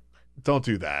that. Don't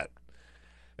do that.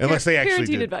 Unless they actually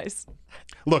Parenting did. advice.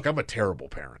 Look, I'm a terrible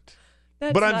parent.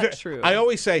 That's but not true. I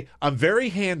always say I'm very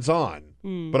hands-on,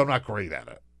 but I'm not great at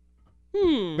it.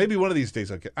 Maybe one of these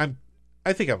days I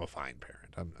think I'm a fine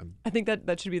parent. I think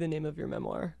that should be the name of your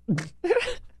memoir.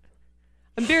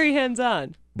 I'm very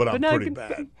hands-on. But I'm now pretty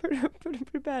bad.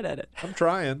 Pretty bad at it. I'm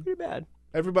trying. Pretty bad.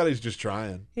 Everybody's just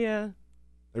trying. Yeah.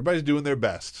 Everybody's doing their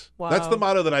best. Wow. That's the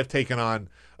motto that I've taken on,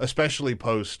 especially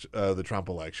post the Trump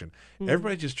election.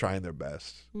 Everybody's just trying their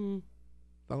best. I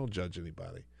don't judge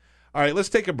anybody. All right, let's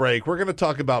take a break. We're going to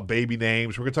talk about baby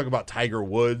names. We're going to talk about Tiger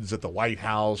Woods at the White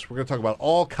House. We're going to talk about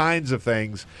all kinds of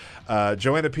things.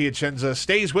 Joanna Piacenza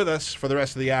stays with us for the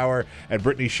rest of the hour, and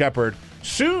Brittany Shepard,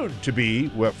 soon to be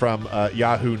from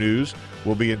Yahoo News,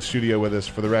 will be in studio with us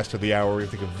for the rest of the hour. We're going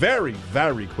to take a very,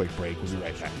 very quick break. We'll be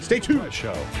right back. Stay tuned.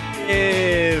 Show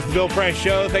Is the Bill Press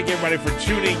Show. Thank you, everybody, for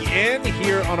tuning in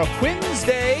here on a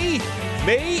Wednesday,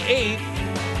 May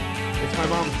 8th. It's my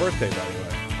mom's birthday, by the way.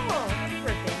 Oh, happy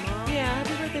birthday, Mom. Yeah,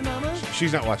 happy birthday, Mama.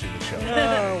 She's not watching the show.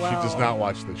 Oh, wow. She does not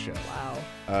watch the show.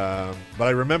 Wow. But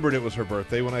I remembered it was her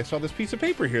birthday when I saw this piece of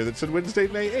paper here that said Wednesday,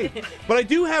 May 8th. But I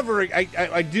do have her.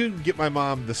 I do get my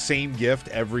mom the same gift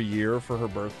every year for her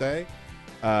birthday.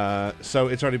 So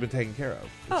it's already been taken care of.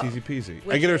 It's easy peasy.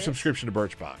 I get her a subscription to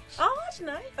Birchbox. Oh, that's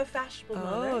nice. A fashionable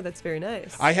moment. Oh, that's very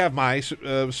nice. I have my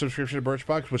subscription to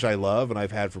Birchbox, which I love, and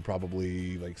I've had for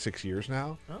probably like 6 years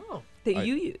now. Oh. That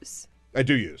you use. I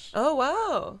do use. Oh,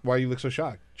 wow. Why you look so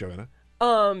shocked, Joanna?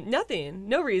 Nothing.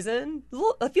 No reason.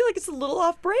 I feel like it's a little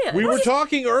off brand. We were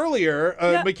talking earlier,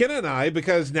 McKenna and I,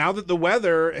 because now that the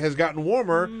weather has gotten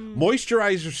warmer,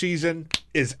 moisturizer season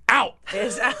is out.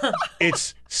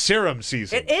 It's serum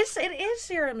season. It is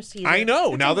serum season. I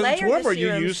know. Now that it's layer the warmer,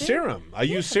 you use too. serum. I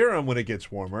use serum when it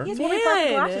gets warmer. He has 25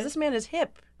 glasses. This man is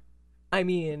hip. I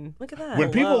mean, look at that.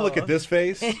 When people look at this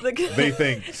face, they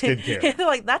think skincare. They're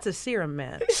like, that's a serum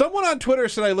man. Someone on Twitter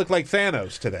said I look like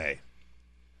Thanos today,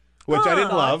 which I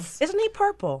didn't love. Isn't he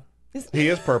purple? He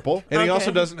is purple, and he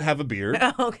also doesn't have a beard.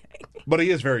 Okay. But he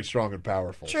is very strong and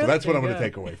powerful. So that's what I'm going to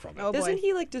take away from it. Oh, doesn't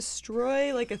he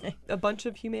destroy a bunch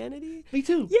of humanity? Me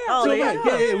too. Yeah. Oh,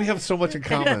 yeah, we have so much in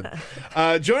common.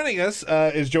 Joining us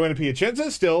is Joanna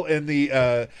Piacenza, still in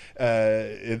the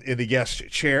in the guest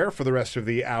chair for the rest of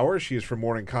the hour. She is from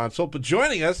Morning Consult. But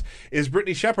joining us is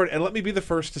Brittany Shepard, and let me be the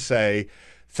first to say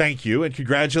thank you and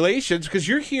congratulations because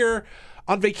you're here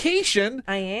on vacation.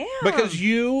 I am. Because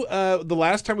you, the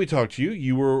last time we talked to you,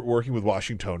 you were working with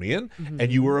Washingtonian,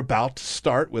 and you were about to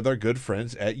start with our good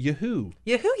friends at Yahoo.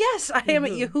 Yahoo, yes. I am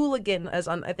at Yahooligan, as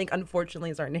I think, unfortunately,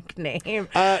 is our nickname.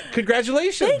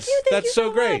 Congratulations. Thank you. That's you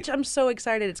so great. much. I'm so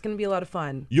excited. It's going to be a lot of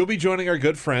fun. You'll be joining our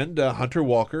good friend, Hunter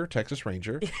Walker, Texas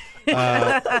Ranger,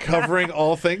 covering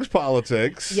all things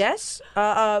politics. Yes.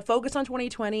 Focus on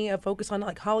 2020, focus on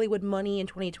Hollywood money in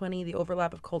 2020, the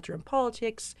overlap of culture and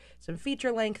politics, some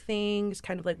feature-length things,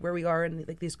 kind of like where we are in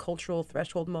these cultural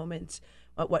threshold moments,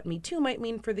 what Me Too might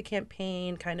mean for the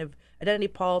campaign, kind of identity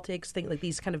politics, things like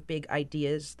these kind of big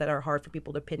ideas that are hard for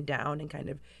people to pin down and kind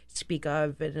of speak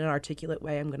of in an articulate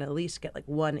way. I'm going to at least get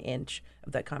 1 inch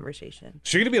of that conversation.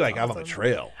 So you're going to be out on the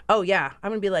trail. Oh, yeah.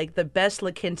 I'm going to be the best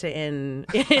La Quinta in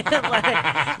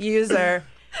user.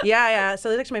 Yeah. So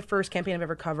this is actually my first campaign I've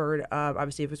ever covered.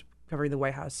 Obviously, it was covering the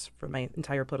White House for my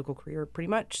entire political career, pretty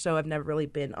much. So I've never really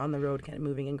been on the road kind of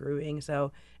moving and grooving.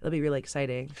 So it'll be really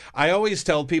exciting. I always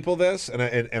tell people this, and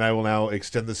I will now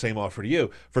extend the same offer to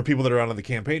you, for people that are out on the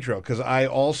campaign trail, because I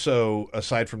also,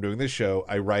 aside from doing this show,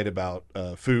 I write about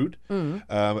food for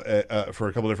a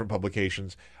couple different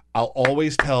publications. I'll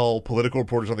always tell political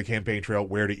reporters on the campaign trail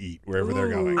where to eat, wherever they're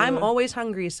going. I'm always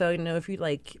hungry, so, if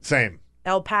you Same.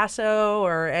 El Paso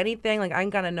or anything, I'm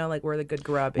gonna know where the good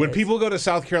grub is. When people go to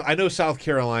South Carolina, I know South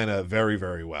Carolina very,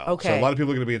 very well. Okay. So a lot of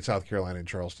people are going to be in South Carolina and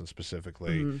Charleston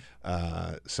specifically.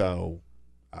 So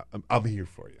I'll be here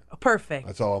for you. Perfect.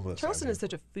 That's all I'm going to say. Charleston is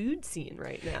such a food scene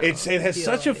right now. It has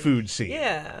such a food scene.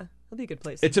 Yeah. It'll be a good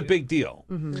place. It's a big deal.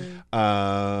 But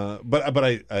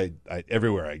I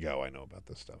everywhere I go, I know about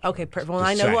this stuff. Okay, perfect. Well,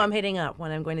 I know who I'm hitting up when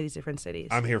I'm going to these different cities.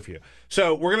 I'm here for you.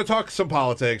 So we're going to talk some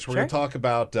politics. We're going to talk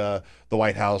about the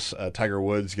White House, Tiger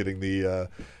Woods getting the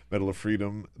Medal of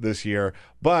Freedom this year.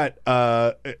 But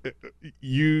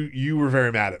you were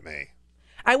very mad at me.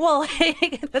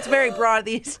 That's very broad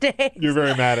these days. You're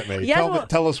very mad at me. Yeah,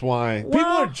 tell us why.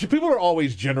 People are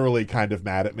always generally kind of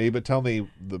mad at me, but tell me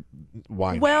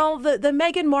why. Well, the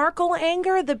Meghan Markle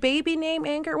anger, the baby name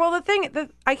anger. Well,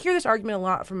 I hear this argument a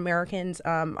lot from Americans.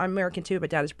 I'm American too,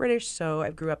 but dad is British, so I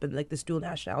grew up in like this dual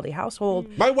nationality household.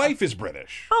 My wife is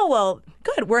British. Oh well,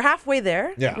 good. We're halfway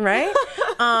there. Yeah. Right.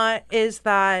 Is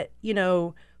that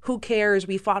who cares?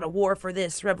 We fought a war for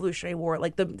this Revolutionary War.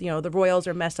 Like the royals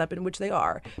are messed up, in which they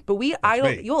are. But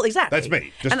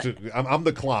exactly. That's me. I'm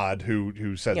the clod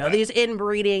who said that. These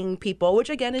inbreeding people,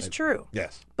 which again is true.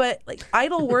 Yes. But like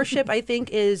idol worship, I think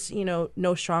is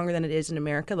no stronger than it is in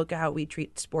America. Look at how we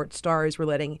treat sports stars. We're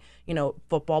letting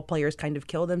football players kind of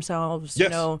kill themselves.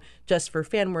 Yes. Just for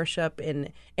fan worship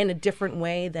in a different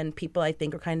way than people I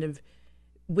think are kind of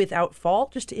without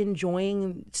fault, just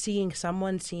enjoying seeing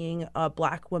a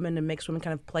black woman and mixed woman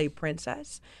kind of play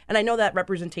princess. And I know that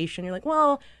representation, you're like,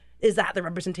 well, is that the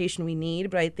representation we need?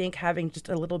 But I think having just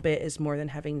a little bit is more than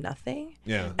having nothing.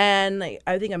 Yeah. And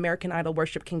I think American Idol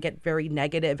worship can get very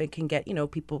negative. It can get,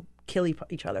 people kill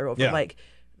each other over like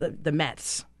the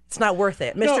Mets. It's not worth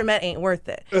it. Mr. Met ain't worth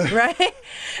it, right?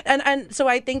 And so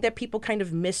I think that people kind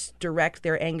of misdirect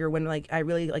their anger when I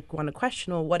really want to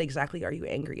question, well, what exactly are you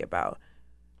angry about?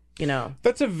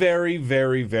 That's a very,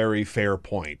 very, very fair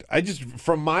point.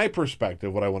 From my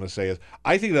perspective, what I want to say is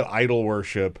I think that idol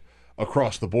worship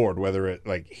across the board, whether it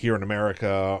here in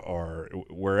America or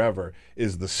wherever,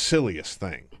 is the silliest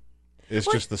thing. It's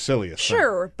just the silliest thing.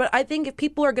 Sure, but I think if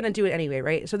people are going to do it anyway,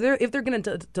 right? So if they're going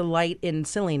to delight in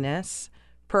silliness,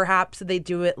 perhaps they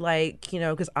do it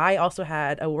because I also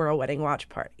had a royal wedding watch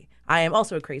party. I am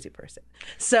also a crazy person.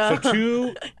 So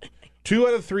Two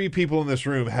out of three people in this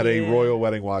room had a royal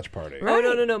wedding watch party. Right.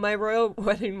 Oh, no. My royal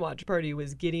wedding watch party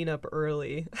was getting up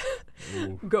early,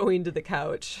 going to the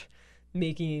couch,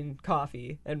 making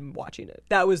coffee, and watching it.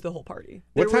 That was the whole party.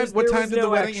 What time did the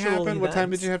wedding happen? Events. What time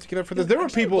did you have to get up for this? There were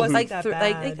people who... like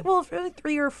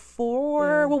 3 or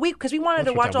 4. Well, because we wanted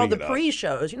to watch all the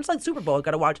pre-shows. It's like Super Bowl. You've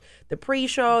got to watch the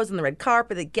pre-shows and the red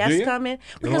carpet, the guests come in.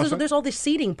 Because there's all this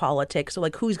seating politics. So,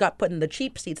 who's got put in the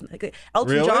cheap seats?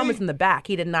 Elton John was in the back.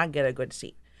 He did not get a good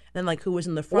seat. And then, who was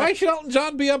in the front? Why should Elton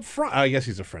John be up front? I guess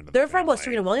he's a friend of their friend. Well,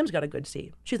 Serena Williams got a good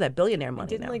seat. She's that billionaire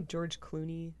money now. Didn't George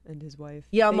Clooney and his wife?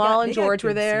 Yeah, Mal and George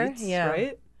were there. Seats,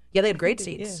 right? Yeah, they had great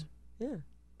seats. Yeah.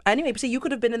 Anyway, see, you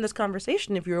could have been in this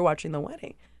conversation if you were watching the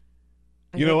wedding.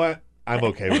 You know what? I'm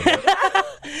okay with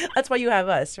it. That's why you have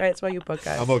us, right? That's why you book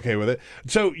us. I'm okay with it.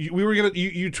 So you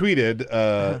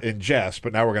tweeted in jest,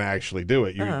 but now we're gonna actually do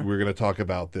it. We're gonna talk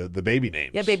about the baby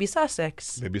names. Yeah, baby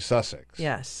Sussex. Baby Sussex.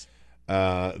 Yes.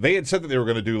 They had said that they were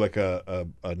going to do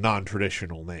a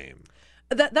non-traditional name.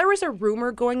 There was a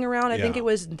rumor going around. I think it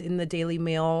was in the Daily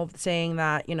Mail saying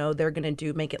that they're going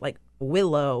to make it like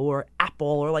Willow or Apple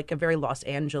or a very Los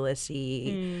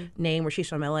Angeles-y name where she's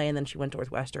from LA and then she went to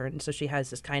Northwestern, so she has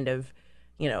this kind of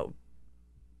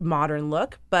modern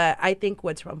look. But I think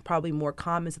what's probably more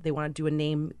common is that they want to do a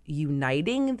name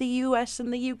uniting the U.S.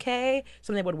 and the U.K.,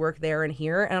 something that would work there and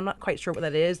here, and I'm not quite sure what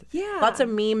that is. Yeah. Lots of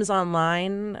memes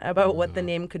online about what the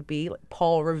name could be, like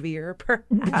Paul Revere,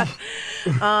 perhaps.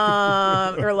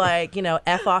 Or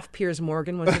F off Piers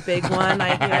Morgan was a big one.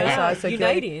 I saw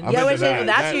uniting.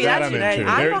 That's uniting.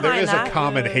 There is a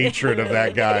common hatred of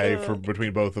that guy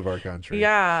between both of our countries.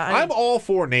 Yeah. I'm all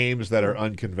for names that are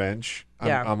unconventional.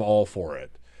 I'm all for it.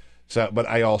 So, but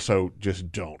I also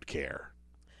just don't care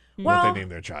what they name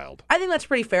their child. I think that's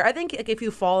pretty fair. I think if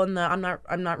you fall in the,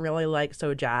 I'm not really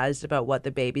so jazzed about what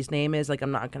the baby's name is.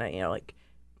 I'm not gonna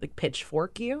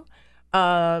pitchfork you.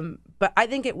 But I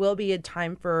think it will be a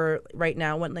time for right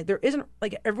now when there isn't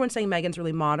everyone's saying Meghan's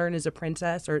really modern as a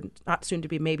princess or not soon to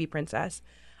be maybe princess.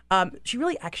 She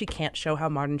really actually can't show how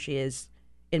modern she is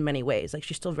in many ways.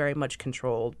 She's still very much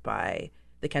controlled by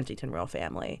the Kensington royal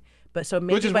family. But so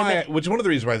maybe which is one of the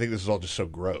reasons why I think this is all just so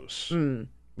gross.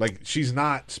 She's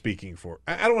not speaking for.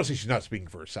 I don't want to say she's not speaking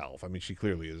for herself. I mean, she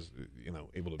clearly is,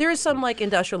 able to. There is some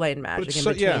industrial light and magic in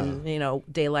between,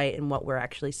 daylight and what we're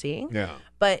actually seeing. Yeah.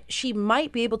 But she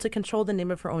might be able to control the name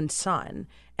of her own son,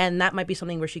 and that might be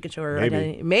something where she could show her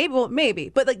identity. Maybe.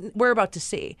 But we're about to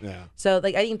see. Yeah. So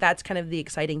I think that's kind of the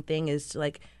exciting thing is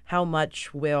how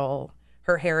much will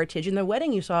her heritage. In the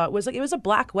wedding you saw, it was a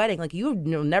black wedding. You're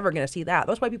never going to see that.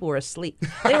 That's why people were asleep.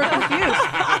 They were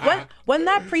confused. When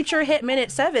that preacher hit minute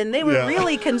 7, they were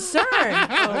really concerned.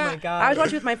 Oh my God. I was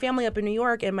watching with my family up in New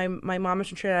York, and my mom is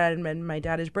from Trinidad and my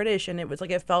dad is British, and it was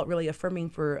it felt really affirming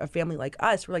for a family like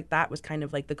us. Where that was kind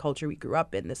of the culture we grew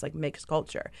up in, this mixed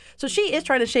culture. So she is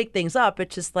trying to shake things up.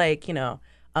 It's just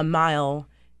a mile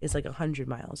is like 100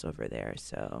 miles over there.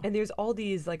 So and there's all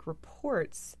these like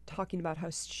reports talking about how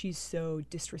she's so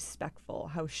disrespectful,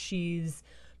 how she's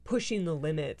pushing the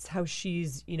limits, how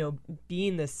she's, you know,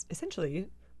 being this essentially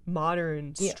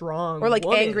modern, strong, or like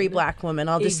woman. angry black woman.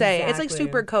 I'll just say it's like Exactly.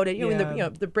 super coded. You know,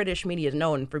 the British media is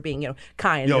known for being, you know,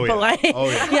 kind and polite,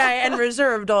 and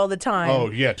reserved all the time. Oh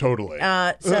yeah, totally.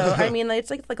 So I mean, it's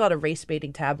like a lot of race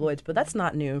baiting tabloids, but that's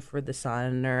not new for The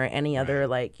Sun or any other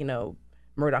like, you know,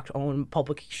 Murdoch-owned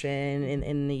publication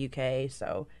in the UK.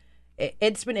 So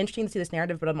it's been interesting to see this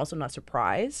narrative, but I'm also not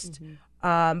surprised.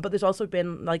 But there's also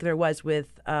been, like there was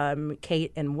with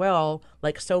Kate and Will,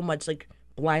 like so much like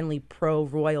blindly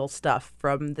pro-royal stuff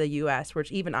from the U.S.,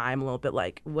 which even I'm a little bit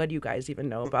like, what do you guys even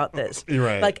know about this?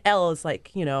 Right. Like Elle is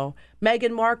like, you know,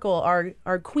 Meghan Markle,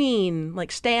 our queen,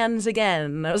 like stands again.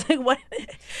 And I was like, what?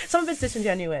 Some of it's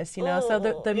disingenuous, you know? So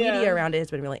the media around it has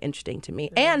been really interesting to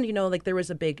me. And, you know, like there was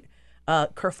a big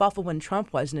kerfuffle when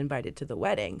Trump wasn't invited to the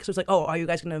wedding. So it's like, oh, are you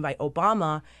guys going to invite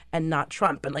Obama and not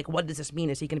Trump? And like, what does this mean?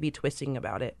 Is he going to be twisting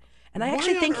about it? And I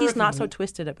actually think he's not so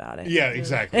twisted about it. Yeah,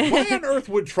 exactly. Why on earth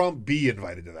would Trump be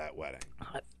invited to that wedding?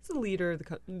 It's the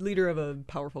leader of a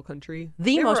powerful country.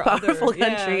 The most powerful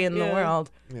country in the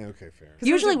world. Yeah, okay, fair.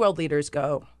 Usually world leaders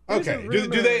go. Okay. Do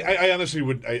they? I honestly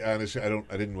would. I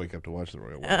didn't wake up to watch the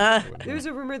royal wedding. There's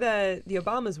a rumor that the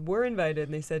Obamas were invited,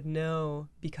 and they said no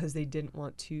because they didn't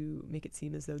want to make it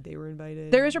seem as though they were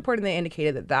invited. There is reporting that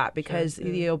indicated that because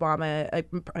Barack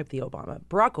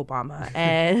Obama,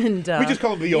 and we just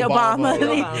call him the Obama.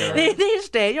 They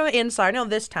stay, you know, inside, you know,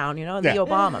 this town, you know, the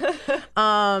Obama.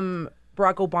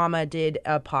 Barack Obama did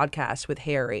a podcast with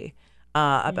Harry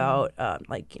about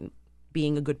like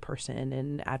being a good person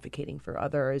and advocating for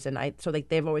others, and so like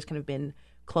they've always kind of been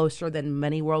closer than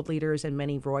many world leaders and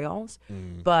many royals.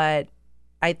 But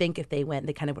I think if they went,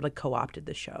 they kind of would have co-opted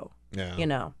the show. Yeah, you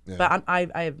know. Yeah. But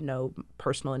I have no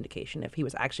personal indication if he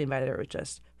was actually invited or it was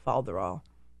just followed the role.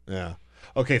 Yeah.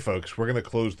 Okay, folks, we're going to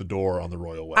close the door on the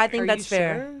royal wedding. I think that's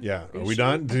fair. Sure? Yeah. Are we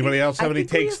done? Does anybody else have any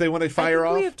takes they want to fire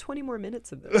off? We have 20 more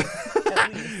minutes of this.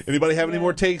 Anybody have any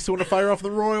more takes they want to fire off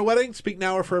the royal wedding? Speak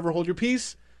now or forever hold your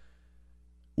peace.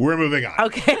 We're moving on.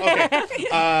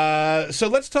 Okay. So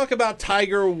let's talk about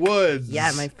Tiger Woods.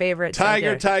 Yeah, my favorite.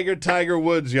 Tiger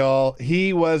Woods, y'all.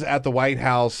 He was at the White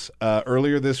House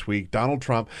earlier this week. Donald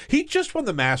Trump. He just won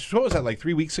the Masters. What was that, like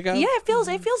 3 weeks ago? Yeah, it feels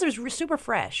it was super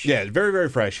fresh. Yeah, very, very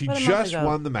fresh. He just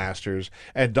won the Masters,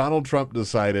 and Donald Trump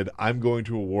decided, I'm going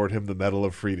to award him the Medal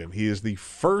of Freedom. He is the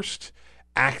first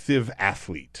active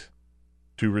athlete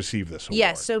to receive this award.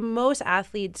 Yes, so most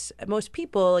athletes, most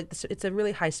people, like this, it's a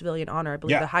really high civilian honor. I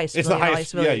believe the highest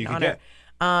civilian honor.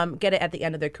 Get it at the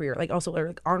end of their career. Like also,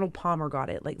 like Arnold Palmer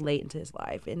got it like late into his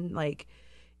life, and like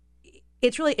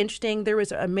it's really interesting. There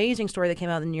was an amazing story that came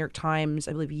out in the New York Times,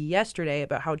 I believe yesterday,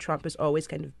 about how Trump has always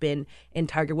kind of been in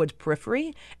Tiger Woods'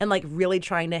 periphery and like really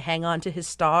trying to hang on to his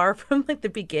star from like the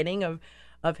beginning of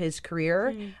his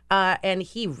career. And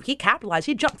he capitalized.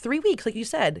 He jumped 3 weeks, like you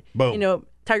said. Boom. You know,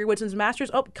 Tiger Woods and his Masters.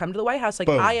 Oh, come to the White House. Like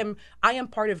I am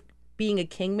part of being a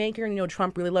kingmaker. And you know,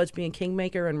 Trump really loves being a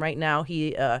kingmaker. And right now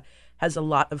he has a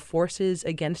lot of forces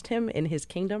against him in his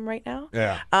kingdom right now.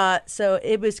 Yeah. So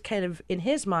it was kind of in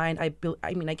his mind. I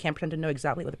mean, I can't pretend to know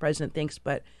exactly what the president thinks,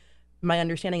 but my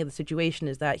understanding of the situation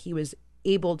is that he was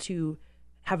able to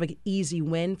have an easy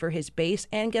win for his base.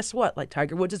 And guess what? Like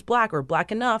Tiger Woods is black or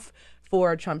black enough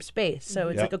for Trump's base. So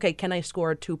it's like, okay, can I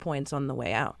score 2 points on the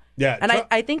way out? Yeah. And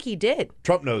I think he did.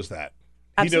 Trump knows that.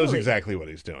 Absolutely. He knows exactly what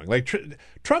he's doing. Like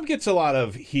Trump gets a lot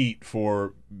of heat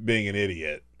for being an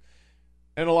idiot,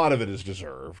 and a lot of it is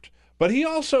deserved. But he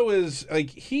also is like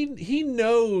he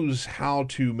knows how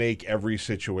to make every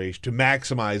situation, to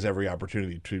maximize every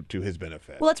opportunity to his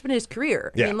benefit. Well, that's been his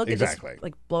career. Yeah, I mean, look exactly. at this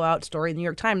like blowout story in the New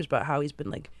York Times about how he's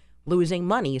been like losing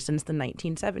money since the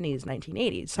 1970s,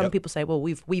 1980s. Some people say, well,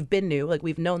 we've been new, like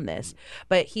we've known this,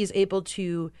 but he's able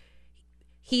to.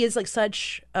 He is like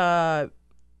such an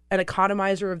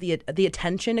economizer of the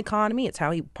attention economy. It's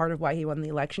how part of why he won the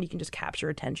election. He can just capture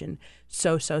attention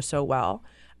so well.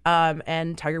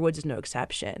 And Tiger Woods is no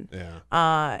exception.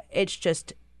 Yeah. It's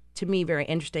just, to me, very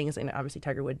interesting. And obviously,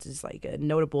 Tiger Woods is like a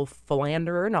notable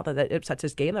philanderer. Not that that upsets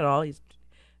his game at all. He's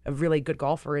a really good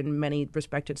golfer in many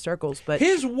respected circles. But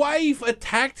his wife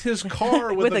attacked his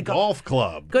car with a golf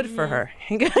club. Good for her.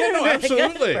 Yeah, no,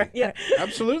 absolutely. Yeah,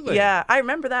 absolutely. Yeah, I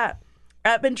remember that.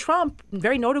 And Trump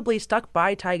very notably stuck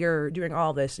by Tiger during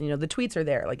all this. You know, the tweets are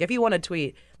there. Like if you want to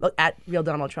tweet, look at real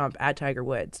Donald Trump, at Tiger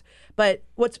Woods. But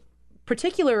what's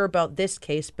particular about this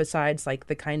case, besides like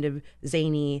the kind of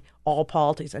zany all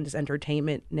politics and just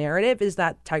entertainment narrative, is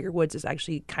that Tiger Woods is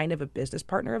actually kind of a business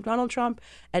partner of Donald Trump,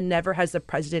 and never has the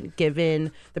president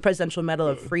given the Presidential Medal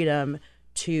of Freedom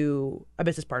to a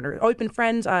business partner. Always been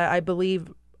friends. I believe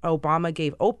Obama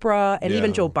gave Oprah and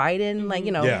even Joe Biden, like,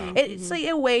 it's like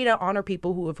a way to honor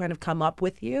people who have kind of come up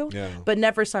with you, but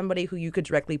never somebody who you could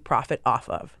directly profit off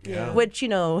of, which,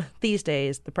 these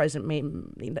days the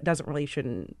president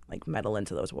shouldn't like meddle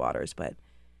into those waters, but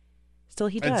still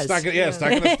he does. It's not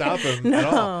going to stop him at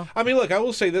all. I mean, look, I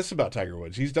will say this about Tiger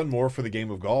Woods. He's done more for the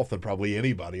game of golf than probably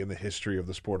anybody in the history of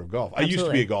the sport of golf. Absolutely. I used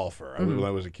to be a golfer. When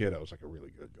I was a kid, I was like a really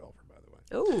good golfer, by the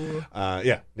way.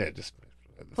 Ooh. Just...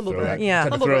 Throw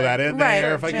that in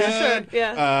there if I could.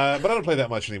 Yeah. But I don't play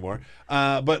that much anymore.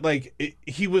 But like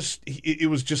it was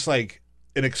just like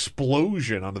an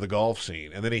explosion onto the golf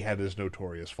scene, and then he had his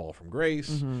notorious fall from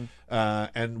grace,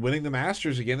 and winning the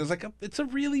Masters again is like it's a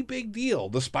really big deal,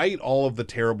 despite all of the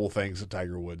terrible things that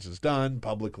Tiger Woods has done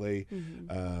publicly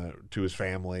to his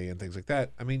family and things like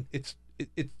that. I mean,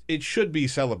 it should be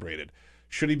celebrated.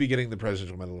 Should he be getting the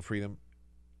Presidential Medal of Freedom?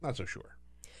 Not so sure.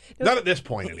 Not at this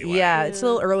point, anyway. Yeah, it's a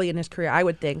little early in his career, I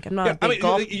would think. I'm not a big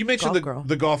golf You mentioned golf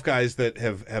the golf guys that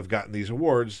have gotten these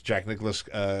awards. Jack Nicklaus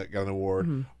got an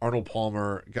award. Arnold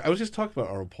Palmer. I was just talking about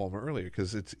Arnold Palmer earlier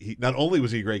because he not only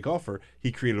was he a great golfer,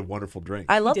 he created a wonderful drink.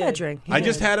 I love that drink. I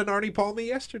just had an Arnie Palmy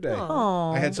yesterday.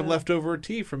 I had some leftover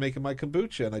tea from making my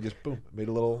kombucha, and I just made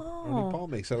a little Arnie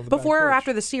Palmy. Before or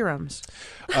after the serums?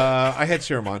 I had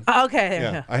serum on. Okay.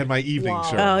 Yeah, I had my evening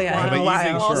serum. Oh yeah, I had my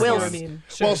evening serum.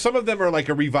 Sure. Well, some of them are like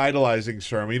a revitalizing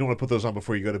serum. You don't want to put those on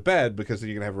before you go to bed because then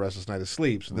you're going to have a restless night of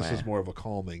sleep. So this is more of a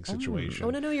calming situation. I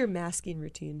want to know your masking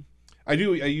routine. I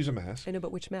do. I use a mask. I know,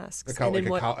 but which masks? A collagen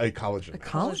mask. A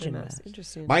collagen mask.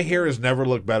 Interesting. My hair has never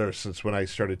looked better since when I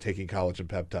started taking collagen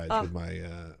peptides with my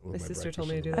my sister told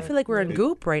me to do that. I feel like we're in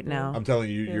goop right now. I'm telling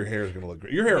you, your hair is going to look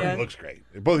great. Your hair looks great.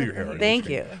 Both of your hair. Thank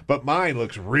you. But mine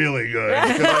looks really good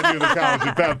because I do the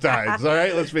collagen peptides. All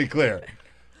right, let's be clear.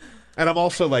 And I'm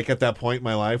also like at that point in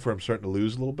my life where I'm starting to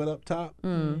lose a little bit up top.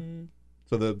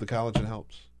 So the collagen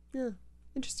helps. Yeah,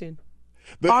 interesting.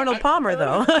 Arnold Palmer,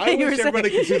 though. I wish everybody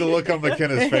could see the look on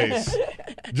McKenna's face.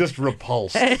 Just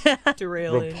repulsed.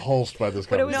 Derailing. Repulsed by this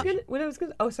conversation.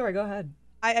 Oh, sorry, go ahead.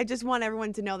 I just want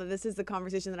everyone to know that this is the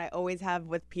conversation that I always have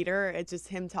with Peter. It's just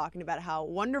him talking about how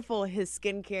wonderful his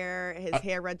skincare, his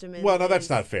hair regimen. Well, no, that's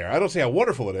not fair. I don't say how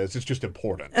wonderful it is. It's just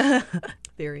important.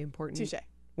 Very important. Touche.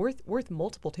 Worth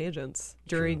multiple tangents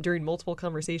during multiple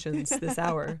conversations this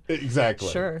hour. Exactly.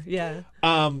 Sure. Yeah.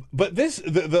 But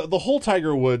the whole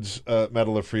Tiger Woods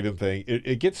Medal of Freedom thing,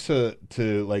 it gets to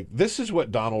like this is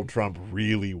what Donald Trump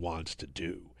really wants to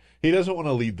do. He doesn't want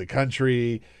to lead the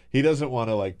country. He doesn't want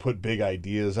to like put big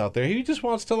ideas out there. He just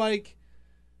wants to like,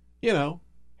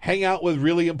 hang out with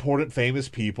really important famous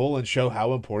people and show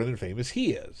how important and famous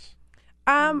he is.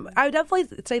 I would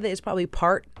definitely say that it's probably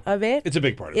part of it. It's a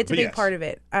big part of it. It's a big part of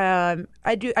it.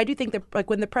 I do think that like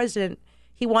when the president,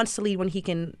 he wants to lead when he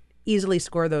can easily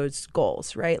score those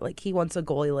goals, right? Like he wants a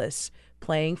goalieless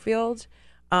playing field.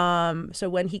 So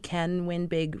when he can win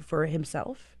big for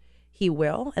himself, he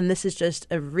will. And this is just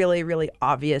a really, really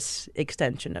obvious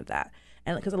extension of that.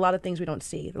 And because a lot of things we don't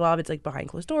see, a lot of it's like behind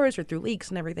closed doors or through leaks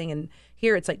and everything. And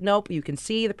here it's like, nope, you can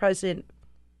see the president.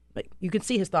 Like you can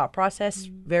see his thought process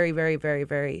very, very, very,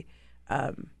 very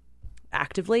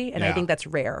actively, and I think that's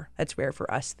rare. That's rare for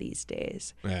us these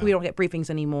days. Yeah. We don't get briefings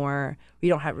anymore. We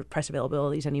don't have press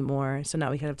availabilities anymore. So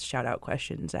now we kind of have to shout out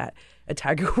questions at a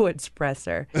Tiger Woods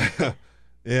presser.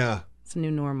 Yeah. It's a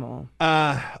new normal.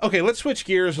 Okay, let's switch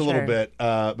gears a little bit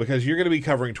because you're going to be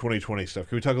covering 2020 stuff.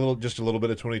 Can we talk just a little bit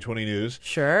of 2020 news?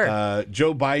 Sure.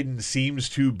 Joe Biden seems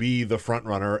to be the front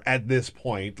runner at this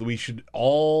point. We should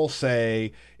all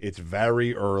say it's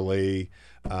very early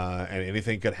and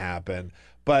anything could happen.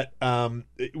 But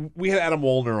we had Adam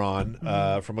Wollner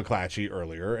on from McClatchy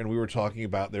earlier, and we were talking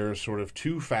about there are sort of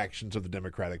two factions of the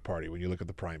Democratic Party when you look at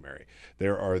the primary.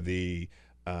 There are the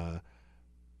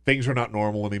things are not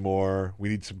normal anymore. We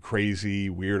need some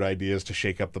crazy, weird ideas to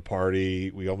shake up the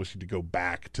party. We almost need to go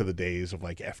back to the days of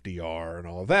like FDR and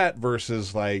all of that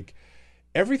versus like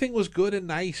everything was good and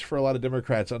nice for a lot of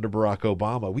Democrats under Barack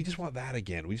Obama. We just want that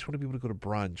again. We just want to be able to go to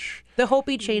brunch. The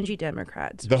hopey, changey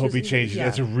Democrats. The hopey, changey. Yeah.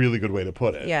 That's a really good way to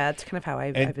put it. Yeah, that's kind of how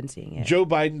I've been seeing it. Joe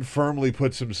Biden firmly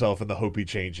puts himself in the hopey,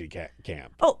 changey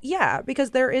camp. Oh, yeah,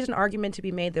 because there is an argument to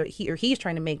be made that he's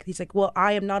trying to make. He's like, well,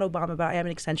 I am not Obama, but I am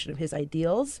an extension of his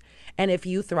ideals. And if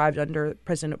you thrived under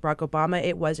President Barack Obama,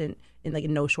 it wasn't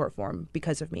in no short form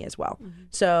because of me as well.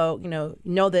 So,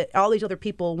 know that all these other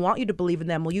people want you to believe in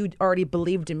them. Well, you already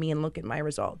believed in me and look at my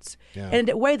results. Yeah. And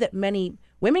in a way that many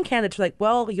women candidates are like,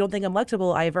 well, you don't think I'm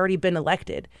electable? I've already been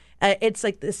elected. It's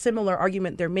like the similar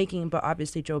argument they're making, but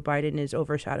obviously Joe Biden is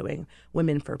overshadowing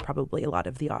women for probably a lot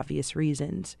of the obvious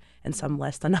reasons and some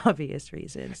less than obvious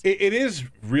reasons. It is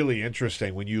really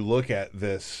interesting when you look at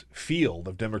this field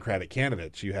of Democratic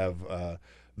candidates. You have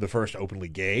the first openly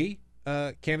gay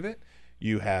candidate.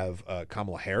 You have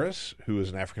Kamala Harris, who is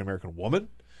an African-American woman.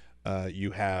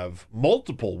 You have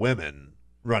multiple women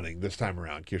running this time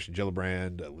around. Kirsten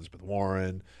Gillibrand, Elizabeth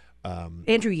Warren.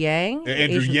 Andrew Yang.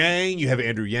 Yang. You have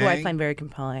Andrew Yang. Who I find very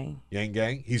compelling. Yang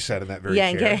Gang. He sat in that very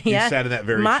chair. He sat in that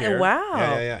very chair. Wow.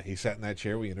 Yeah. He sat in that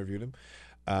chair. We interviewed him.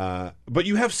 But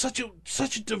you have such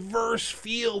a diverse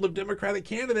field of Democratic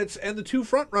candidates, and the two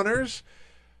front runners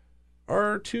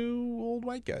are two old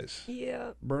white guys.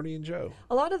 Yeah. Bernie and Joe.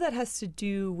 A lot of that has to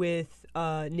do with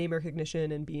name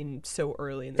recognition and being so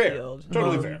early in the fair. field.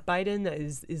 Totally fair. Biden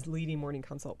is leading Morning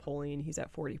Consult polling. He's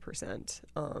at 40%,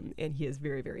 and he has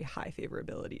very, very high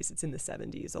favorabilities. It's in the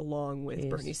 70s, along with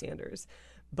Bernie Sanders.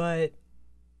 But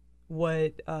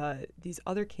what these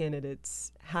other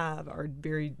candidates have are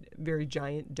very, very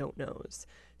giant don't knows.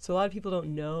 So a lot of people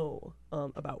don't know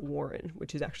about Warren,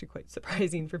 which is actually quite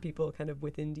surprising for people kind of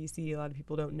within D.C. A lot of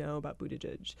people don't know about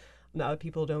Buttigieg. A lot of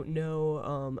people don't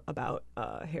know about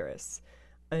Harris.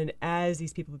 And as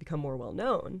these people become more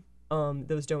well-known,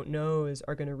 those don't knows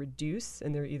are going to reduce,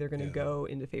 and they're either going to go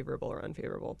into favorable or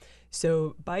unfavorable.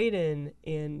 So Biden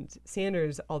and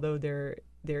Sanders, although they're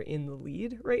in the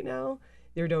lead right now,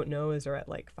 their don't knows are at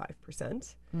like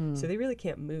 5%. So they really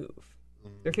can't move.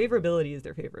 Their favorability is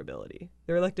their favorability.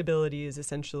 Their electability is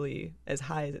essentially as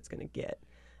high as it's going to get.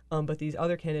 But these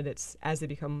other candidates, as they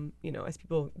become, as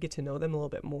people get to know them a little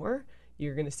bit more,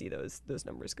 you're going to see those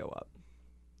numbers go up.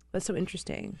 That's so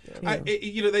interesting. Yeah.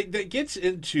 That gets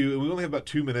into, we only have about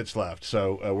 2 minutes left,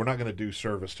 so we're not going to do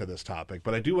service to this topic,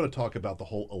 but I do want to talk about the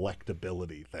whole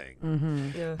electability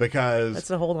thing. Yeah. Because that's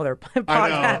a whole other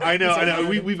podcast. I know.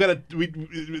 We've got to,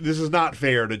 this is not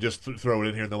fair to just throw it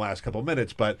in here in the last couple of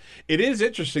minutes, but it is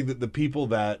interesting that the people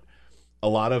that a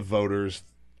lot of voters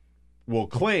will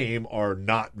claim are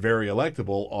not very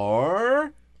electable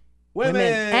are women.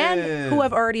 And who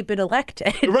have already been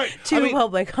elected to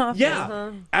public office.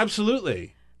 Yeah,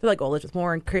 absolutely. They're like, Elizabeth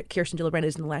Warren, Kirsten Gillibrand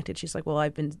isn't elected. She's like, well,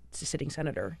 I've been sitting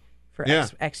senator for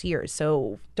X years,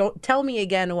 so don't tell me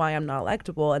again why I'm not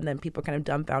electable. And then people are kind of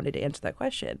dumbfounded to answer that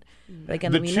question. But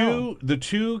again, the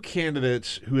two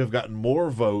candidates who have gotten more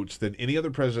votes than any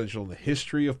other presidential in the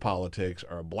history of politics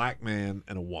are a black man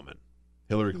and a woman,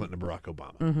 Hillary Clinton and Barack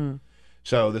Obama.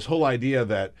 So this whole idea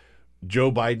that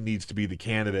Joe Biden needs to be the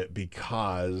candidate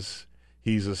because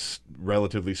he's a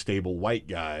relatively stable white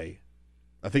guy,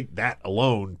 I think that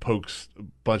alone pokes a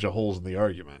bunch of holes in the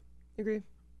argument. Agree.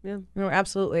 Yeah. No,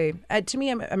 absolutely. To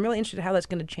me, I'm really interested in how that's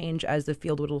going to change as the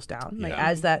field whittles down,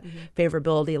 as that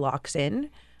favorability locks in.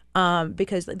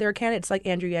 Because there are candidates like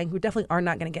Andrew Yang who definitely are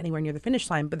not going to get anywhere near the finish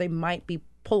line, but they might be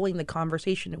pulling the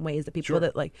conversation in ways that people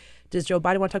that does Joe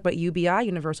Biden want to talk about UBI,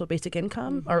 universal basic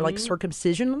income, or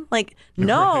circumcision?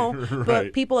 No. Right.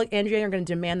 But people like Andrew Yang are going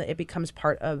to demand that it becomes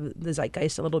part of the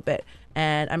zeitgeist a little bit.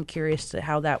 And I'm curious to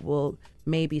how that will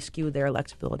maybe skew their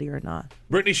electability or not.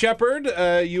 Brittany Shepard,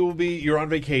 you're on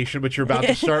vacation, but you're about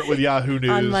to start with Yahoo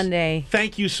News on Monday.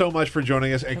 Thank you so much for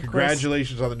joining us, and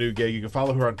congratulations on the new gig. You can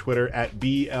follow her on Twitter at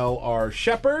BLR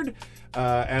Shepard.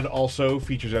 And also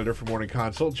features editor for Morning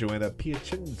Consult, Joanna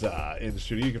Piacenza, in the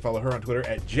studio. You can follow her on Twitter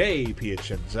at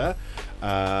JPiacenza.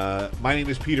 My name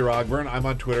is Peter Ogburn. I'm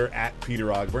on Twitter at Peter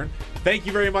Ogburn. Thank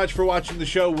you very much for watching the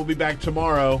show. We'll be back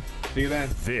tomorrow. See you then.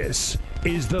 This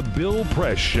is the Bill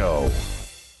Press Show.